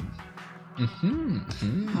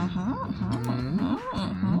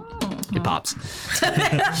 It pops.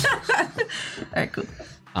 Alright, cool.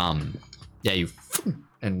 Yeah, you,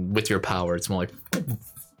 and with your power, it's more like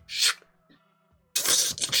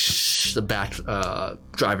the back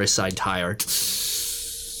driver's side tire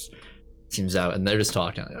seems out, and they're just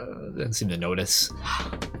talking. They don't seem to notice.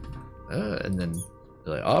 And then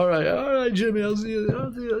they're like, all right, Jimmy, I'll see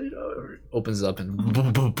you. Opens up and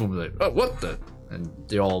boom, boom, boom. Like, oh, what the? And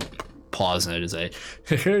they all pause and they just say,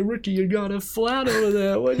 hey, Ricky, you got a flat over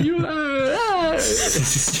there. What you?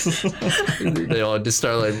 They all just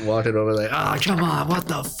start like walking over, like, come on, what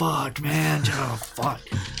the fuck, man? Oh, fuck.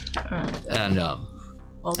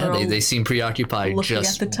 And they seem preoccupied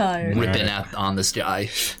just at the tire. ripping on this guy.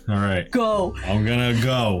 All right. Go. I'm gonna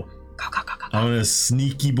go. Go. I'm gonna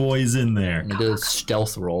sneaky boys in there. I'm gonna do a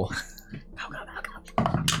stealth roll. Go.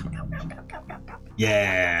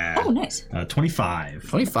 Yeah. Oh, nice. 25.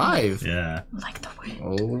 25? Yeah. I like the way.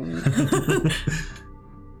 Oh.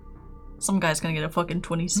 Some guy's gonna get a fucking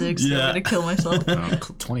 26. Yeah. I'm gonna kill myself.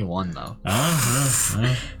 21 though.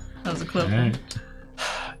 That was a close one.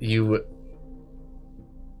 You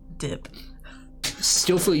dip.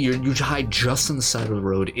 skillfully you hide just on the side of the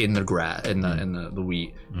road in the grass, in the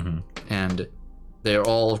wheat, and they're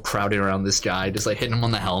all crowding around this guy, just like hitting him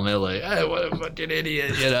on the helmet, like, hey, what a fucking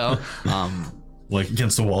idiot, you know. Like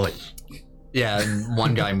against the wall, like, Yeah, and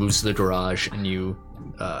one guy moves to the garage, and you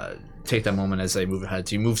take that moment as they move ahead.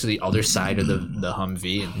 So you move to the other side of the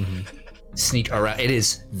Humvee and sneak around. It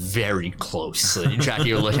is very close. So Jackie,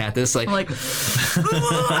 you're looking at this like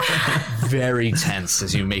very tense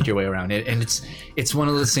as you make your way around it, and it's one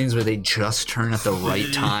of those things where they just turn at the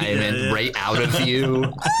right time and right out of you.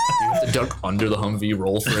 You have to duck under the Humvee,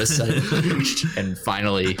 roll for a second, and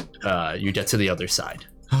finally you get to the other side.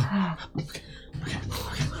 Okay.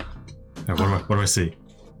 What do I see?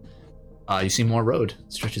 You see more road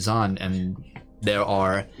stretches on, and there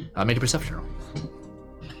are make a perception roll.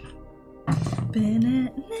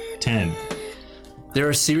 10. There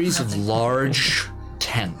are a series of large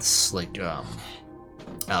tents, like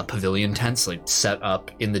pavilion tents, like set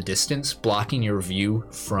up in the distance, blocking your view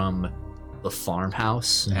from the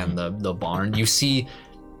farmhouse and the barn. You see,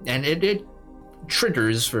 and it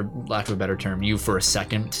triggers, for lack of a better term, you for a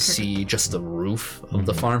second to see just the roof of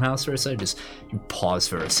the farmhouse for a second. Just you pause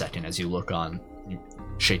for a second as you look on, you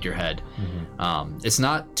shake your head. It's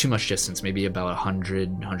not too much distance, maybe about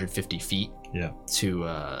 150 feet to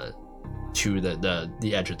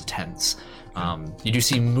the edge of the tents. You do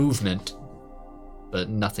see movement, but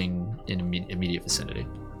nothing in immediate vicinity.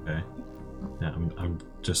 Okay. Yeah, I'm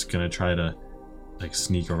just gonna try to like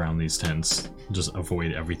sneak around these tents, just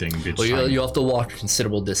avoid everything. Well, you have to walk a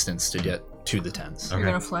considerable distance to get to the tents. You're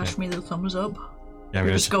gonna flash me the thumbs up? Yeah,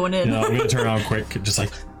 You're just going in. I'm gonna turn around quick, just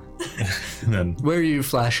like, and then. Where are you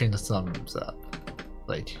flashing the thumbs up?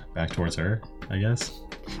 Like back towards her, I guess.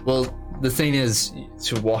 Well, the thing is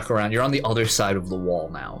to walk around. You're on the other side of the wall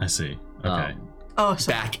now. I see. Okay.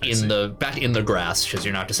 So back in the grass, because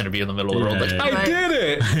you're not just gonna be in the middle of the road. Like I did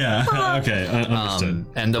it. Yeah. Okay. Understood.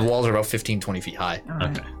 And the walls are about 15-20 feet high.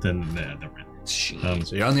 Right. Okay. Then never mind.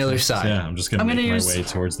 So you're on the other side. Yeah, I'm just gonna make my way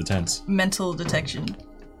towards the tents. Mental detection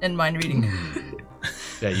and mind reading.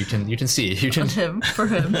 Yeah, you can see. You can for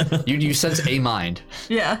him. You sense a mind.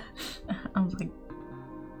 Yeah. I was like,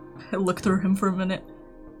 I look through him for a minute.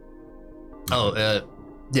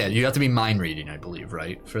 Yeah, you have to be mind reading, I believe,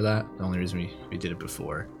 right? For that, the only reason we did it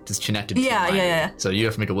before, it's connected. To Yeah. So you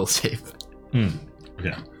have to make a will save.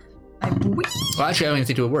 Okay. Well, actually, I don't even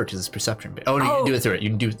think it would work because it's perception. Oh, no, you can do it through it. You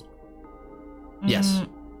can do. Yes.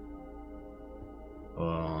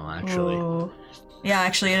 Oh, actually. Yeah,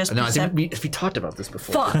 actually, it is. No, I think we talked about this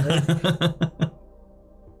before. Fuck.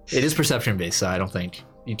 It is perception based, so I don't think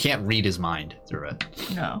you can't read his mind through it.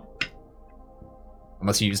 No.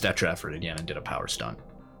 Unless you used extra effort again and did a power stunt.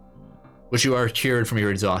 Which you are cured from your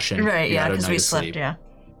exhaustion. Right, yeah, because we slept, sleep. yeah.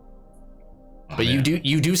 But you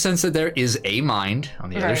do sense that there is a mind on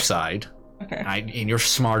the other side. Okay. And you're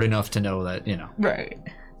smart enough to know that, you know. Right.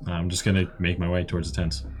 I'm just gonna make my way towards the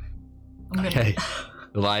tents. Okay.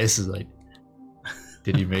 Elias is like,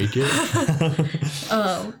 did you make it?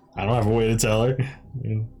 I don't have a way to tell her.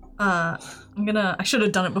 I should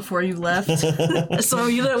have done it before you left. So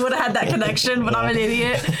you would have had that connection, but I'm an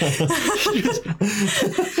idiot.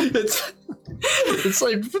 It's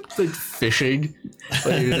like fishing.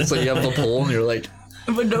 Like, it's like you have the pole and you're like,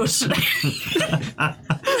 but no.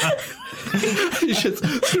 You should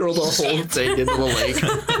throw the whole thing into the lake.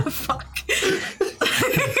 Fuck.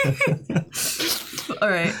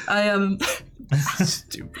 Alright, I am.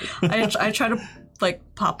 Stupid. I try to like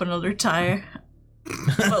pop another tire,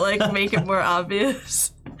 but like make it more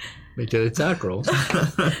obvious. Make an attack roll.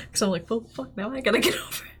 Cause I'm like, well, fuck, now I gotta get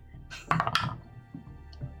over it.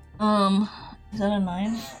 Is that a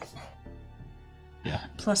 9? Yeah.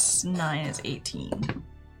 Plus 9 is 18.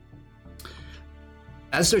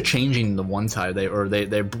 As they're changing the one tire,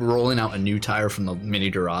 they're rolling out a new tire from the mini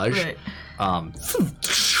garage. Right.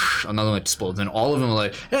 Another one explodes, and all of them are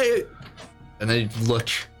like, "Hey!" And they look,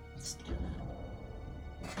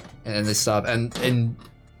 and they stop, and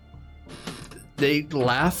they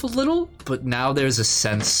laugh a little, but now there's a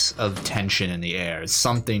sense of tension in the air.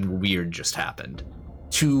 Something weird just happened.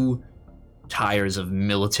 2 tires of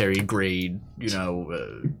military grade,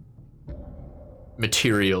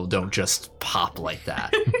 material don't just pop like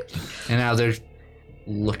that. And now they're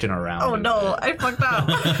looking around. Oh no, I fucked up.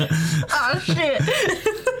 Oh shit.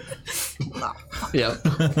 Yep.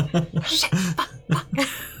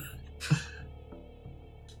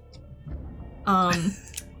 What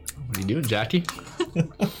are you doing, Jackie?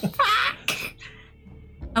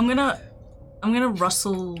 I'm gonna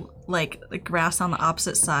rustle like the grass on the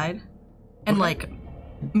opposite side and like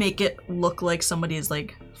make it look like somebody is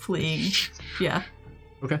like fleeing. Yeah.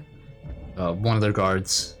 Okay. One of their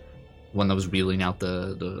guards, one that was wheeling out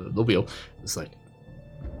the wheel, is like,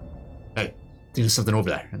 "Hey, there's something over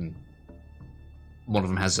there." And one of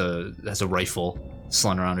them has a rifle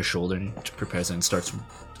slung around his shoulder and he prepares it and starts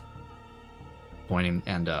pointing,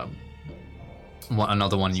 and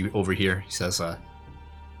another one you over here. He says, "Yeah,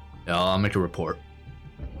 I'll make a report."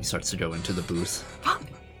 He starts to go into the booth. Fuck.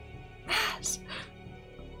 Yes.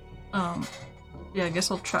 Yeah, I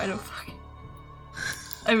guess I'll try to fucking...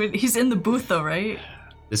 I mean, he's in the booth though, right?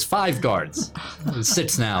 There's 5 guards. It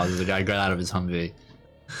sits now as the guy got out of his Humvee.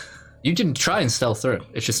 You can try and stealth through.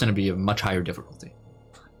 It's just going to be a much higher difficulty.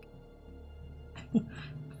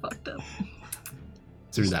 Fucked up.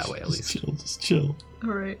 Through that way, at least. Just chill.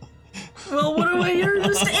 Alright. Well, what do I hear?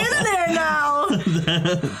 Just in there now!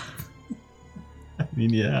 I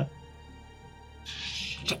mean, yeah.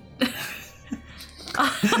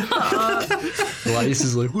 Elias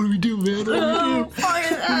is like, what do we do, man? What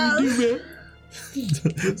do we do?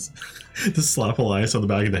 Just slap Elias on the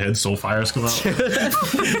back of the head, soul fires come out.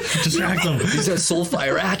 Distract him. He's got soul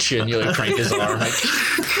fire action. You like crank his arm. Like,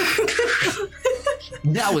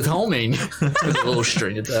 now with homing. There's a little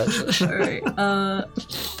string attached. Alright,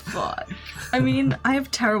 fuck. I mean, I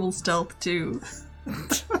have terrible stealth too.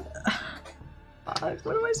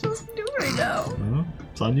 What am I supposed to do right now? Well,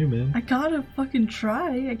 it's on you, man. I gotta fucking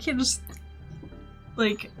try. I can't just,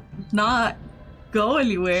 like, not go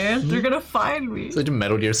anywhere. They're gonna find me. It's like a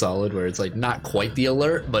Metal Gear Solid where it's like not quite the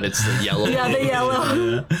alert, but it's the yellow. Yeah, the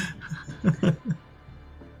yellow.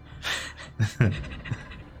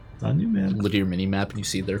 It's on you, man. Look at your mini map and you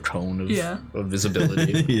see their cone of, Yeah. of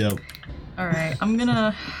visibility. Yep. Alright, I'm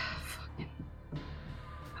gonna... I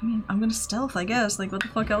mean, I'm gonna stealth, I guess. Like, what the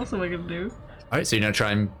fuck else am I gonna do? Alright, so you're gonna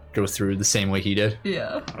try and go through the same way he did?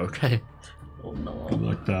 Yeah. Okay. Oh no. Good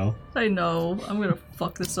luck, pal. I know. I'm gonna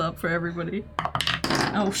fuck this up for everybody.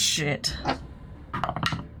 Oh shit.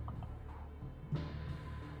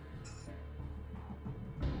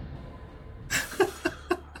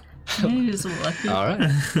 He's lucky. Alright.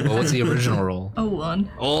 Well, what's the original roll? A 1.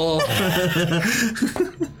 Oh!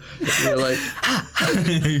 You're like,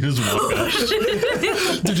 You just walk out.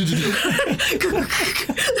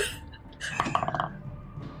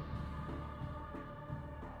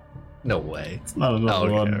 no way. It's not another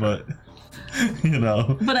Okay. one, but you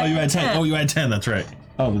know. But I you had 10. 10. Oh, you had 10. That's right.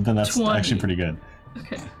 Oh, but then that's 20. actually pretty good.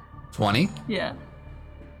 Okay. 20? Yeah.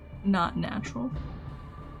 Not natural.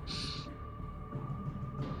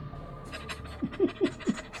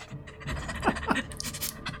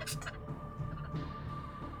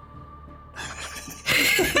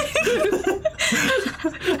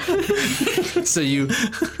 So you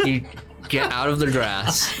get out of the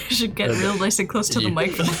grass You should get real nice and close to the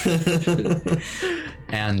microphone.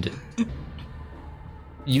 and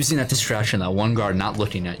using that distraction, that one guard not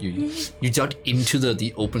looking at you, you duck into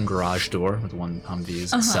the open garage door with one Humvee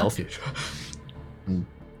itself. And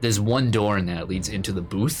there's one door in there that leads into the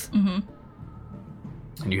booth. And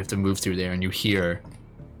you have to move through there and you hear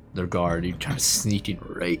the guard, you kind of sneaking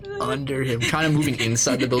right under him, kind of moving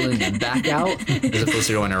inside the building and then back out as opposed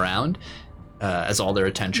to going around. As all their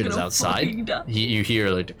attention is outside, you hear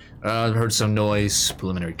like, I heard some noise,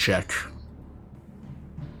 preliminary check.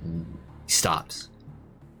 And he stops.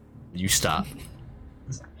 You stop.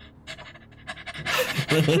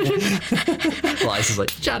 Elias is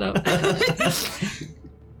like, shut up. And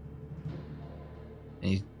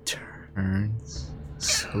he turns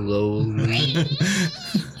slowly.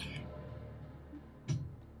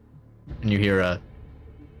 And you hear a,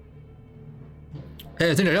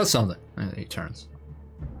 hey, I think I got something. And he turns.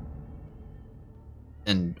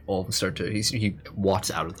 And all of them start to, he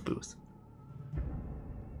walks out of the booth.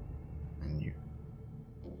 And you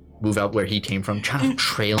move out where he came from, kind of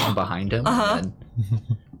trailing behind him, and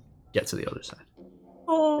get to the other side.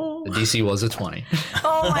 Oh. The DC was a 20.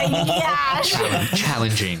 Oh my gosh.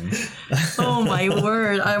 Challenging. Oh my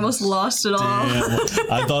word. I almost lost it all. Damn.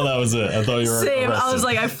 I thought that was it. I thought you were Same. arrested. I was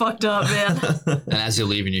like, I fucked up, man. And as you're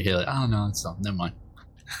leaving, you hear like, oh no, it's not, never mind.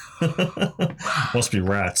 Must be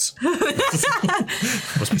rats.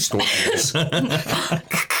 Must be storms. But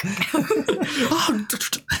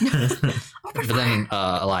then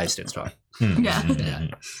Elias didn't start. Yeah. Yeah.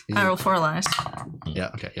 I roll 4 last. Yeah,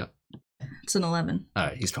 okay, yeah. It's an 11.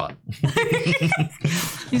 Alright, he's caught.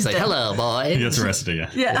 He's Like, dead. hello, boy. He gets arrested again.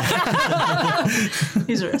 Yeah.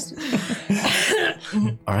 He's arrested.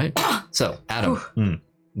 Alright, so, Adam, in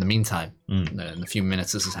the meantime, in the few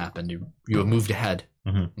minutes this has happened, you have moved ahead,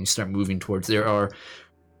 and you start moving towards, there are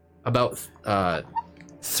about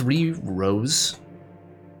 3 rows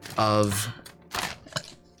of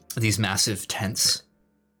these massive tents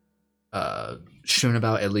strewn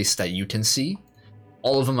about, at least that you can see.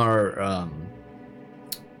 All of them are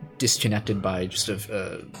disconnected by just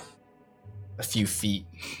a few feet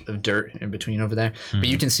of dirt in between over there. But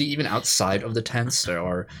you can see even outside of the tents, there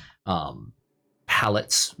are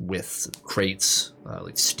pallets with crates,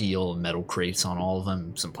 like steel and metal crates on all of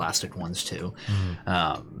them, some plastic ones too.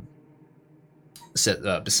 Set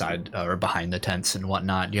beside or behind the tents and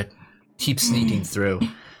whatnot. You keep sneaking through.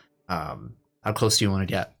 How close do you want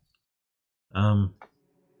to get?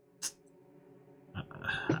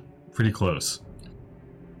 Pretty close.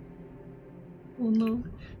 Oh no.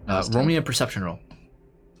 Roll me a perception roll.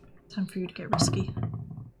 Time for you to get risky.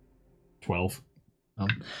 12.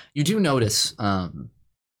 You do notice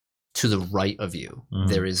to the right of you,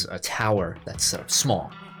 there is a tower that's set up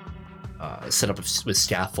small, set up with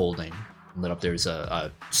scaffolding. Lit up. There's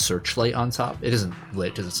a searchlight on top. It isn't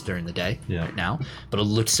lit because it's during the day right now, but it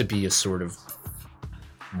looks to be a sort of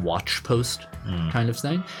watch post kind of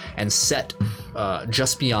thing. And set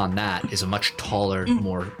just beyond that is a much taller,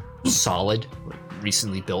 more solid,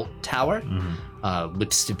 recently built tower.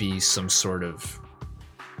 Looks to be some sort of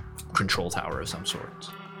control tower of some sort.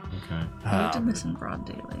 Okay. We did this in broad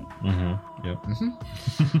daylight. Yep.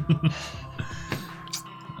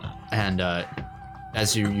 And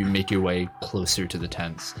as you make your way closer to the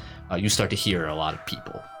tents, you start to hear a lot of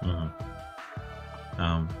people.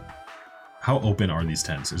 How open are these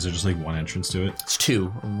tents? Is there just like one entrance to it? It's two,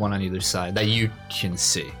 one on either side, that you can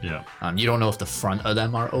see. Yeah. You don't know if the front of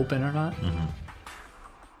them are open or not.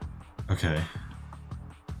 Okay.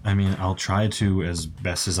 I mean, I'll try to, as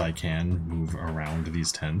best as I can, move around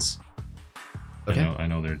these tents. Okay. I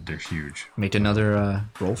know they're huge. Make another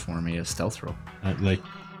roll for me, a stealth roll.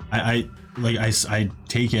 I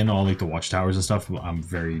take in all like the watchtowers and stuff. I'm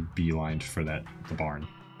very beelined for the barn.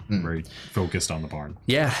 Very focused on the barn.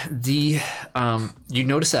 Yeah, you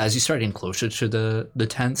notice that as you start getting closer to the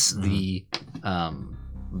tents, the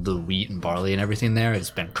wheat and barley and everything there has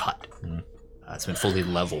been cut. It's been fully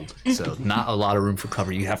leveled, so not a lot of room for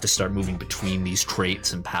cover. You have to start moving between these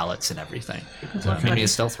crates and pallets and everything. So give me a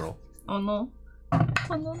stealth roll. Oh no.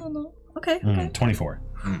 Oh no. Okay. 24.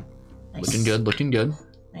 Nice. Looking good.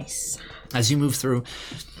 Nice. As you move through,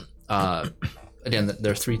 again,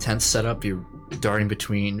 there are 3 tents set up. You're darting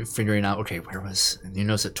between, figuring out, okay, and you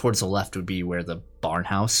notice that towards the left would be where the barn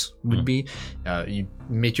house would be. You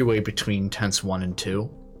make your way between tents 1 and 2,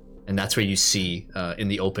 and that's where you see in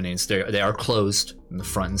the openings, they are closed in the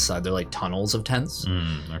front and side. They're like tunnels of tents.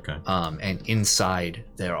 Okay. And inside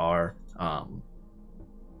there are, will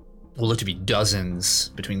look to be dozens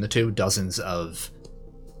between the two, dozens of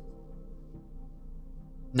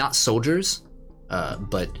not soldiers,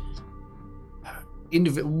 but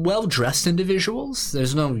well-dressed individuals.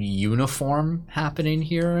 There's no uniform happening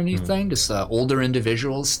here or anything. Just older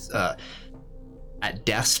individuals at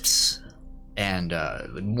desks, and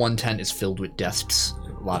one tent is filled with desks.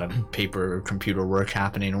 A lot of paper or computer work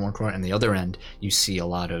happening in one corner, and the other end you see a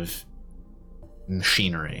lot of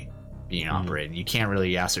machinery being operated. You can't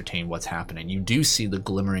really ascertain what's happening. You do see the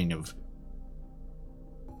glimmering of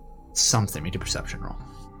something. Make a perception roll.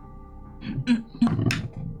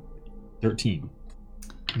 13.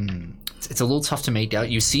 It's a little tough to make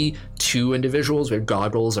out. You see 2 individuals with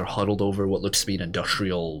goggles are huddled over what looks to be an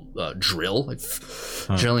industrial drill, like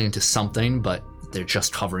drilling into something, but they're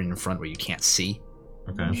just covering in front where you can't see.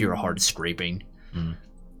 Okay. You hear a hard scraping. And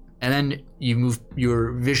then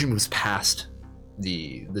your vision moves past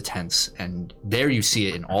the tents, and there you see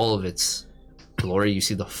it in all of its glory. You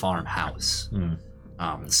see the farmhouse,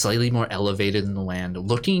 slightly more elevated in the land,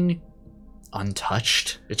 looking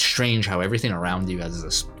untouched. It's strange how everything around you has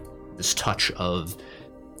this touch of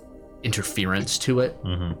interference to it,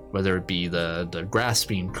 whether it be the grass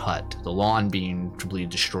being cut, the lawn being completely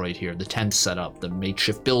destroyed here, the tents set up, the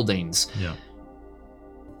makeshift buildings. Yeah.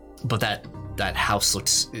 But that house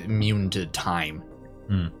looks immune to time.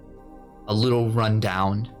 A little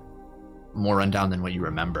rundown, more rundown than what you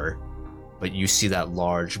remember, but you see that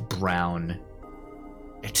large brown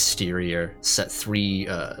exterior, set 3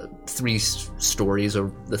 stories,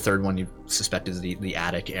 or the third one you suspect is the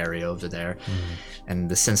attic area over there, and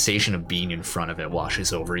the sensation of being in front of it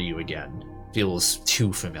washes over you again. Feels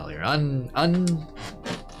too familiar,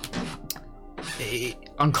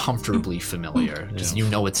 uncomfortably familiar, because you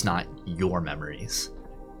know it's not your memories,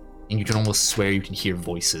 and you can almost swear you can hear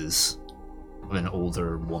voices of an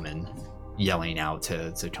older woman yelling out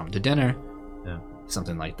to come to dinner,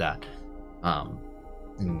 something like that.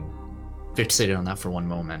 Fixated on that for one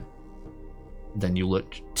moment, then you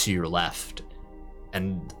look to your left,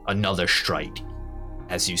 and another strike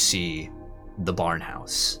as you see the barn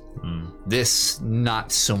house. This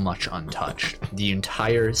not so much untouched. The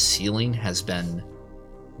entire ceiling has been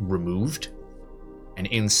removed, and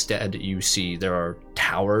instead you see there are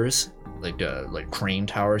towers, like crane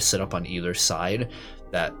towers set up on either side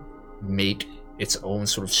that make its own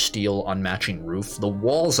sort of steel unmatching roof. The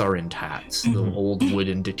walls are intact, the old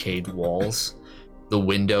wooden decayed walls. The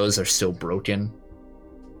windows are still broken,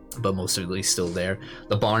 but mostly still there.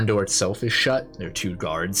 The barn door itself is shut. There are 2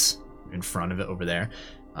 guards in front of it over there.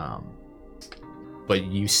 But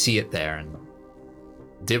you see it there, and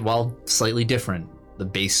while slightly different, the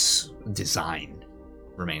base design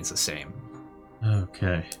remains the same.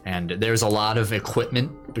 Okay. And there's a lot of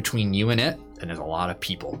equipment between you and it, and there's a lot of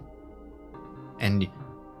people. And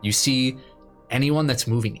you see anyone that's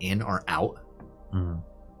moving in or out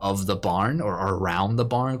of the barn or around the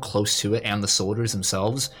barn, close to it, and the soldiers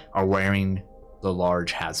themselves are wearing the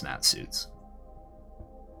large hazmat suits.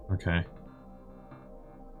 Okay.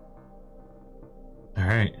 All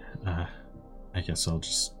right. I guess I'll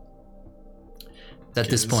just... At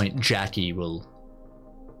this point, Jackie, you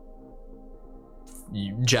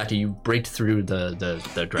break through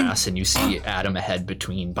the grass and you see Adam ahead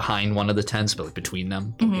behind one of the tents, but like between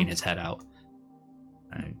them, poking his head out.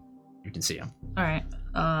 And you can see him. All right.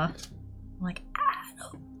 I'm like,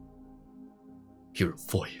 Adam. Hear a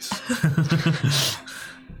voice.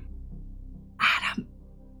 Adam.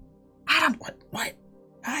 What?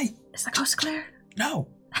 Hi. Is the coast clear? No.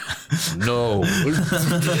 No.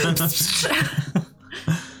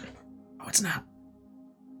 Oh, it's not.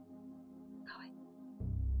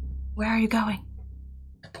 Where are you going?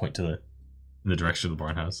 I point to in the direction of the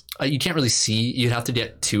barn house. You can't really see. You'd have to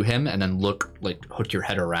get to him and then hook your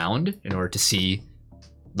head around in order to see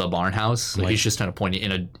the barn house. Like he's just kind of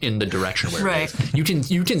pointing in the direction where it is.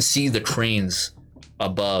 You can see the cranes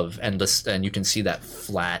above and you can see that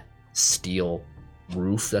flat steel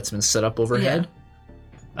roof that's been set up overhead.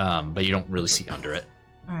 Yeah. But you don't really see under it.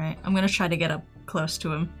 All right, I'm gonna try to get up close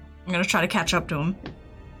to him. I'm gonna try to catch up to him.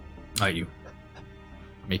 All right, you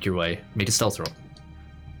make your way. Make a stealth roll.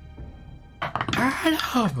 Okay.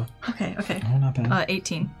 Oh, not bad.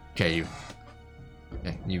 18. Okay,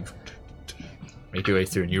 you make your way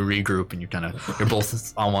through and you regroup and you're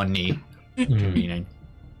both on one knee. Convening.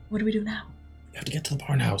 What do we do now? You have to get to the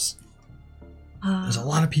barn house. There's a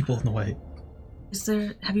lot of people in the way.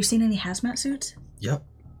 Have you seen any hazmat suits? Yep.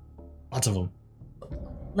 Lots of them.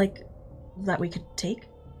 Like, that we could take?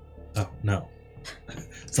 Oh, no.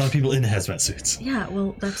 There's a lot of people in hazmat suits. Yeah,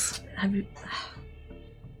 well,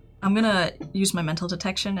 I'm gonna use my mental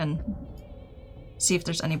detection and see if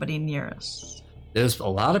there's anybody near us. There's a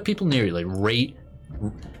lot of people near you,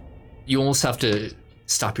 you almost have to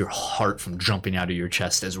stop your heart from jumping out of your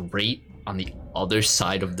chest as right on the other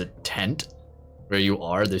side of the tent where you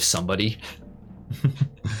are, there's somebody.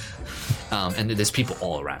 And there's people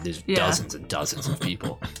all around. There's dozens and dozens of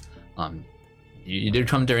people. You did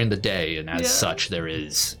come during the day, and as such, there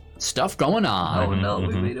is stuff going on. Oh no,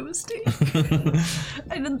 we made a mistake.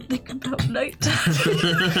 I didn't think about night.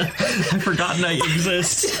 I forgot night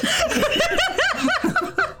exists.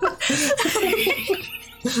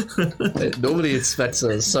 Nobody expects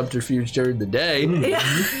a subterfuge during the day. Yeah,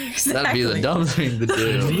 exactly. That'd be the dumb thing to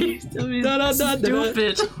do.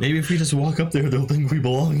 Stupid. Maybe if we just walk up there, they'll think we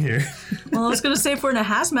belong here. Well, I was gonna say if we're in a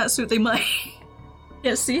hazmat suit, they might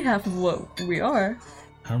can't see half of what we are.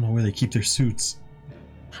 I don't know where they keep their suits.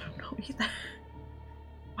 I don't know either.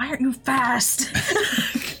 Why aren't you fast?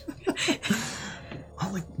 Oh,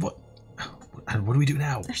 like, what? What do we do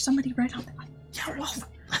now? There's somebody right on there. Yeah, well,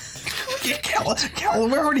 yeah, Cal,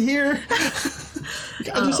 we're already here. You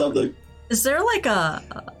gotta do something. Is there like a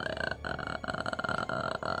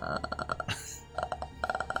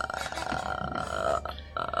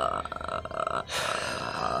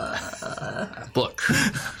book,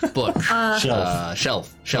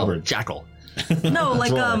 shelf, jackal. No,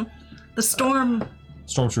 like the storm.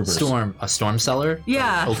 Stormtroopers. A storm cellar.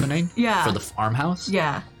 Yeah. Opening. Yeah. For the farmhouse.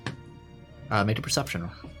 Yeah. Make a perception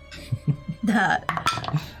roll. That.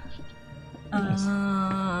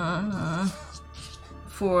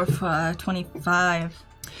 4, 5, 25.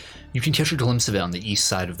 You can catch a glimpse of it on the east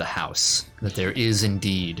side of the house, that there is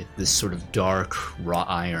indeed this sort of dark, wrought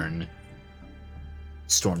iron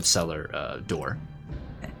storm cellar door.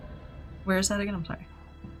 Okay. Where is that again? I'm sorry.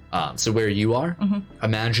 So where you are,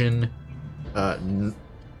 imagine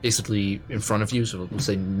basically in front of you, so we'll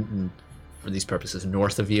say for these purposes,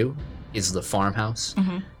 north of you is the farmhouse.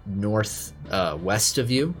 North west of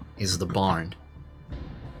you is the barn.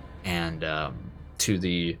 And to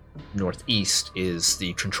the northeast is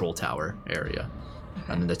the control tower area.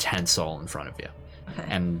 Okay. And the tents all in front of you. Okay.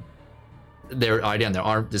 And there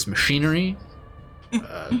are this machinery,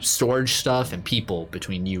 storage stuff, and people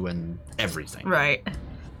between you and everything. Right.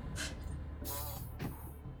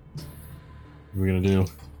 What are we gonna do?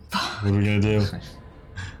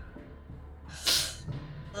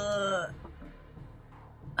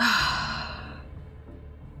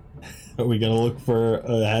 Are we gonna look for a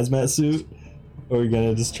hazmat suit? Or are we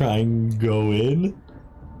gonna just try and go in?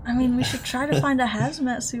 I mean, we should try to find a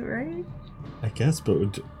hazmat suit, right? I guess,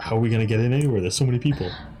 but how are we gonna get in anywhere? There's so many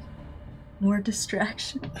people. More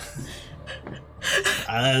distraction.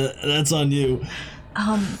 That's on you.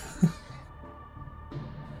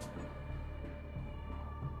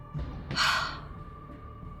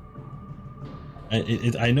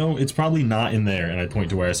 I know it's probably not in there, and I point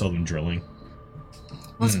to where I saw them drilling.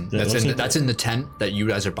 That's in the tent that you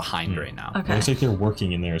guys are behind right now. Okay. It looks like they're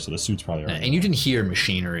working in there, so the suit's probably already. And you can hear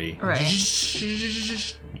machinery.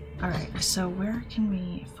 Right. Alright, so where can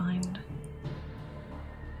we find...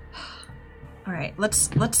 Alright, let's...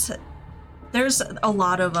 There's a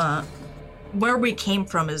lot of, where we came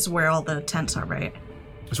from is where all the tents are, right?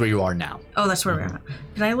 That's where you are now. Oh, that's where we're at.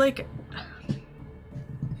 Can I, like...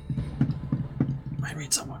 Might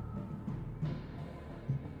read someone.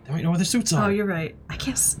 They might know where the suits are. Oh, you're right. I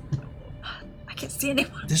can't see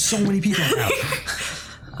anyone. There's so many people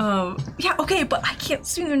now. Yeah, okay, but I can't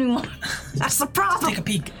see anyone. That's the problem. Take a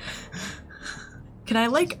peek. Can I,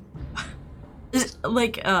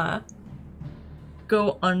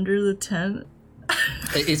 go under the tent?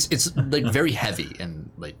 It's like very heavy and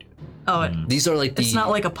like. Oh, these are like the. It's not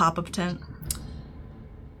like a pop-up tent.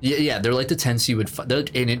 Yeah, they're like the tents you would find. They're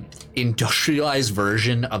an industrialized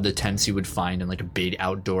version of the tents you would find in like a big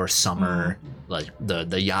outdoor summer, like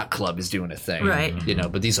the yacht club is doing a thing, right? You know,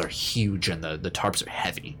 but these are huge and the tarps are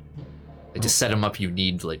heavy. To set them up, you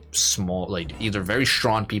need like small, like either very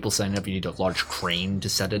strong people setting up. You need a large crane to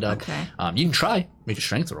set it up. Okay. You can try make a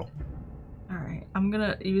strength roll. All right, I'm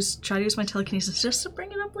gonna try to use my telekinesis just to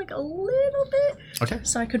bring it up like a little bit. Okay.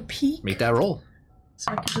 So I could peek. Make that roll.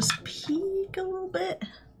 So I could just peek a little bit.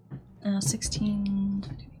 16,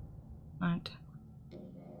 19,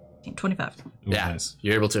 25. Ooh, yeah, nice.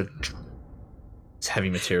 You're able to. It's heavy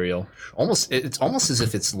material. It's almost as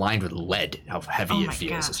if it's lined with lead. How heavy it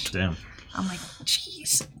feels. Gosh. Damn. I'm like,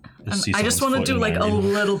 jeez. I just want to do like a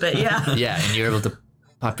little bit, yeah. Yeah, and you're able to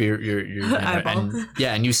pop your eyeball.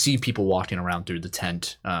 And you see people walking around through the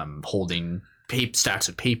tent, holding stacks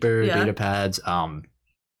of paper, data pads.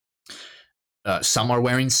 Some are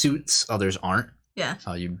wearing suits, others aren't. Yeah.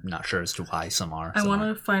 You're not sure as to why some are. I want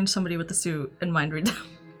to find somebody with a suit and mind read them.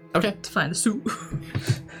 Okay. To find a suit.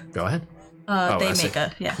 Go ahead. They make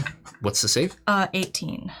What's the save?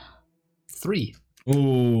 18. 3.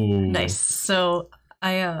 Ooh. Nice. So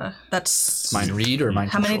that's mind read or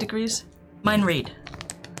mind how control? many degrees? Mind read.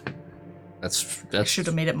 That's should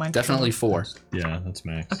have made it mind definitely control. 4. Yeah, that's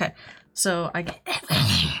max. Okay. So I get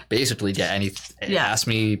basically get any. Yeah. Ask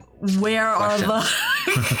me. Where are the?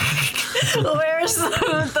 Where's the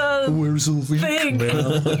thing?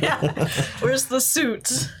 Yeah. Where's the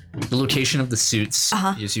suit? The location of the suits.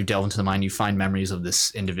 As you delve into the mine, you find memories of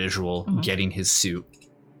this individual getting his suit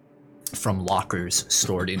from lockers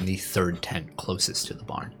stored in the 3rd tent closest to the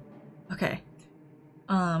barn. Okay.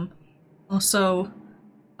 Also,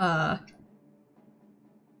 I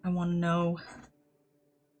want to know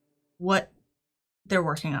what they're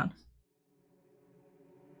working on.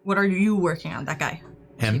 What are you working on, that guy?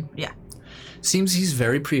 Him? Yeah. Seems he's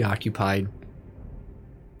very preoccupied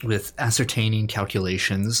with ascertaining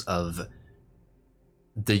calculations of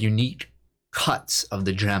the unique cuts of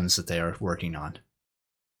the gems that they are working on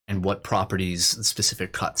and what properties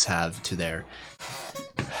specific cuts have to their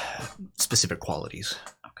specific qualities.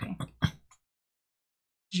 Okay.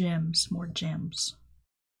 Gems, more gems.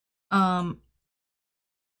 I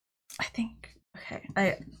think, okay,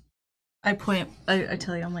 I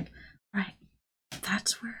tell you, I'm like, right,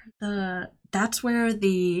 that's where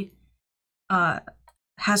the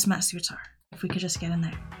hazmat suits are. If we could just get in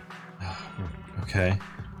there. Okay.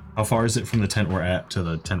 How far is it from the tent we're at to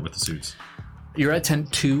the tent with the suits? You're at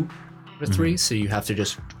tent 2 or 3, so you have to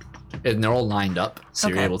just, and they're all lined up, so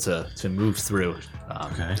you're able to move through.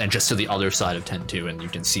 And just to the other side of tent 2, and you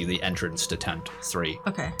can see the entrance to tent 3.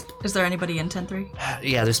 Okay. Is there anybody in tent 3?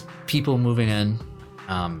 Yeah, there's people moving in.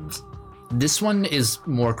 This one is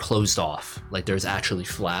more closed off. Like there's actually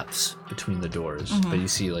flaps between the doors, but you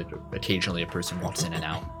see like occasionally a person walks in and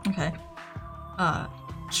out. Okay.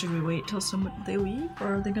 Should we wait till they leave,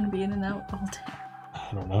 or are they going to be in and out all day? I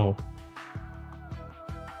don't know.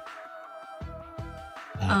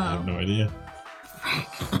 I have no idea.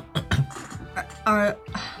 Are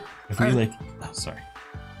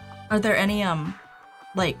there any are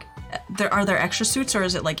there extra suits, or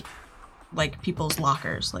is it like people's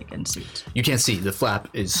lockers, like in suits? You can't see. The flap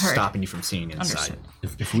is stopping you from seeing inside.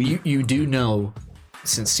 Understood. You do know,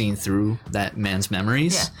 since seeing through that man's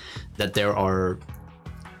memories, that there are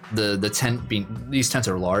the tent being, these tents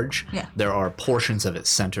are large. Yeah. There are portions of it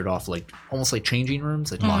centered off like almost like changing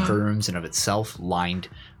rooms, like locker rooms, and of itself lined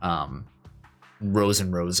rows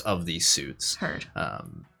and rows of these suits. Heard.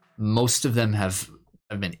 Most of them have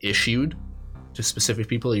been issued to specific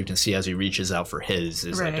people. You can see as he reaches out for his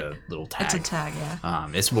is like a little tag. It's a tag, yeah.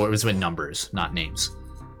 It's with numbers, not names,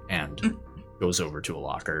 and goes over to a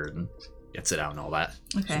locker and gets it out and all that.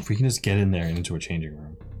 Okay. So if we can just get in there and into a changing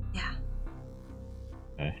room. Yeah.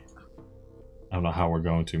 Okay. I don't know how we're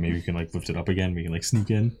going to. Maybe we can like lift it up again. We can like sneak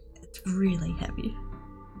in. It's really heavy.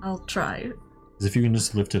 I'll try. Because if you can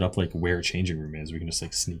just lift it up like where a changing room is, we can just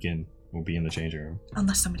like sneak in. We'll be in the changing room.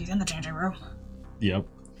 Unless somebody's in the changing room. Yep.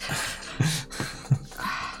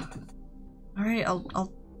 All right,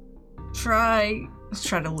 I'll try. Let's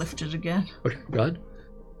try to lift it again. Okay, go ahead.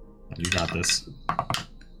 You got this.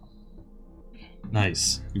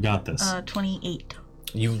 Nice. You got this. 28.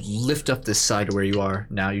 You lift up this side where you are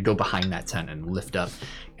now. You go behind that tent and lift up,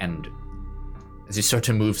 and as you start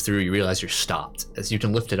to move through, you realize you're stopped. As you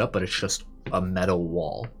can lift it up, but it's just a metal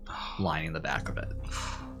wall lining the back of it.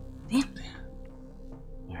 Damn.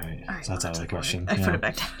 All right, so that's out of the question. I put it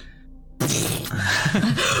back down.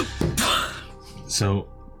 So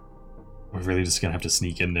we're really just gonna have to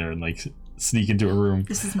sneak in there and like sneak into a room.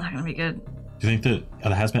 This is not gonna be good. Do you think that are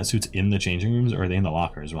the hazmat suits in the changing rooms, or are they in the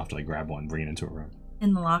lockers? We'll have to like grab one, bring it into a room.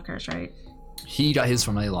 In the lockers, right? He got his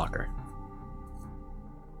from a locker.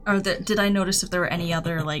 Or did I notice if there were any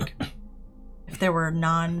other, like, if there were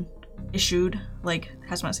non-issued, like,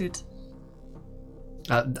 hazmat suits?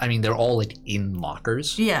 I mean, they're all like in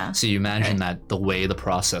lockers. Yeah. So you imagine that the way the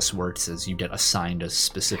process works is you get assigned a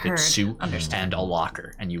specific suit and a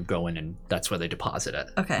locker, and you go in, and that's where they deposit it.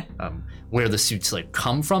 Okay. Where the suits like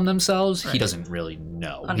come from themselves, he doesn't really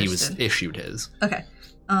know. Understood. He was issued his. Okay.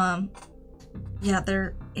 Yeah,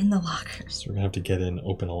 they're in the lockers. So we're gonna have to get in,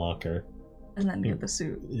 open a locker, and then get the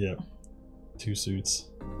suit. Yeah. 2 suits.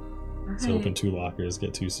 Right. So open 2 lockers,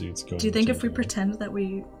 get 2 suits. Go. Do you think if we pretend that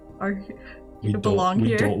we are we belong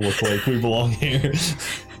here? We don't look like we belong here.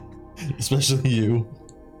 Especially you.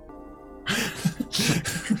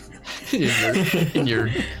 in your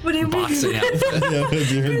what do you boxing mean? outfit. Yeah,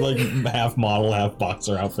 with your like half model, half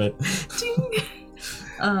boxer outfit. Ding.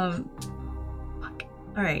 Fuck.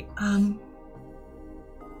 All right.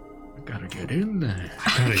 Gotta get in there.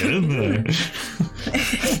 Gotta get in there.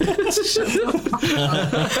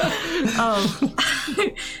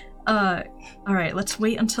 All right. Let's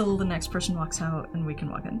wait until the next person walks out, and we can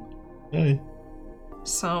walk in. Hey.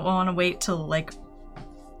 So I want to wait till like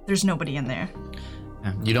there's nobody in there.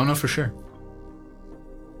 Yeah, you don't know for sure.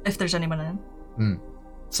 If there's anyone in.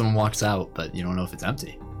 Someone walks out, but you don't know if it's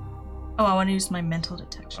empty. Oh, I want to use my mental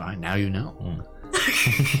detection. All right, now you know.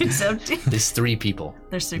 It's empty. There's 3 people.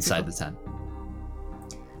 There's 3 inside people. the tent.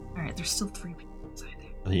 All right, there's still 3 people inside there.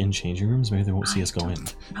 Are they in changing rooms? Maybe they won't see us go in.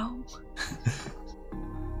 No.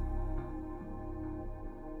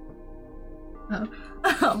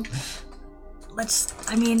 Let's.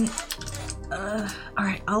 I mean, all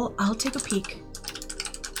right. I'll take a peek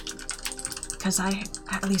because I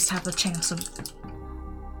at least have the chance of,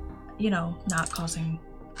 not causing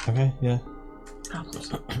Okay. Yeah.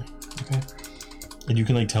 problems. Okay. And you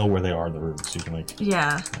can like tell where they are in the rooms. So you can like.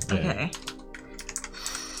 Yeah. Yeah. Okay.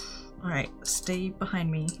 All right. Stay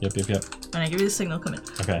behind me. Yep. When I give you the signal, come in.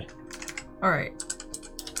 Okay. All right.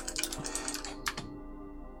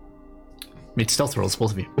 Make stealth rolls,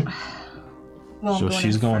 both of you. Well, So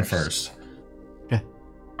she's going first. Okay.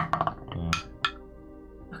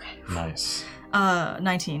 Okay. Nice.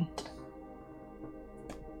 19.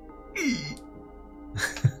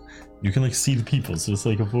 You can like see the people, so just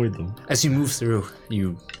like avoid them. As you move through,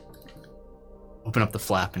 you open up the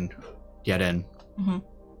flap and get in. Mm-hmm.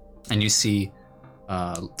 And you see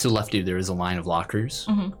to the left of you there is a line of lockers,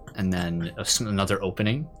 and then another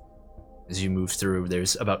opening. As you move through,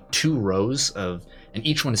 there's about 2 rows of, and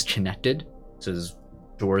each one is connected. So there's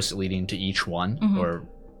doors leading to each one, or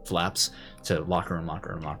flaps to locker room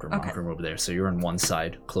over there. So you're on one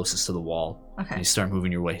side, closest to the wall. Okay. And you start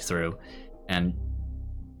moving your way through, and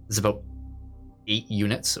there's about 8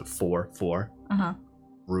 units of 4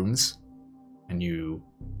 rooms, and you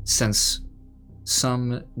sense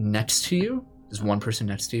some next to you. There's one person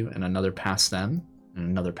next to you, and another past them, and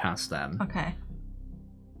another past them. Okay.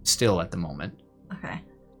 Still at the moment. Okay.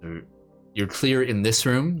 You're clear in this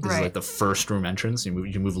room. This is Right. like the first room entrance. You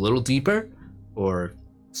move a little deeper, or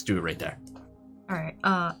let's do it right there. All right.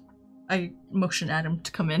 I motion Adam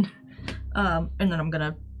to come in, and then I'm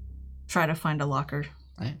gonna try to find a locker.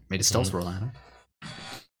 All right, made a stealth roll, Adam.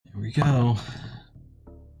 Here we go.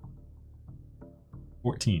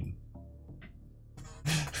 14.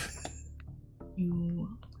 You.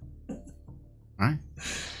 All right.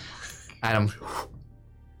 Adam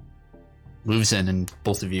moves in, and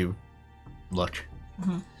both of you look,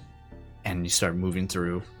 and you start moving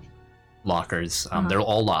through lockers. They're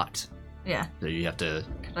all locked. Yeah. So you have to.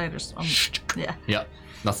 Could I just? Yeah. Yep.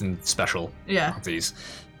 Nothing special. Yeah. These.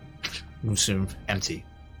 Move soon. Empty.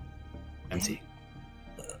 Empty.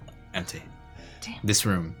 Empty. Damn. This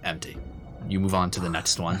room empty. You move on to the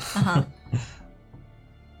next one.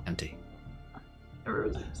 Empty.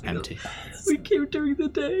 Empty. We came during the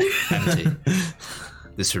day. Empty.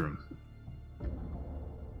 This room.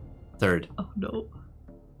 Third. Oh no.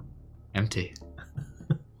 Empty.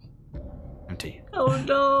 Empty. Oh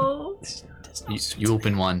no. You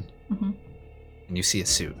open one, and you see a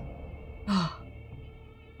suit.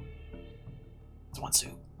 It's one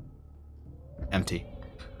suit. Empty.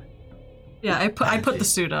 Yeah, I put the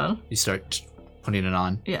suit on. You start putting it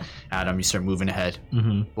on. Yeah. Adam, you start moving ahead.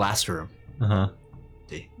 Last room.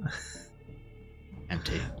 Empty.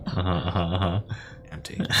 Empty.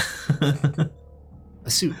 Empty. A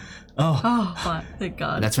suit. Oh, thank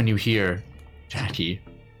God. And that's when you hear Jackie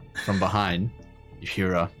from behind. You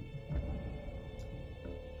hear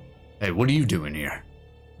hey, what are you doing here?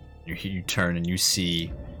 You turn and you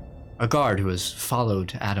see a guard who has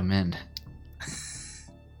followed Adam in.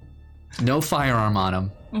 No firearm on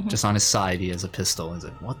him, just on his side he has a pistol. He's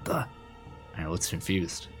like, what the? I looks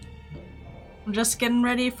confused. I'm just getting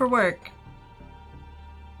ready for work.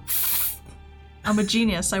 I'm a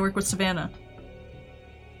genius. I work with Savannah.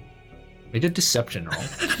 Make a deception roll.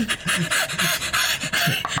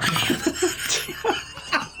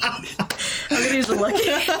 I'm gonna use a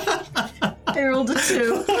lucky. I rolled a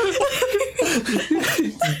 2.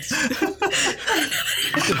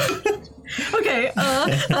 Okay,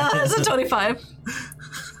 that's a 25.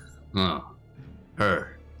 Oh.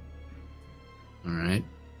 Her. Alright.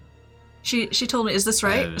 She told me, is this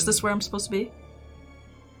right? Is this where I'm supposed to be?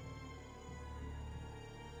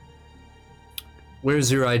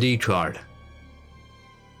 Where's your ID card?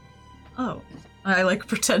 Oh. I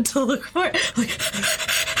pretend to look for it.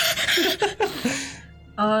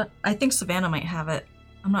 I think Savannah might have it.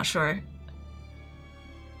 I'm not sure.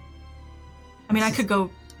 I mean, I could go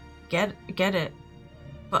get it,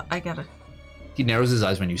 but I gotta. He narrows his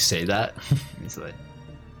eyes when you say that. He's like,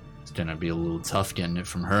 it's gonna be a little tough getting it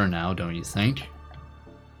from her now, don't you think?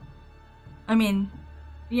 I mean,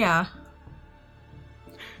 yeah.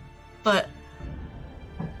 But,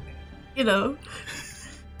 you know.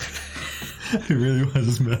 I really want to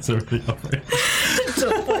just mess everything up right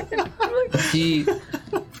now. He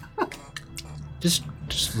just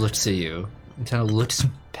looks at you and kind of looks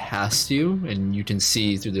past you, and you can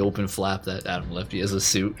see through the open flap that Adam left. He has a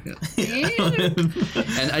suit. And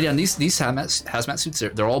again, these hazmat suits,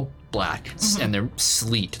 they're all black, and they're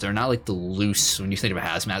sleek. They're not like the loose, when you think of a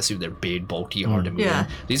hazmat suit, they're big, bulky, hard to move in.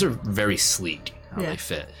 These are very sleek, how they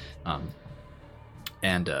fit.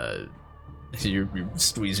 You're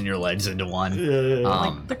squeezing your legs into one.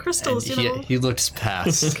 Like the crystals, He looks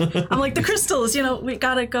past. I'm like, the crystals, we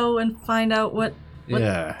gotta go and find out what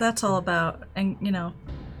that's all about. And,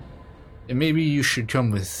 And maybe you should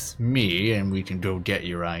come with me and we can go get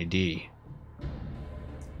your ID.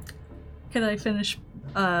 Can I finish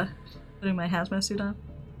putting my hazmat suit on?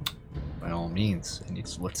 By all means. And he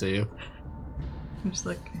looks at you. I'm just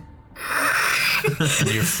like...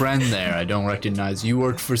 And your friend there, I don't recognize. You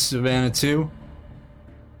work for Savannah too?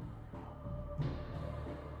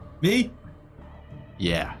 Me?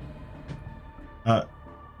 Yeah.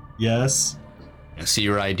 Yes. I see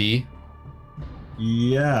your ID?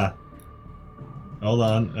 Yeah. Hold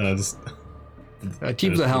on.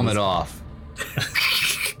 Keep the helmet off.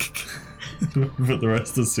 Put the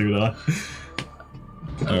rest of the suit on.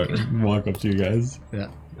 Alright, walk up to you guys. Yeah.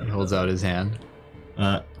 He holds out his hand.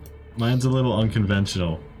 Mine's a little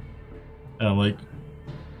unconventional. And I'm like,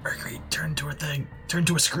 Mercury, turn to a thing. Turn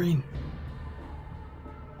to a screen.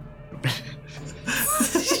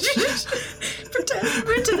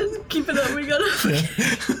 Pretend. Keep it up, we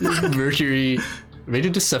gotta... Mercury... Made a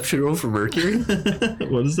deception roll for Mercury?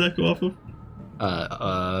 What does that go off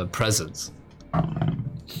of? Presence.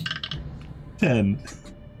 10.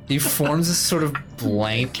 He forms this sort of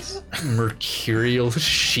blank mercurial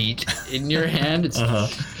sheet in your hand.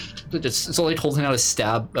 It's like holding out a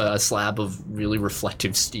slab of really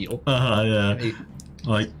reflective steel. Yeah.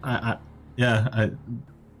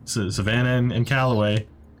 Savannah and Callaway.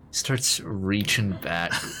 Starts reaching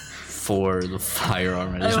back for the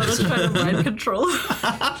firearm. I want to try to mind control.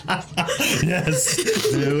 Yes,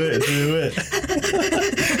 do it.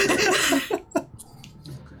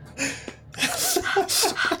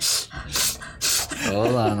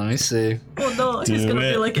 Hold on, let me see. Well, Oh no, he's gonna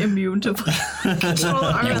be like immune to control You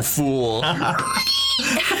artists. fool.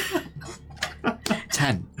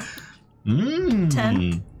 10.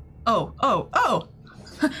 10? Oh.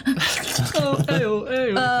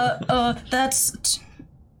 That's...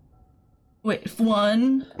 Wait,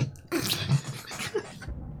 1.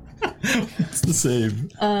 It's the same.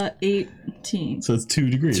 18. So it's 2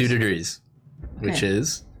 degrees. 2 degrees. Which Okay.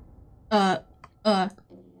 is?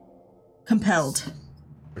 Compelled.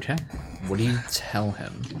 Okay. What do you tell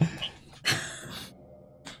him?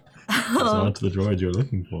 It's not the droid you're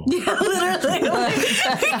looking for. Yeah, literally.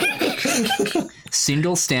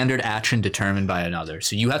 Single standard action determined by another.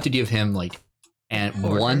 So you have to give him like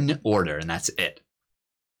one order, and that's it.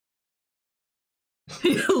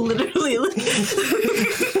 Literally.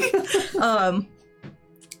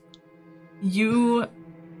 You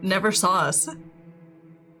never saw us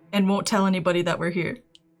and won't tell anybody that we're here.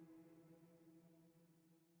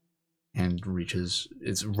 And reaches,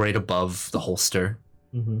 it's right above the holster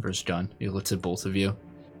for his gun. He looks at both of you.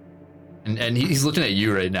 And he's looking at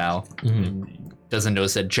you right now. And doesn't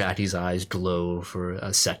notice that Jackie's eyes glow for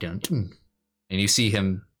a second. And you see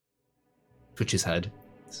him twitch his head.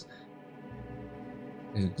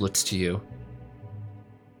 He looks to you.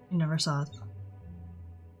 You never saw us.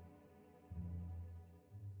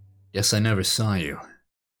 Yes, I never saw you.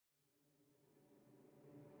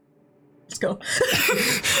 Let's go.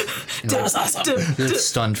 You're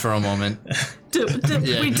stunned for a moment. Dip.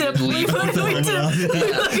 Yeah, We dip. We leave. fucking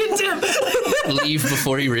dip. Leave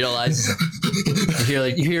before he realizes.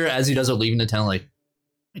 You hear as he does it, leaving the town, like,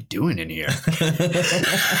 what am I doing in here?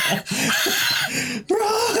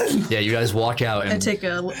 Run! Yeah, you guys walk out I and take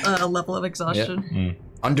a level of exhaustion.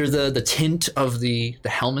 under the tint of the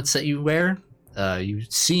helmets that you wear, you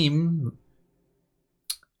seem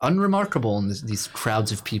unremarkable in these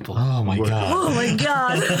crowds of people. Oh my god. Oh my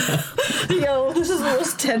god. Yo, this is the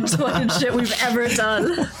most tense fucking shit we've ever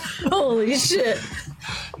done. Holy shit.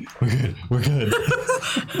 We're good.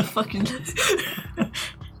 Fucking.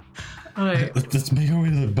 Alright. Let's make our way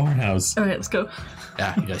to the barn house. Alright, let's go.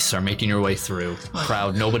 Yeah, you guys start making your way through.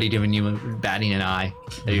 Crowd, nobody giving you batting an eye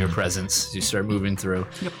at your presence. You start moving through.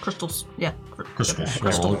 Yep, crystals. Yeah. Crystals.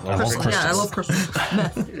 Crystals. Yeah, I love crystals.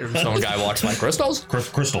 Meth. Some guy walks by, crystals?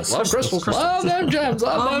 Crystals. Love crystals. Love them gems.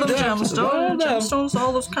 All Love the them gems. Love them. gemstones,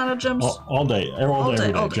 all those kind of gems. All day. All day,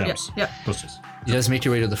 every day. Yeah, Gems. yeah. Crystals. You guys make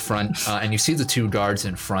your way to the front, and you see the 2 guards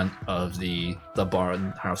in front of the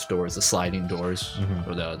barn house doors, the sliding doors,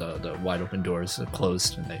 or the wide open doors are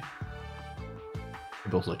closed, and they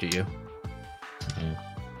both look at you.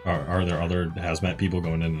 Are there other hazmat people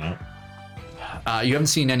going in and out? You haven't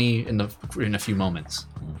seen any in a few moments,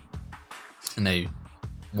 and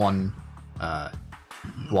one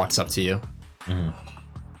walks up to you,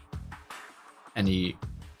 and he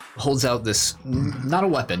holds out this, not a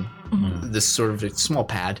weapon, this sort of a small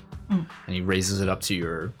pad, and he raises it up to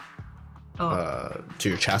your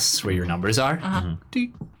chest where your numbers are.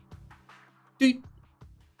 Deet, deet.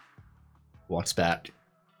 Walks back,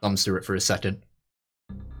 thumbs through it for a second,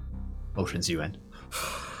 motions you in.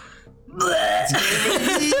 Let's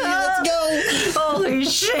go! Holy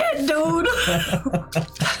shit, dude!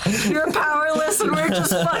 You're powerless and we're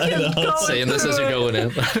just fucking going Saying this as you're going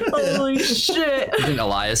in. Holy shit! I think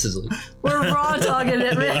Elias is like, We're raw dogging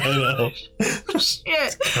it, I man. know.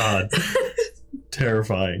 Shit. God.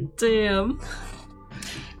 Terrifying. Damn.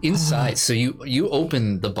 inside. So you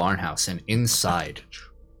open the barn house, and inside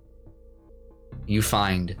you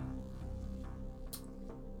find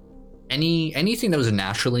anything that was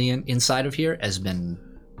naturally inside of here has been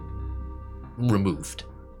removed.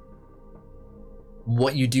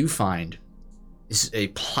 What you do find is a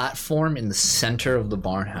platform in the center of the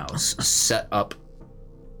barn house set up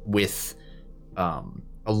with a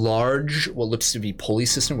large, what looks to be pulley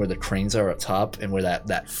system where the cranes are up top, and where that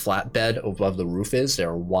flatbed above the roof is, there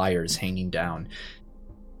are wires hanging down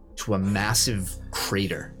to a massive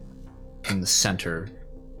crater in the center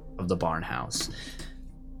of the barn house.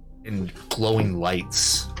 And glowing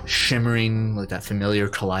lights shimmering like that familiar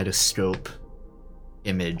kaleidoscope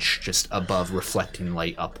image just above, reflecting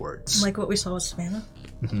light upwards. Like what we saw with Savannah?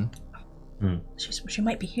 She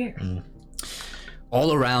might be here.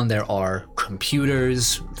 All around there are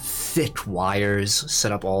computers, thick wires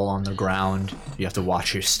set up all on the ground. You have to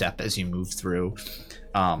watch your step as you move through.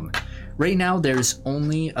 Right now there's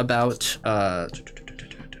only about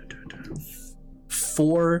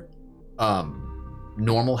 4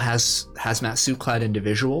 normal hazmat suit clad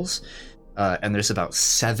individuals, and there's about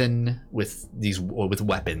 7 with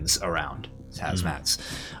weapons around hazmats.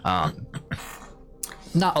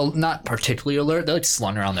 Not particularly alert. They're like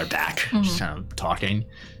slung around their back, just kind of talking.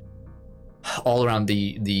 all around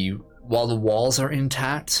while the walls are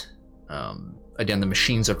intact, again, the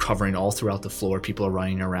machines are covering all throughout the floor. People are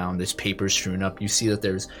running around. There's papers strewn up. You see that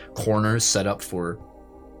there's corners set up for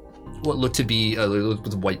what look to be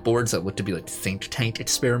with whiteboards that look to be like think tank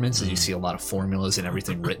experiments. As you see a lot of formulas and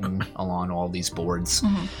everything written along all these boards,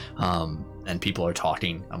 and people are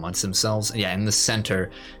talking amongst themselves. Yeah, in the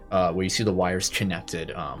center, where you see the wires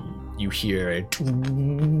connected, you hear it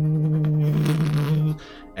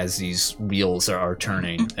as these wheels are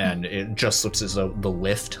turning, and it just looks as though the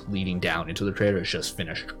lift leading down into the crater is just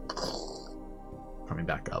finished coming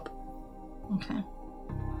back up. Okay.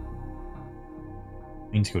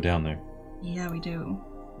 We need to go down there. Yeah, we do.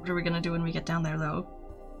 What are we gonna do when we get down there, though?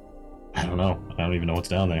 I don't know. I don't even know what's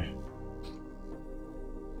down there.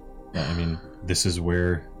 Yeah, I mean, this is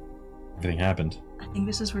where everything happened. I think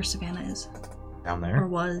this is where Savannah is. Down there? Or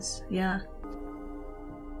was, yeah.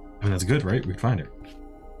 I mean, that's good, right? We can find her.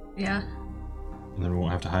 Yeah. And then we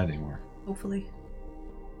won't have to hide anymore. Hopefully.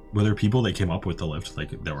 Were there people that came up with the lift, like,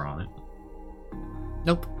 that were on it?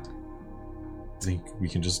 Nope. Think we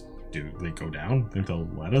can just they go down? Think they'll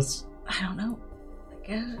let us? I don't know. I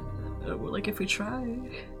guess. Like, if we try.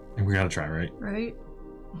 And we gotta try, right? Right?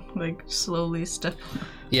 Like, slowly step.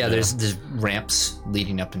 Yeah, there's ramps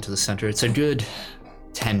leading up into the center. It's a good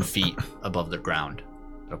 10 feet above the ground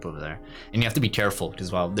up over there. And you have to be careful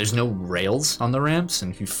because while there's no rails on the ramps,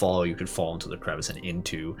 and if you fall, you could fall into the crevice and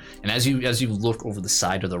into. And as you look over the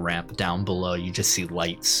side of the ramp down below, you just see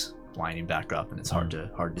lights lining back up, and it's hard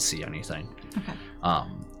to see anything. Okay.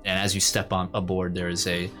 And as you step on aboard, there is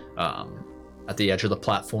a at the edge of the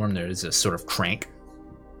platform, there is a sort of crank,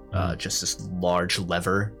 just this large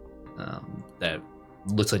lever that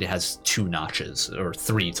looks like it has 2 notches, or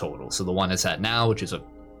 3 total. So the one it's at now, which is a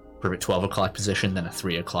perfect 12 o'clock position, then a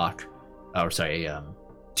 3 o'clock, or sorry,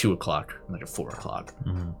 2 o'clock, and like a 4 o'clock.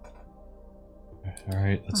 All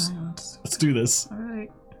right, let's do this. All right.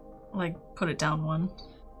 Like, put it down 1.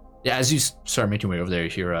 Yeah, as you start making your way over there, you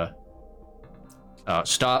hear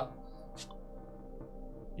stop.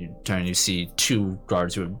 You turn and you see 2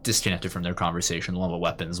 guards who have disconnected from their conversation, the one with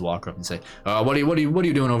weapons, walk up and say, what are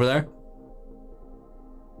you doing over there?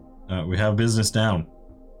 We have business down.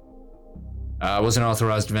 I wasn't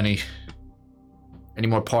authorized of any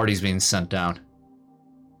more parties being sent down.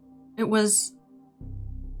 It was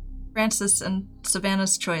Francis and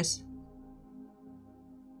Savannah's choice.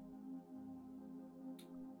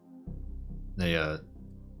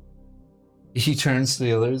 He turns to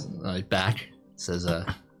the others, back, says,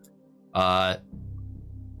 I'm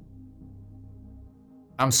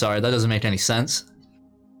sorry, that doesn't make any sense.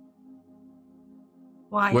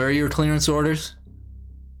 Why? Where are your clearance orders?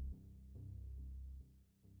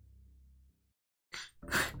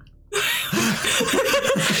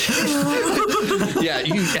 Yeah,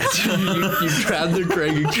 you grab the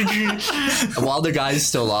crank, while the guy's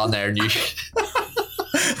still on there, and you...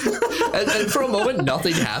 and for a moment,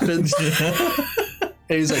 nothing happens. And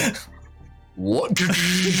he's like, what?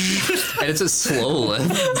 And it's a slow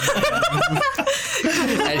lift.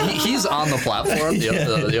 And he's on the platform,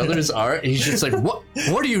 the others aren't. He's just like,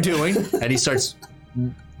 what are you doing? And he starts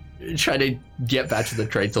trying to get back to the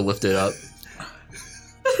crate to lift it up.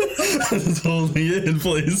 That's holding it in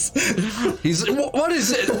place. He's like, what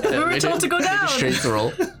is it? We were told to go down. Straight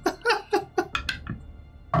roll.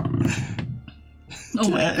 Oh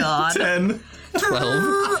my god. 10.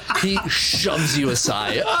 12. He shoves you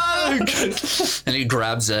aside. And he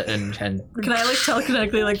grabs it and Can I, like,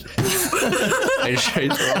 telekinetically, like... and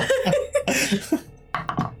straight roll.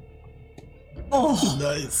 Oh.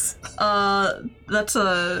 Nice. That's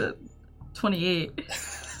a 28.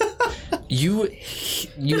 You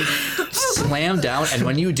slam down, and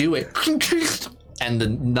when you do it, and the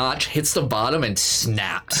notch hits the bottom and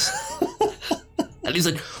snaps. And he's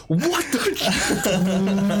like, what the...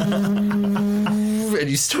 And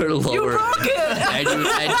you start lowering. You broke it!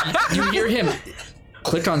 And you hear him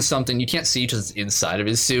click on something. You can't see just inside of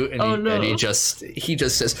his suit. And, and he just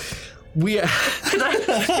says, we have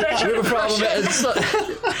a problem at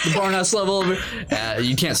the barnhouse level.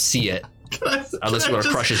 You can't see it. Unless you want to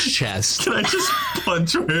crush his chest. Can I just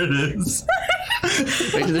punch where it is?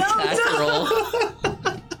 Make the attack roll.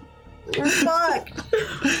 You're fucked.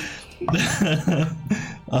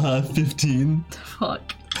 15. Fuck.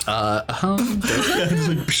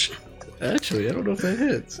 Actually, I don't know if that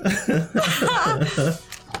hits.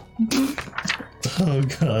 Oh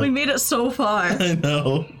god. We made it so far. I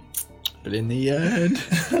know. But in the end...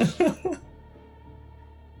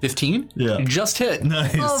 15? Yeah. You just hit.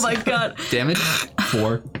 Nice. Oh my god. Damage?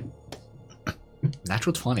 4.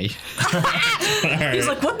 Natural 20. Right. He's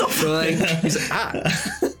like, what the fuck? He's like,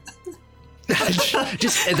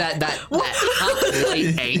 just that hot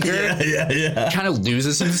light anger kind of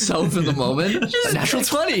loses himself in the moment. A natural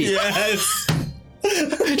 20. Yes.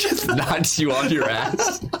 It just knocks you off your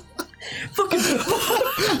ass. Fucking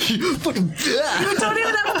You don't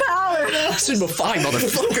even have power. Sigma 5,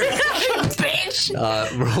 motherfucker. Bitch.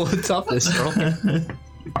 Roll a toughness roll.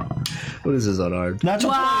 What is this unarmed?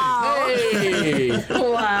 Natural Wow. Hey!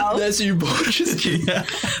 Wow. That's you punches. He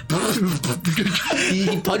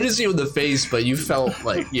punches you in the face, but you felt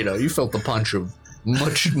like, you felt the punch of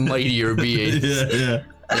much mightier beings. Yeah.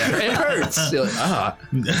 Yeah, it hurts. You're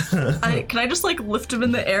like, Can I just like lift him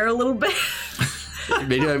in the air a little bit?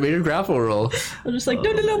 made a grapple roll. I'm just like,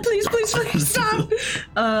 no, please, stop.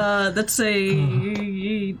 That's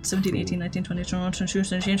a 17, 18, 19, 20, 21, 22,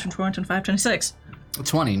 23, 24, 25, 26.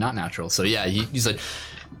 20, not natural. So yeah, he's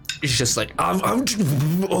just like, what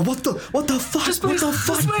the fuck? Just please, what the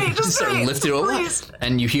fuck? just wait, just Start wait, lifting over, please.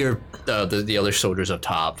 and you hear the other soldiers up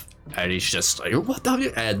top, and he's just like, what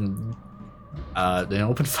the? And they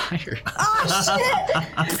open fire. Oh shit!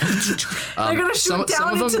 They're gonna shoot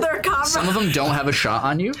down into their comrade. Some of them don't have a shot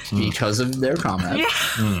on you because of their comrade. Yeah.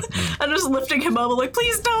 I'm just lifting him up. I'm like,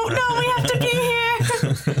 please don't. No, we have to be here.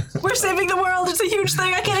 We're saving the world. It's a huge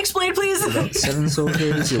thing. I can't explain, please. About 7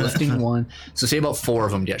 soldiers. You're lifting 1. So say about 4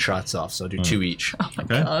 of them get shots off. So do 2 each. Oh my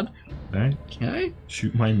god. All right. Okay.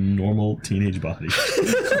 Shoot my normal teenage body.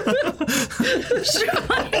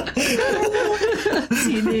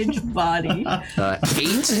 Teenage body.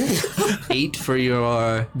 8 for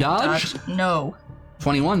your dodge. No.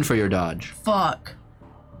 21 for your dodge. Fuck.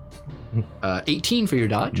 18 for your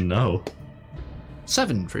dodge. No.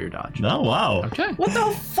 7 for your dodge. No. Wow. Okay. What the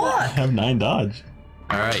I fuck? have 9 dodge.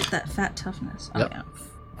 All right. That fat toughness. Oh Yep. yeah.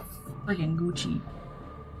 Friggin' Gucci.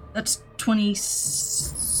 That's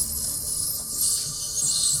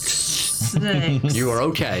 26. You are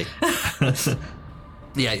okay.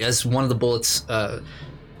 Yeah, as one of the bullets,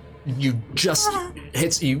 you just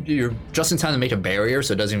hits you. You're just in time to make a barrier,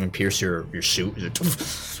 so it doesn't even pierce your suit. It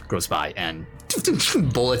goes by, and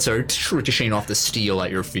bullets are ricocheting off the steel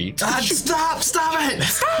at your feet. Stop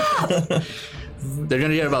it! They're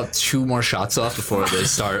gonna get about 2 more shots off before they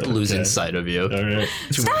start losing sight of you. All right.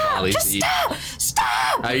 2 more volleys. Just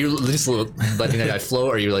stop! Are you just letting that guy float,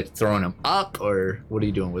 or are you like throwing him up, or what are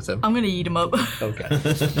you doing with him? I'm gonna eat him up. Okay.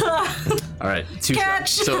 All right. 2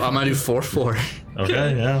 Catch! shots. So I'm gonna do 4.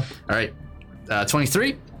 Okay. Yeah. All right.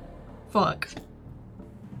 23, Fuck.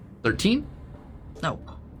 13, No.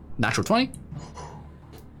 natural 20,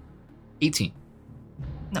 18.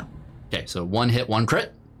 No. Okay, so 1 hit, 1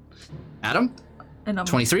 crit. Adam, And I'm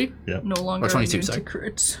 23, Yep. no longer Or 22, immune to sorry.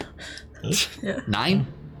 crits. Yeah. 9.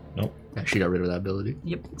 Nope. Yeah, she got rid of that ability.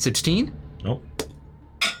 Yep. 16. Nope.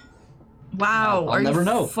 Wow. I'll are never you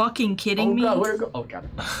know. fucking kidding me? where'd it go? Oh, got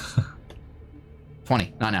it.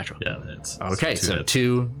 20, not natural. Yeah. It's Okay, two so hits.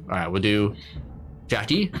 2. All right, we'll do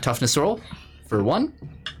Jackie, toughness roll for 1.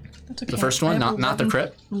 That's okay. The first I one, have not the 11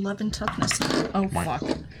 crit. 11 toughness. Oh, fuck.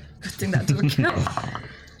 Good thing that doesn't count.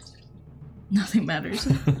 Nothing matters.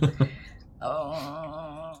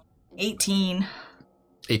 18.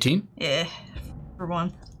 18. Yeah. For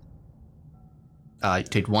 1. You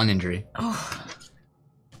take 1 injury. Oh.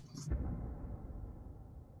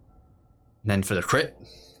 And then for the crit,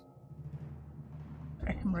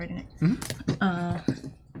 Right, I'm writing it.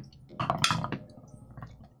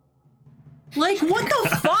 Like, what the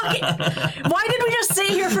fuck? Why did we just sit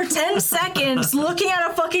here for 10 seconds looking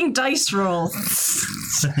at a fucking dice roll?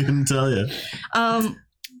 I didn't tell you. I'm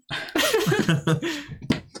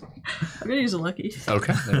gonna use a lucky.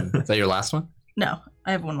 okay. Is that your last one? No,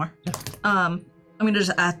 I have 1 more. I'm gonna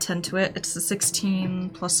just add 10 to it. It's the 16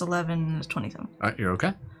 plus 11 is 27. All right, you're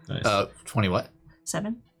okay. Nice. 20 what?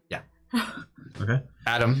 7? Yeah. Okay.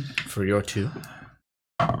 Adam, for your 2,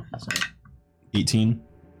 Sorry. 18.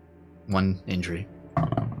 1 injury.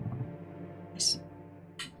 Nice.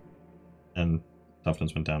 And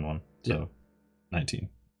toughness went down 1. So Yeah. 19.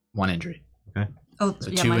 1 injury. Oh,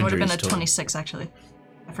 So yeah, 2 mine would have been a injuries total. 26, actually.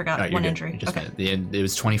 I forgot. All right, you're 1 good. injury. You just Okay. made it. The end, it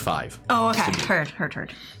was 25. Oh, okay. Heard.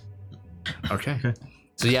 Okay.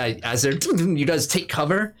 So yeah, as they're, you guys take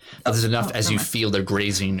cover, but there's enough as you never mind. feel the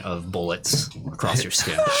grazing of bullets across your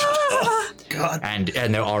skin, God. and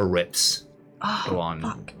there are rips go on,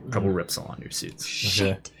 fuck. a couple rips along your suits.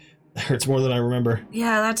 Okay. That hurts more than I remember.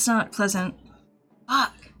 Yeah, that's not pleasant.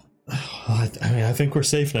 Fuck. I mean, I think we're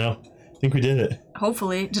safe now. I think we did it.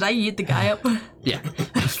 Hopefully. Did I eat the guy up? Yeah,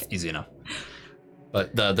 easy enough.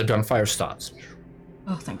 But the gunfire stops.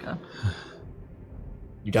 Oh, thank God.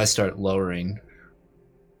 You guys start lowering.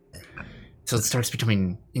 So it starts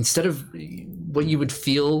becoming, instead of what you would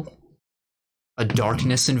feel a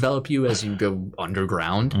darkness envelop you as you go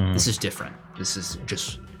underground. This is different. This is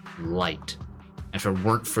just light. And if it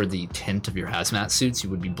weren't for the tint of your hazmat suits, you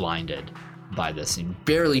would be blinded by this. And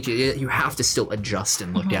you have to still adjust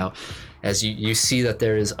and look out as you see that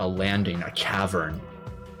there is a landing, a cavern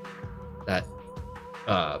that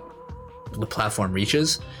the platform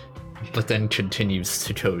reaches, but then continues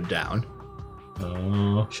to go down.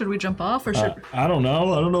 Should we jump off or should? I don't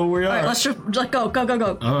know. I don't know where we are. All right, let's just go.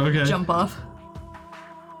 Oh, okay. Jump off.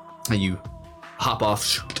 And you hop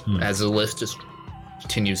off as the lift just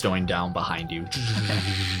continues going down behind you. Okay.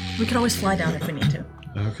 We could always fly down if we need to.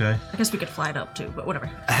 Okay. I guess we could fly it up too, but whatever.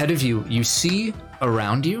 Ahead of you, you see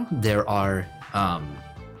around you there are,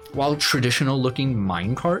 while traditional-looking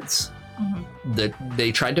mine carts, that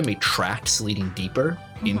they tried to make tracks leading deeper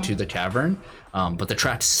into the cavern, but the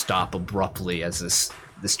tracks stop abruptly as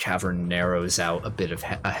this cavern narrows out a bit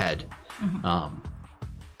ahead,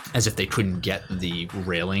 as if they couldn't get the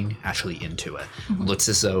railing actually into it. It looks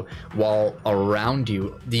as though while around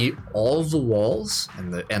you, all of the walls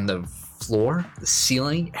and the floor, the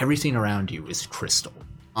ceiling, everything around you is crystal.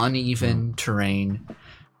 Uneven terrain,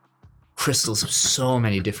 crystals of so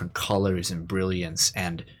many different colors and brilliance,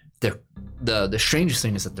 and the strangest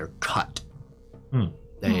thing is that they're cut.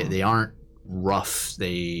 They aren't rough.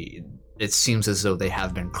 It seems as though they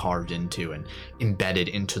have been carved into and embedded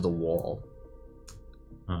into the wall.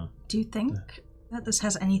 Do you think that this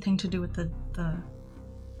has anything to do with the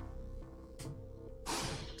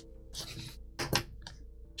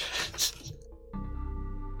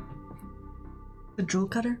jewel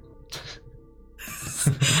cutter?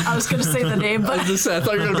 I was gonna say the name, but I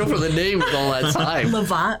thought you were gonna go for the name all that time.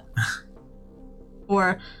 Lavat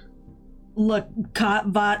or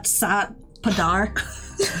Lakat Sat Padar.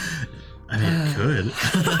 I mean,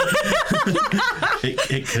 it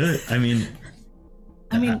could. It could. I mean,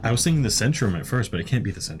 I was thinking the Centrum at first, but it can't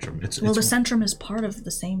be the Centrum. The Centrum is part of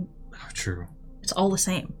the same. Oh, true. It's all the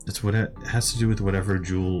same. It's what it has to do with whatever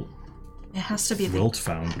jewel. It has to be Wilt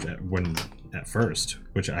found at first,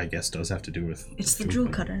 which I guess does have to do with. It's the jewel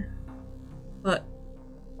cutter. But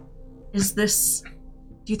is this?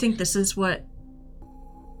 Do you think this is what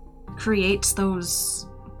creates those?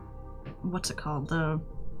 What's it called? I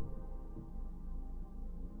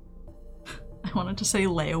wanted to say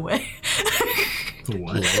layaway. The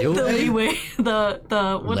what? Layaway? The leeway. The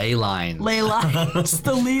what? Ley lines. Ley lines.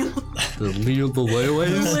 The layaways?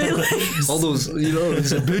 layaways. All those,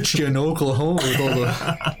 it's a bitch in Oklahoma with all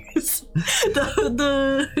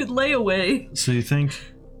the layaway. So you think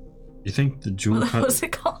the jewel cut? What's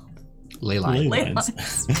it called? ley lines. Ley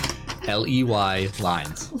lines. Ley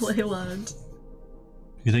lines. Ley lines.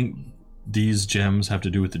 You think these gems have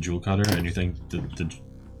to do with the jewel cutter, and you think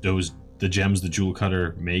the gems the jewel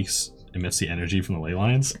cutter makes emits the energy from the ley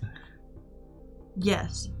lines?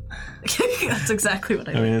 Yes. That's exactly what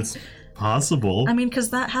I mean. I mean, it's possible. I mean, because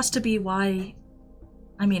that has to be why,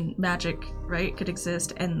 magic, right, could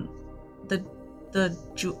exist, and the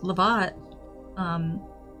Lavat,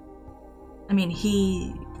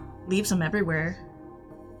 he leaves them everywhere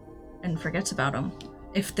and forgets about them.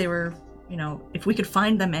 If they were, if we could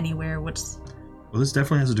find them anywhere, Well, this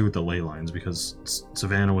definitely has to do with the ley lines, because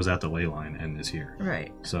Savannah was at the ley line and is here.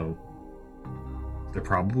 Right. So they're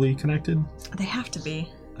probably connected. They have to be.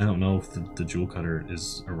 I don't know if the jewel cutter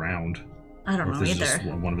is around. I don't know if this either. is just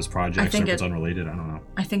one of his projects, or if it's unrelated. I don't know.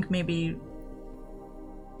 I think maybe.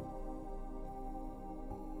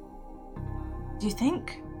 Do you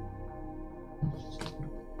think?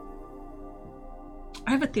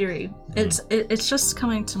 I have a theory. It's just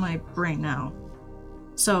coming to my brain now,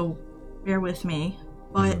 so bear with me.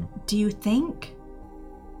 But do you think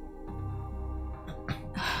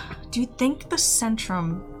the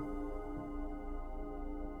Centrum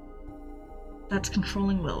that's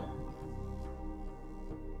controlling Will?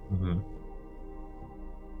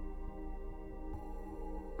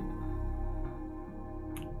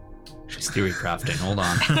 She's theory crafting. Hold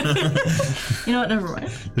on. You know what? Never mind.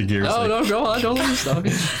 The gears. No, go on. Don't let me stop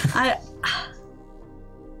you.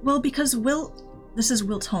 Well, because this is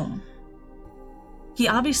Wilt's home. He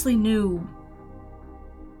obviously knew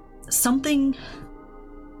something.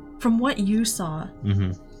 From what you saw,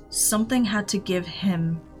 something had to give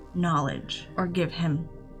him knowledge, or give him.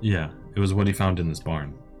 Yeah, it was what he found in this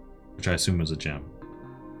barn, which I assume was a gem.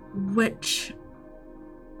 Which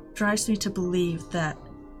drives me to believe that.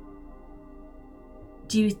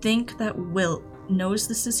 Do you think that Wilt knows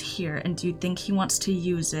this is here, and do you think he wants to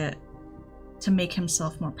use it to make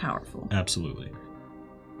himself more powerful? Absolutely.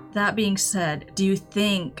 That being said, do you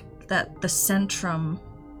think that the Centrum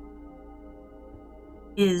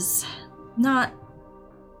is not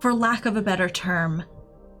for lack of a better term,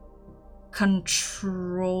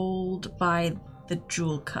 controlled by the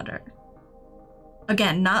jewel cutter?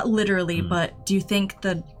 Again, not literally, but do you think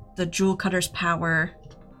the jewel cutter's power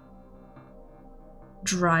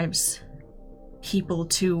drives people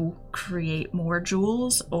to create more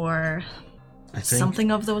jewels, or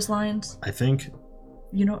something of those lines? I think...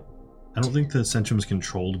 You know... I don't think the Centrum is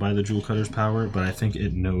controlled by the jewel cutter's power, but I think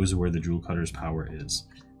it knows where the jewel cutter's power is.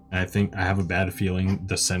 And I have a bad feeling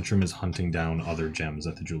the Centrum is hunting down other gems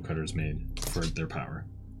that the jewel cutter's made for their power.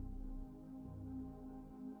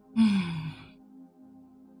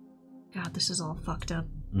 God, this is all fucked up.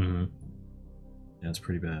 Mm-hmm. Yeah, it's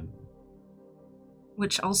pretty bad.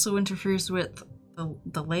 Which also interferes with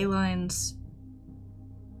the ley lines.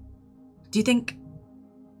 Do you think...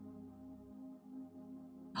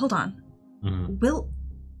 Hold on. Mm-hmm.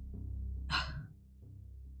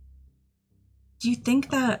 Do you think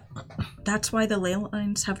that's why the ley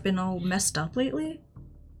lines have been all messed up lately?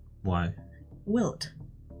 Why? Wilt.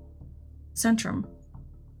 Centrum.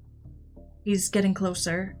 He's getting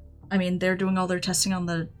closer. I mean, they're doing all their testing on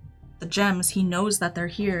the gems. He knows that they're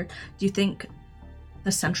here. Do you think the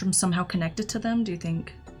Centrum's somehow connected to them? Do you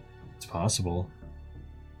think... It's possible.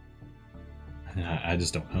 I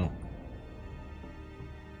just don't know.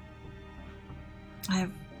 I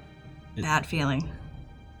have a bad feeling.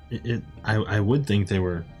 I would think they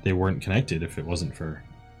weren't connected if it wasn't for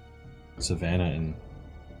Savannah and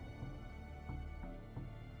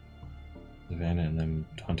them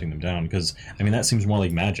hunting them down, because I mean that seems more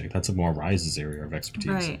like magic. That's a more Rise's area of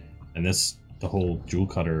expertise, right? And the whole jewel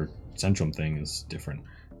cutter Centrum thing is different.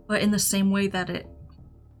 But in the same way that it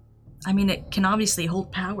can obviously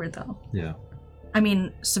hold power, though. Yeah. I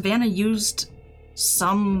mean, Savannah used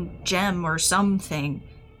some gem or something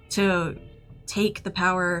to take the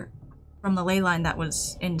power from the ley line that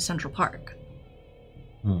was in Central Park.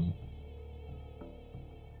 I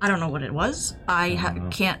don't know what it was. I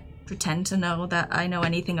can't pretend to know that I know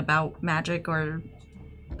anything about magic or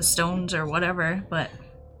the stones or whatever, but...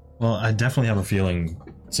 Well, I definitely have a feeling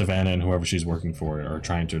Savannah and whoever she's working for are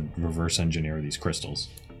trying to reverse engineer these crystals.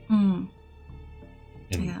 To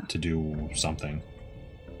do something.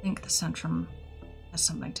 I think the Centrum has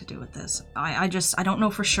something to do with this. I don't know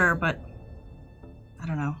for sure, but I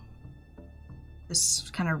don't know. This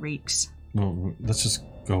kind of reeks. Well, let's just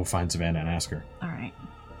go find Savannah and ask her. All right.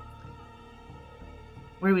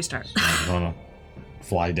 Where do we start? So, you want to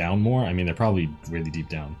fly down more? I mean, they're probably really deep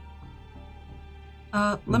down.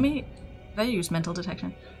 Let me... Did I use mental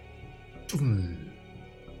detection?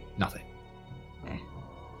 Nothing. Okay.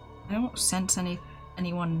 I don't sense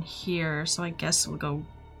anyone here, so I guess we'll go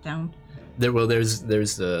down. There's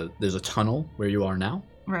a tunnel where you are now.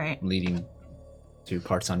 Right. Leading to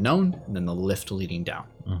parts unknown, and then the lift leading down.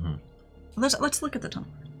 Mm-hmm. Let's look at the tunnel.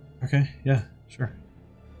 Okay, yeah, sure.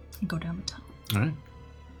 And go down the tunnel. Alright.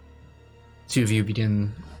 Two of you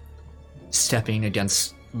begin stepping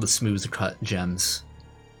against the smooth cut gems.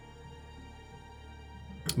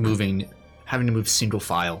 Having to move single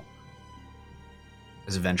file.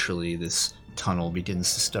 As eventually this tunnel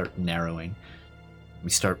begins to start narrowing. We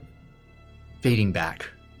start fading back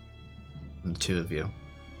from the two of you.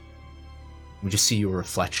 We just see your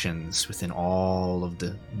reflections within all of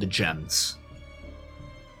the gems.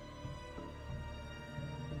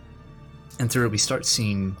 And through it we start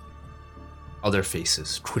seeing other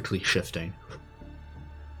faces quickly shifting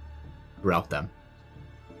throughout them.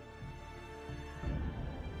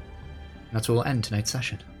 And that's where we'll end tonight's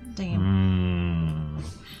session. Damn.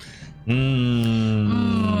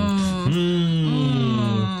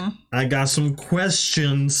 I got some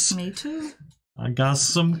questions. Me too. I got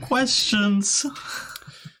some questions.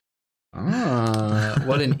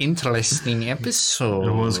 What an interesting episode.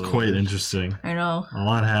 It was quite interesting. I know. A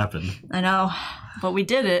lot happened. I know. But we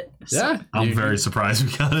did it. Yeah. I'm very surprised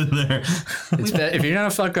we got in there. If you're gonna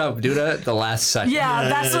fuck up, do it at the last second. Yeah,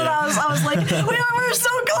 that's what I was like, we're so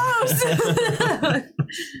close.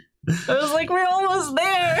 I was like, we're almost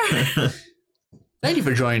there. Thank you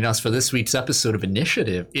for joining us for this week's episode of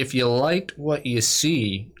Initiative. If you liked what you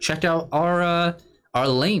see, check out our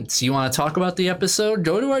links. You want to talk about the episode?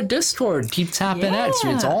 Go to our Discord. Keep tapping X.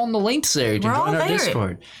 It's all in the links there. You can join our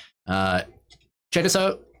Discord. Check us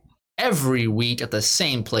out every week at the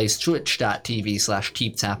same place,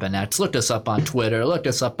 twitch.tv/keeptappingx. Look us up on Twitter. Look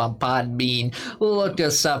us up on Podbean. Look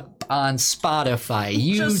us up on Spotify,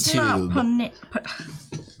 YouTube.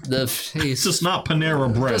 The face. It's just not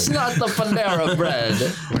Panera bread. It's not the Panera bread.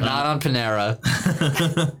 We're not on Panera.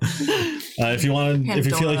 If you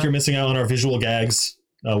feel like you're missing out on our visual gags,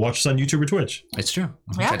 watch us on YouTube or Twitch. It's true.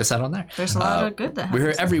 Yeah. Check us out on there. There's a lot of good that happens. We're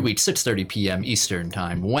here every week, 6:30 p.m. Eastern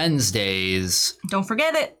Time. Wednesdays. Don't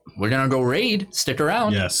forget it. We're going to go raid. Stick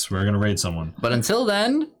around. Yes, we're going to raid someone. But until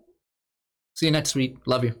then, see you next week.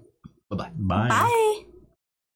 Love you. Bye-bye. Bye. Bye.